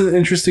 but it wasn't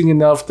interesting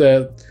enough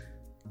that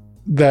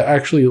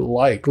actually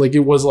like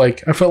it was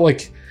like, I felt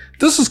like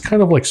this is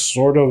kind of like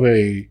sort of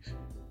a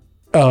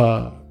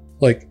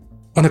like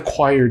an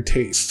acquired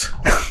taste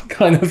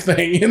kind of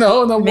thing, you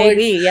know? And I'm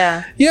maybe,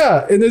 like,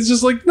 yeah, and it's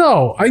just like,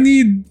 no, I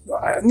need,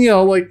 you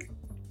know, like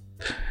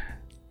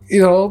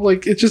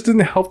it just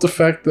didn't help the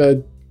fact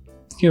that,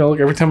 you know,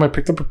 like every time I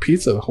picked up a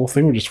pizza, the whole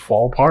thing would just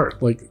fall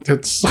apart. Like,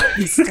 it's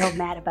I'm still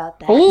mad about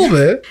that. A little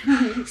bit,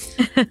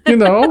 you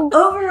know.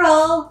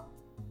 Overall,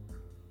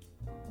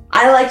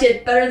 I liked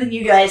it better than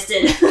you guys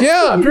did.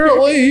 Yeah,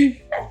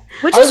 apparently.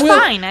 Which is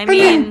fine. I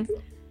mean,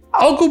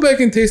 I'll go back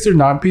and taste their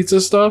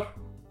non-pizza stuff,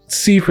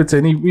 see if it's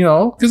any, you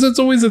know, because it's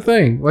always a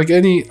thing. Like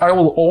I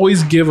will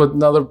always give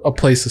a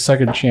place a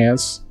second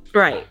chance.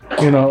 Right.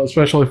 You know,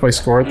 especially if I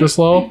score it this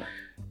low,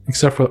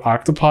 except for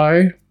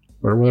Octopi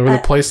or whatever the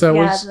place that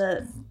was.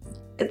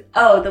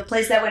 The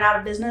place that went out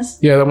of business?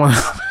 Yeah, that one.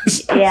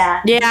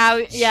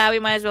 Yeah, we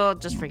might as well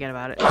just forget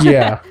about it.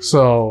 Yeah,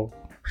 so,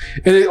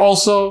 and it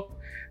also,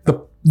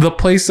 the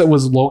place that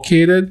was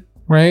located,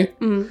 right?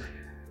 Mm-hmm.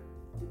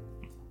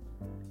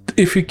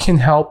 If you can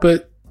help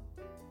it,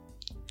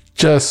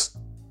 just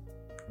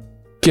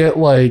get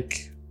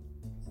like,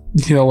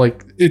 you know,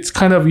 like it's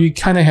kind of, you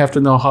kind of have to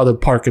know how to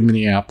park in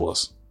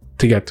Minneapolis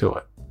to get to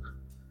it,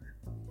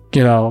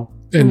 you know,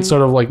 and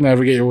sort of like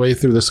navigate your way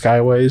through the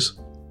skyways,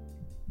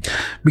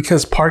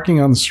 because parking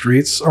on the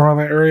streets around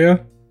that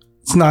area,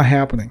 it's not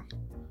happening.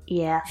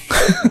 Yeah.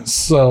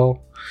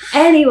 So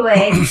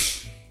anyway,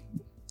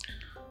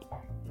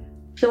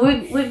 so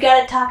we've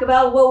got to talk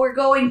about what we're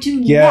going to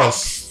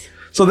next.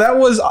 So that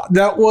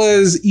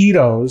was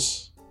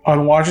Eato's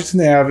on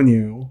Washington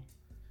Avenue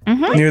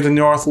near the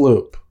North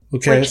Loop.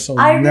 Okay, which so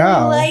I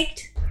now really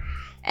liked,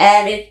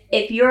 and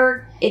if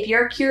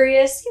you're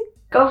curious,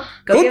 go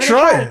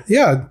try it.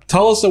 Yeah,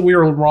 tell us that we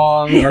were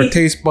wrong. Our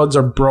taste buds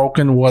are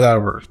broken.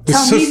 Whatever.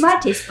 Tell me my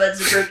taste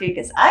buds are broken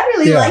because I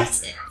really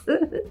liked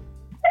it.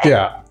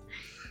 Yeah.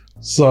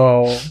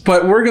 So,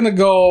 but we're gonna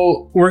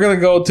go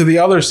to the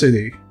other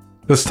city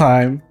this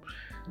time.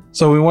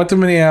 So we went to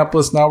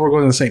Minneapolis. Now we're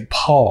going to St.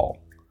 Paul.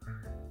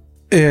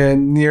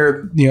 And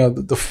near, you know,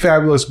 the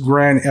fabulous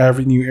Grand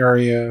Avenue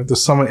area, the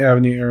Summit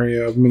Avenue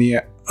area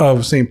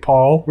of St.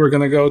 Paul, we're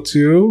gonna go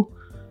to.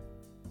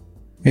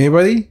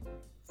 Anybody?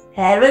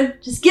 Edwin,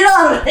 just get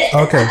on with it.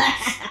 Okay.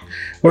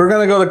 We're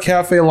gonna go to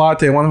Cafe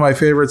Latte, one of my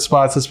favorite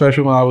spots,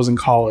 especially when I was in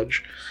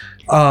college.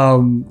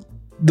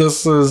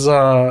 This is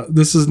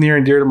near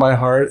and dear to my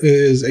heart. It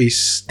is a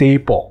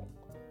staple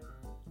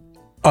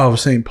of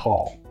St.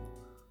 Paul.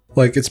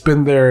 Like, it's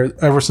been there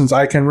ever since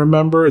I can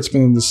remember. It's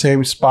been in the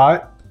same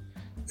spot.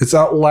 It's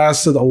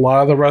outlasted a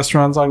lot of the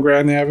restaurants on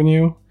Grand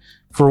Avenue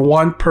for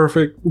one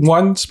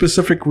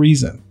specific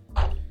reason.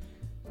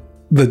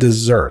 The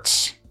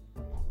desserts.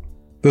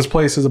 This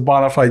place is a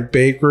bona fide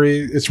bakery.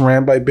 It's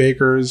ran by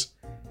bakers.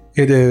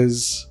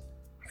 It's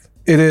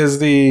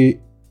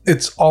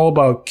all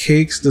about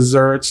cakes,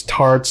 desserts,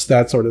 tarts,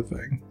 that sort of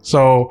thing.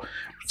 So,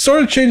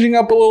 sort of changing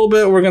up a little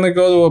bit. We're going to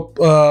go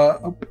to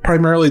a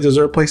primarily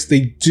dessert place.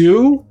 They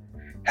do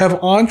have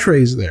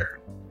entrees there.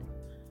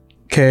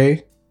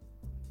 Okay.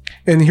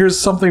 And here's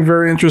something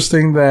very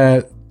interesting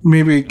that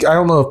maybe, I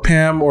don't know if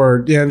Pam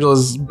or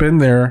Angela's been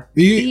there.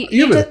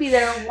 You took me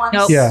there once.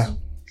 Nope. Yeah.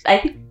 I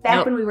think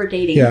back when we were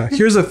dating. Yeah.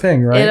 Here's the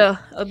thing, right?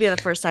 It'll be the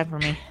first time for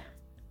me.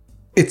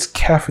 It's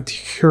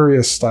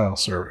cafeteria style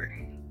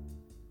serving.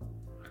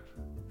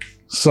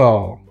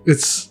 So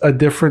it's a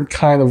different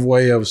kind of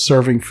way of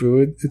serving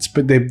food.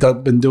 They've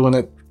been doing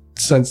it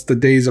since the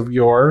days of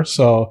yore.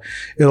 So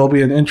it'll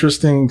be an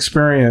interesting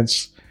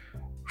experience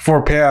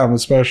for Pam,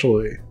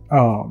 especially.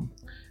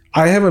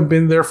 I haven't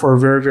been there for a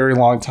very, very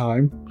long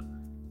time.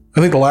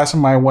 I think the last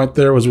time I went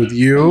there was with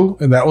you,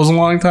 and that was a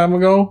long time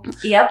ago.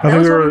 Yep, that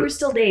was when we were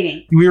still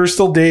dating. We were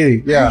still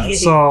dating, yeah.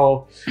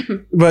 So,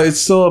 but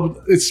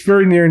it's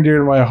very near and dear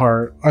to my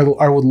heart. I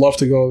would love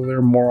to go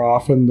there more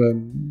often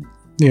than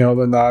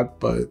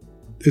not, but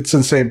it's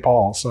in St.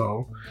 Paul,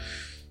 so.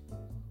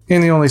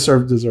 And they only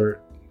serve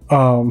dessert.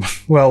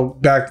 Well,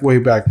 way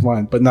back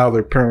when, but now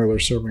they're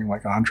serving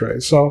like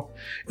entrees. So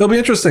it'll be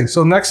interesting.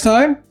 So next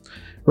time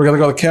we're gonna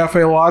go to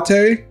Cafe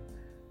Latte,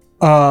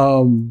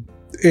 and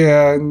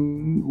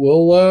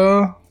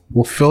we'll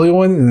fill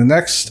you in the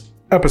next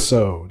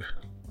episode.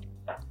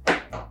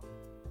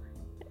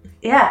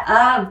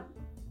 Yeah.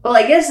 Well,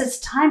 I guess it's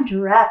time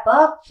to wrap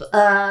up.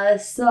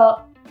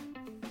 So,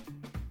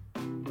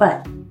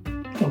 what?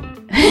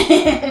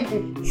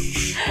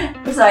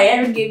 Sorry,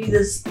 Edwin gave me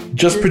this.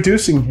 Just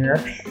producing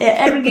here. Yeah,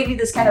 Edwin gave me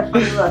this kind of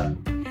funny look.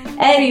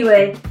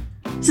 Anyway,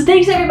 so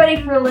thanks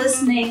everybody for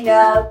listening.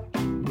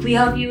 We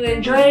hope you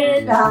enjoyed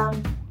it.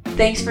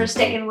 Thanks for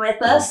sticking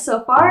with us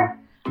so far.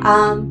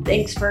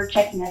 Thanks for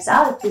checking us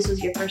out if this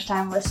was your first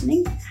time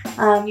listening.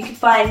 You can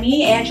find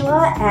me,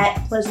 Angela,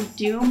 at Pleasant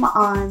Doom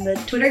on the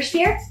Twitter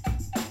sphere.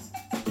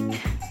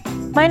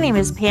 My name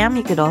is Pam.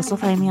 You could also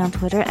find me on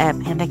Twitter at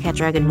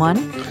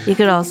PandaCatDragon1. You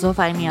could also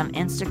find me on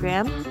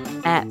Instagram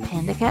at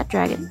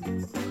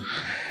PandaCatDragon.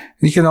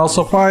 You can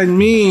also find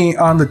me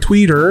on the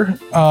Twitter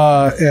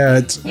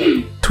at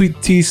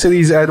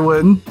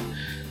TweetTCitiesEdwin.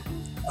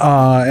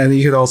 And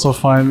you can also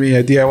find me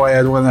at DIY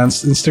Edwin on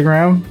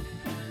Instagram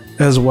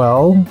as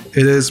well.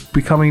 It is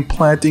becoming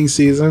planting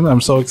season.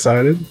 I'm so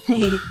excited.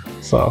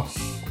 So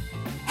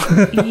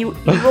you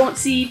won't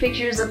see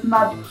pictures of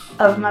my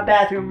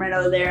bathroom right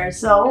over there,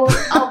 so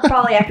I'll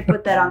probably have to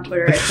put that on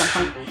Twitter at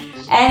some point.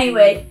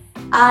 Anyway,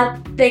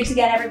 thanks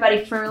again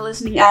everybody for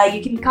listening.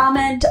 You can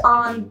comment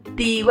on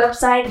the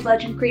website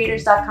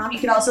legendcreators.com. You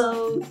can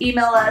also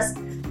email us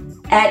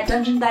at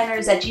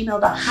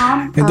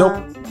dungeondiners@gmail.com. And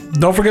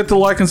don't forget to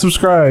like and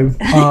subscribe.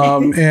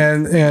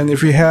 And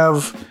if you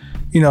have,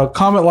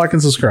 comment, like,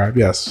 and subscribe.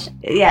 Yes.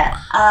 Yeah.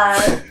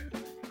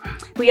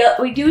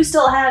 We do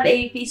still have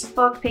a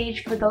Facebook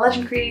page for the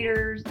Legend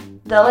Creators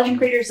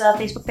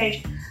Facebook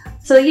page,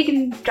 so you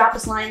can drop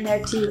us a line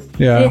there too.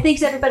 Yeah. And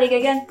thanks everybody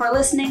again for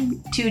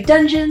listening to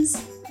Dungeons,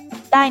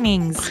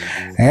 Dinings,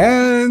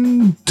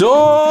 and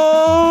Dork.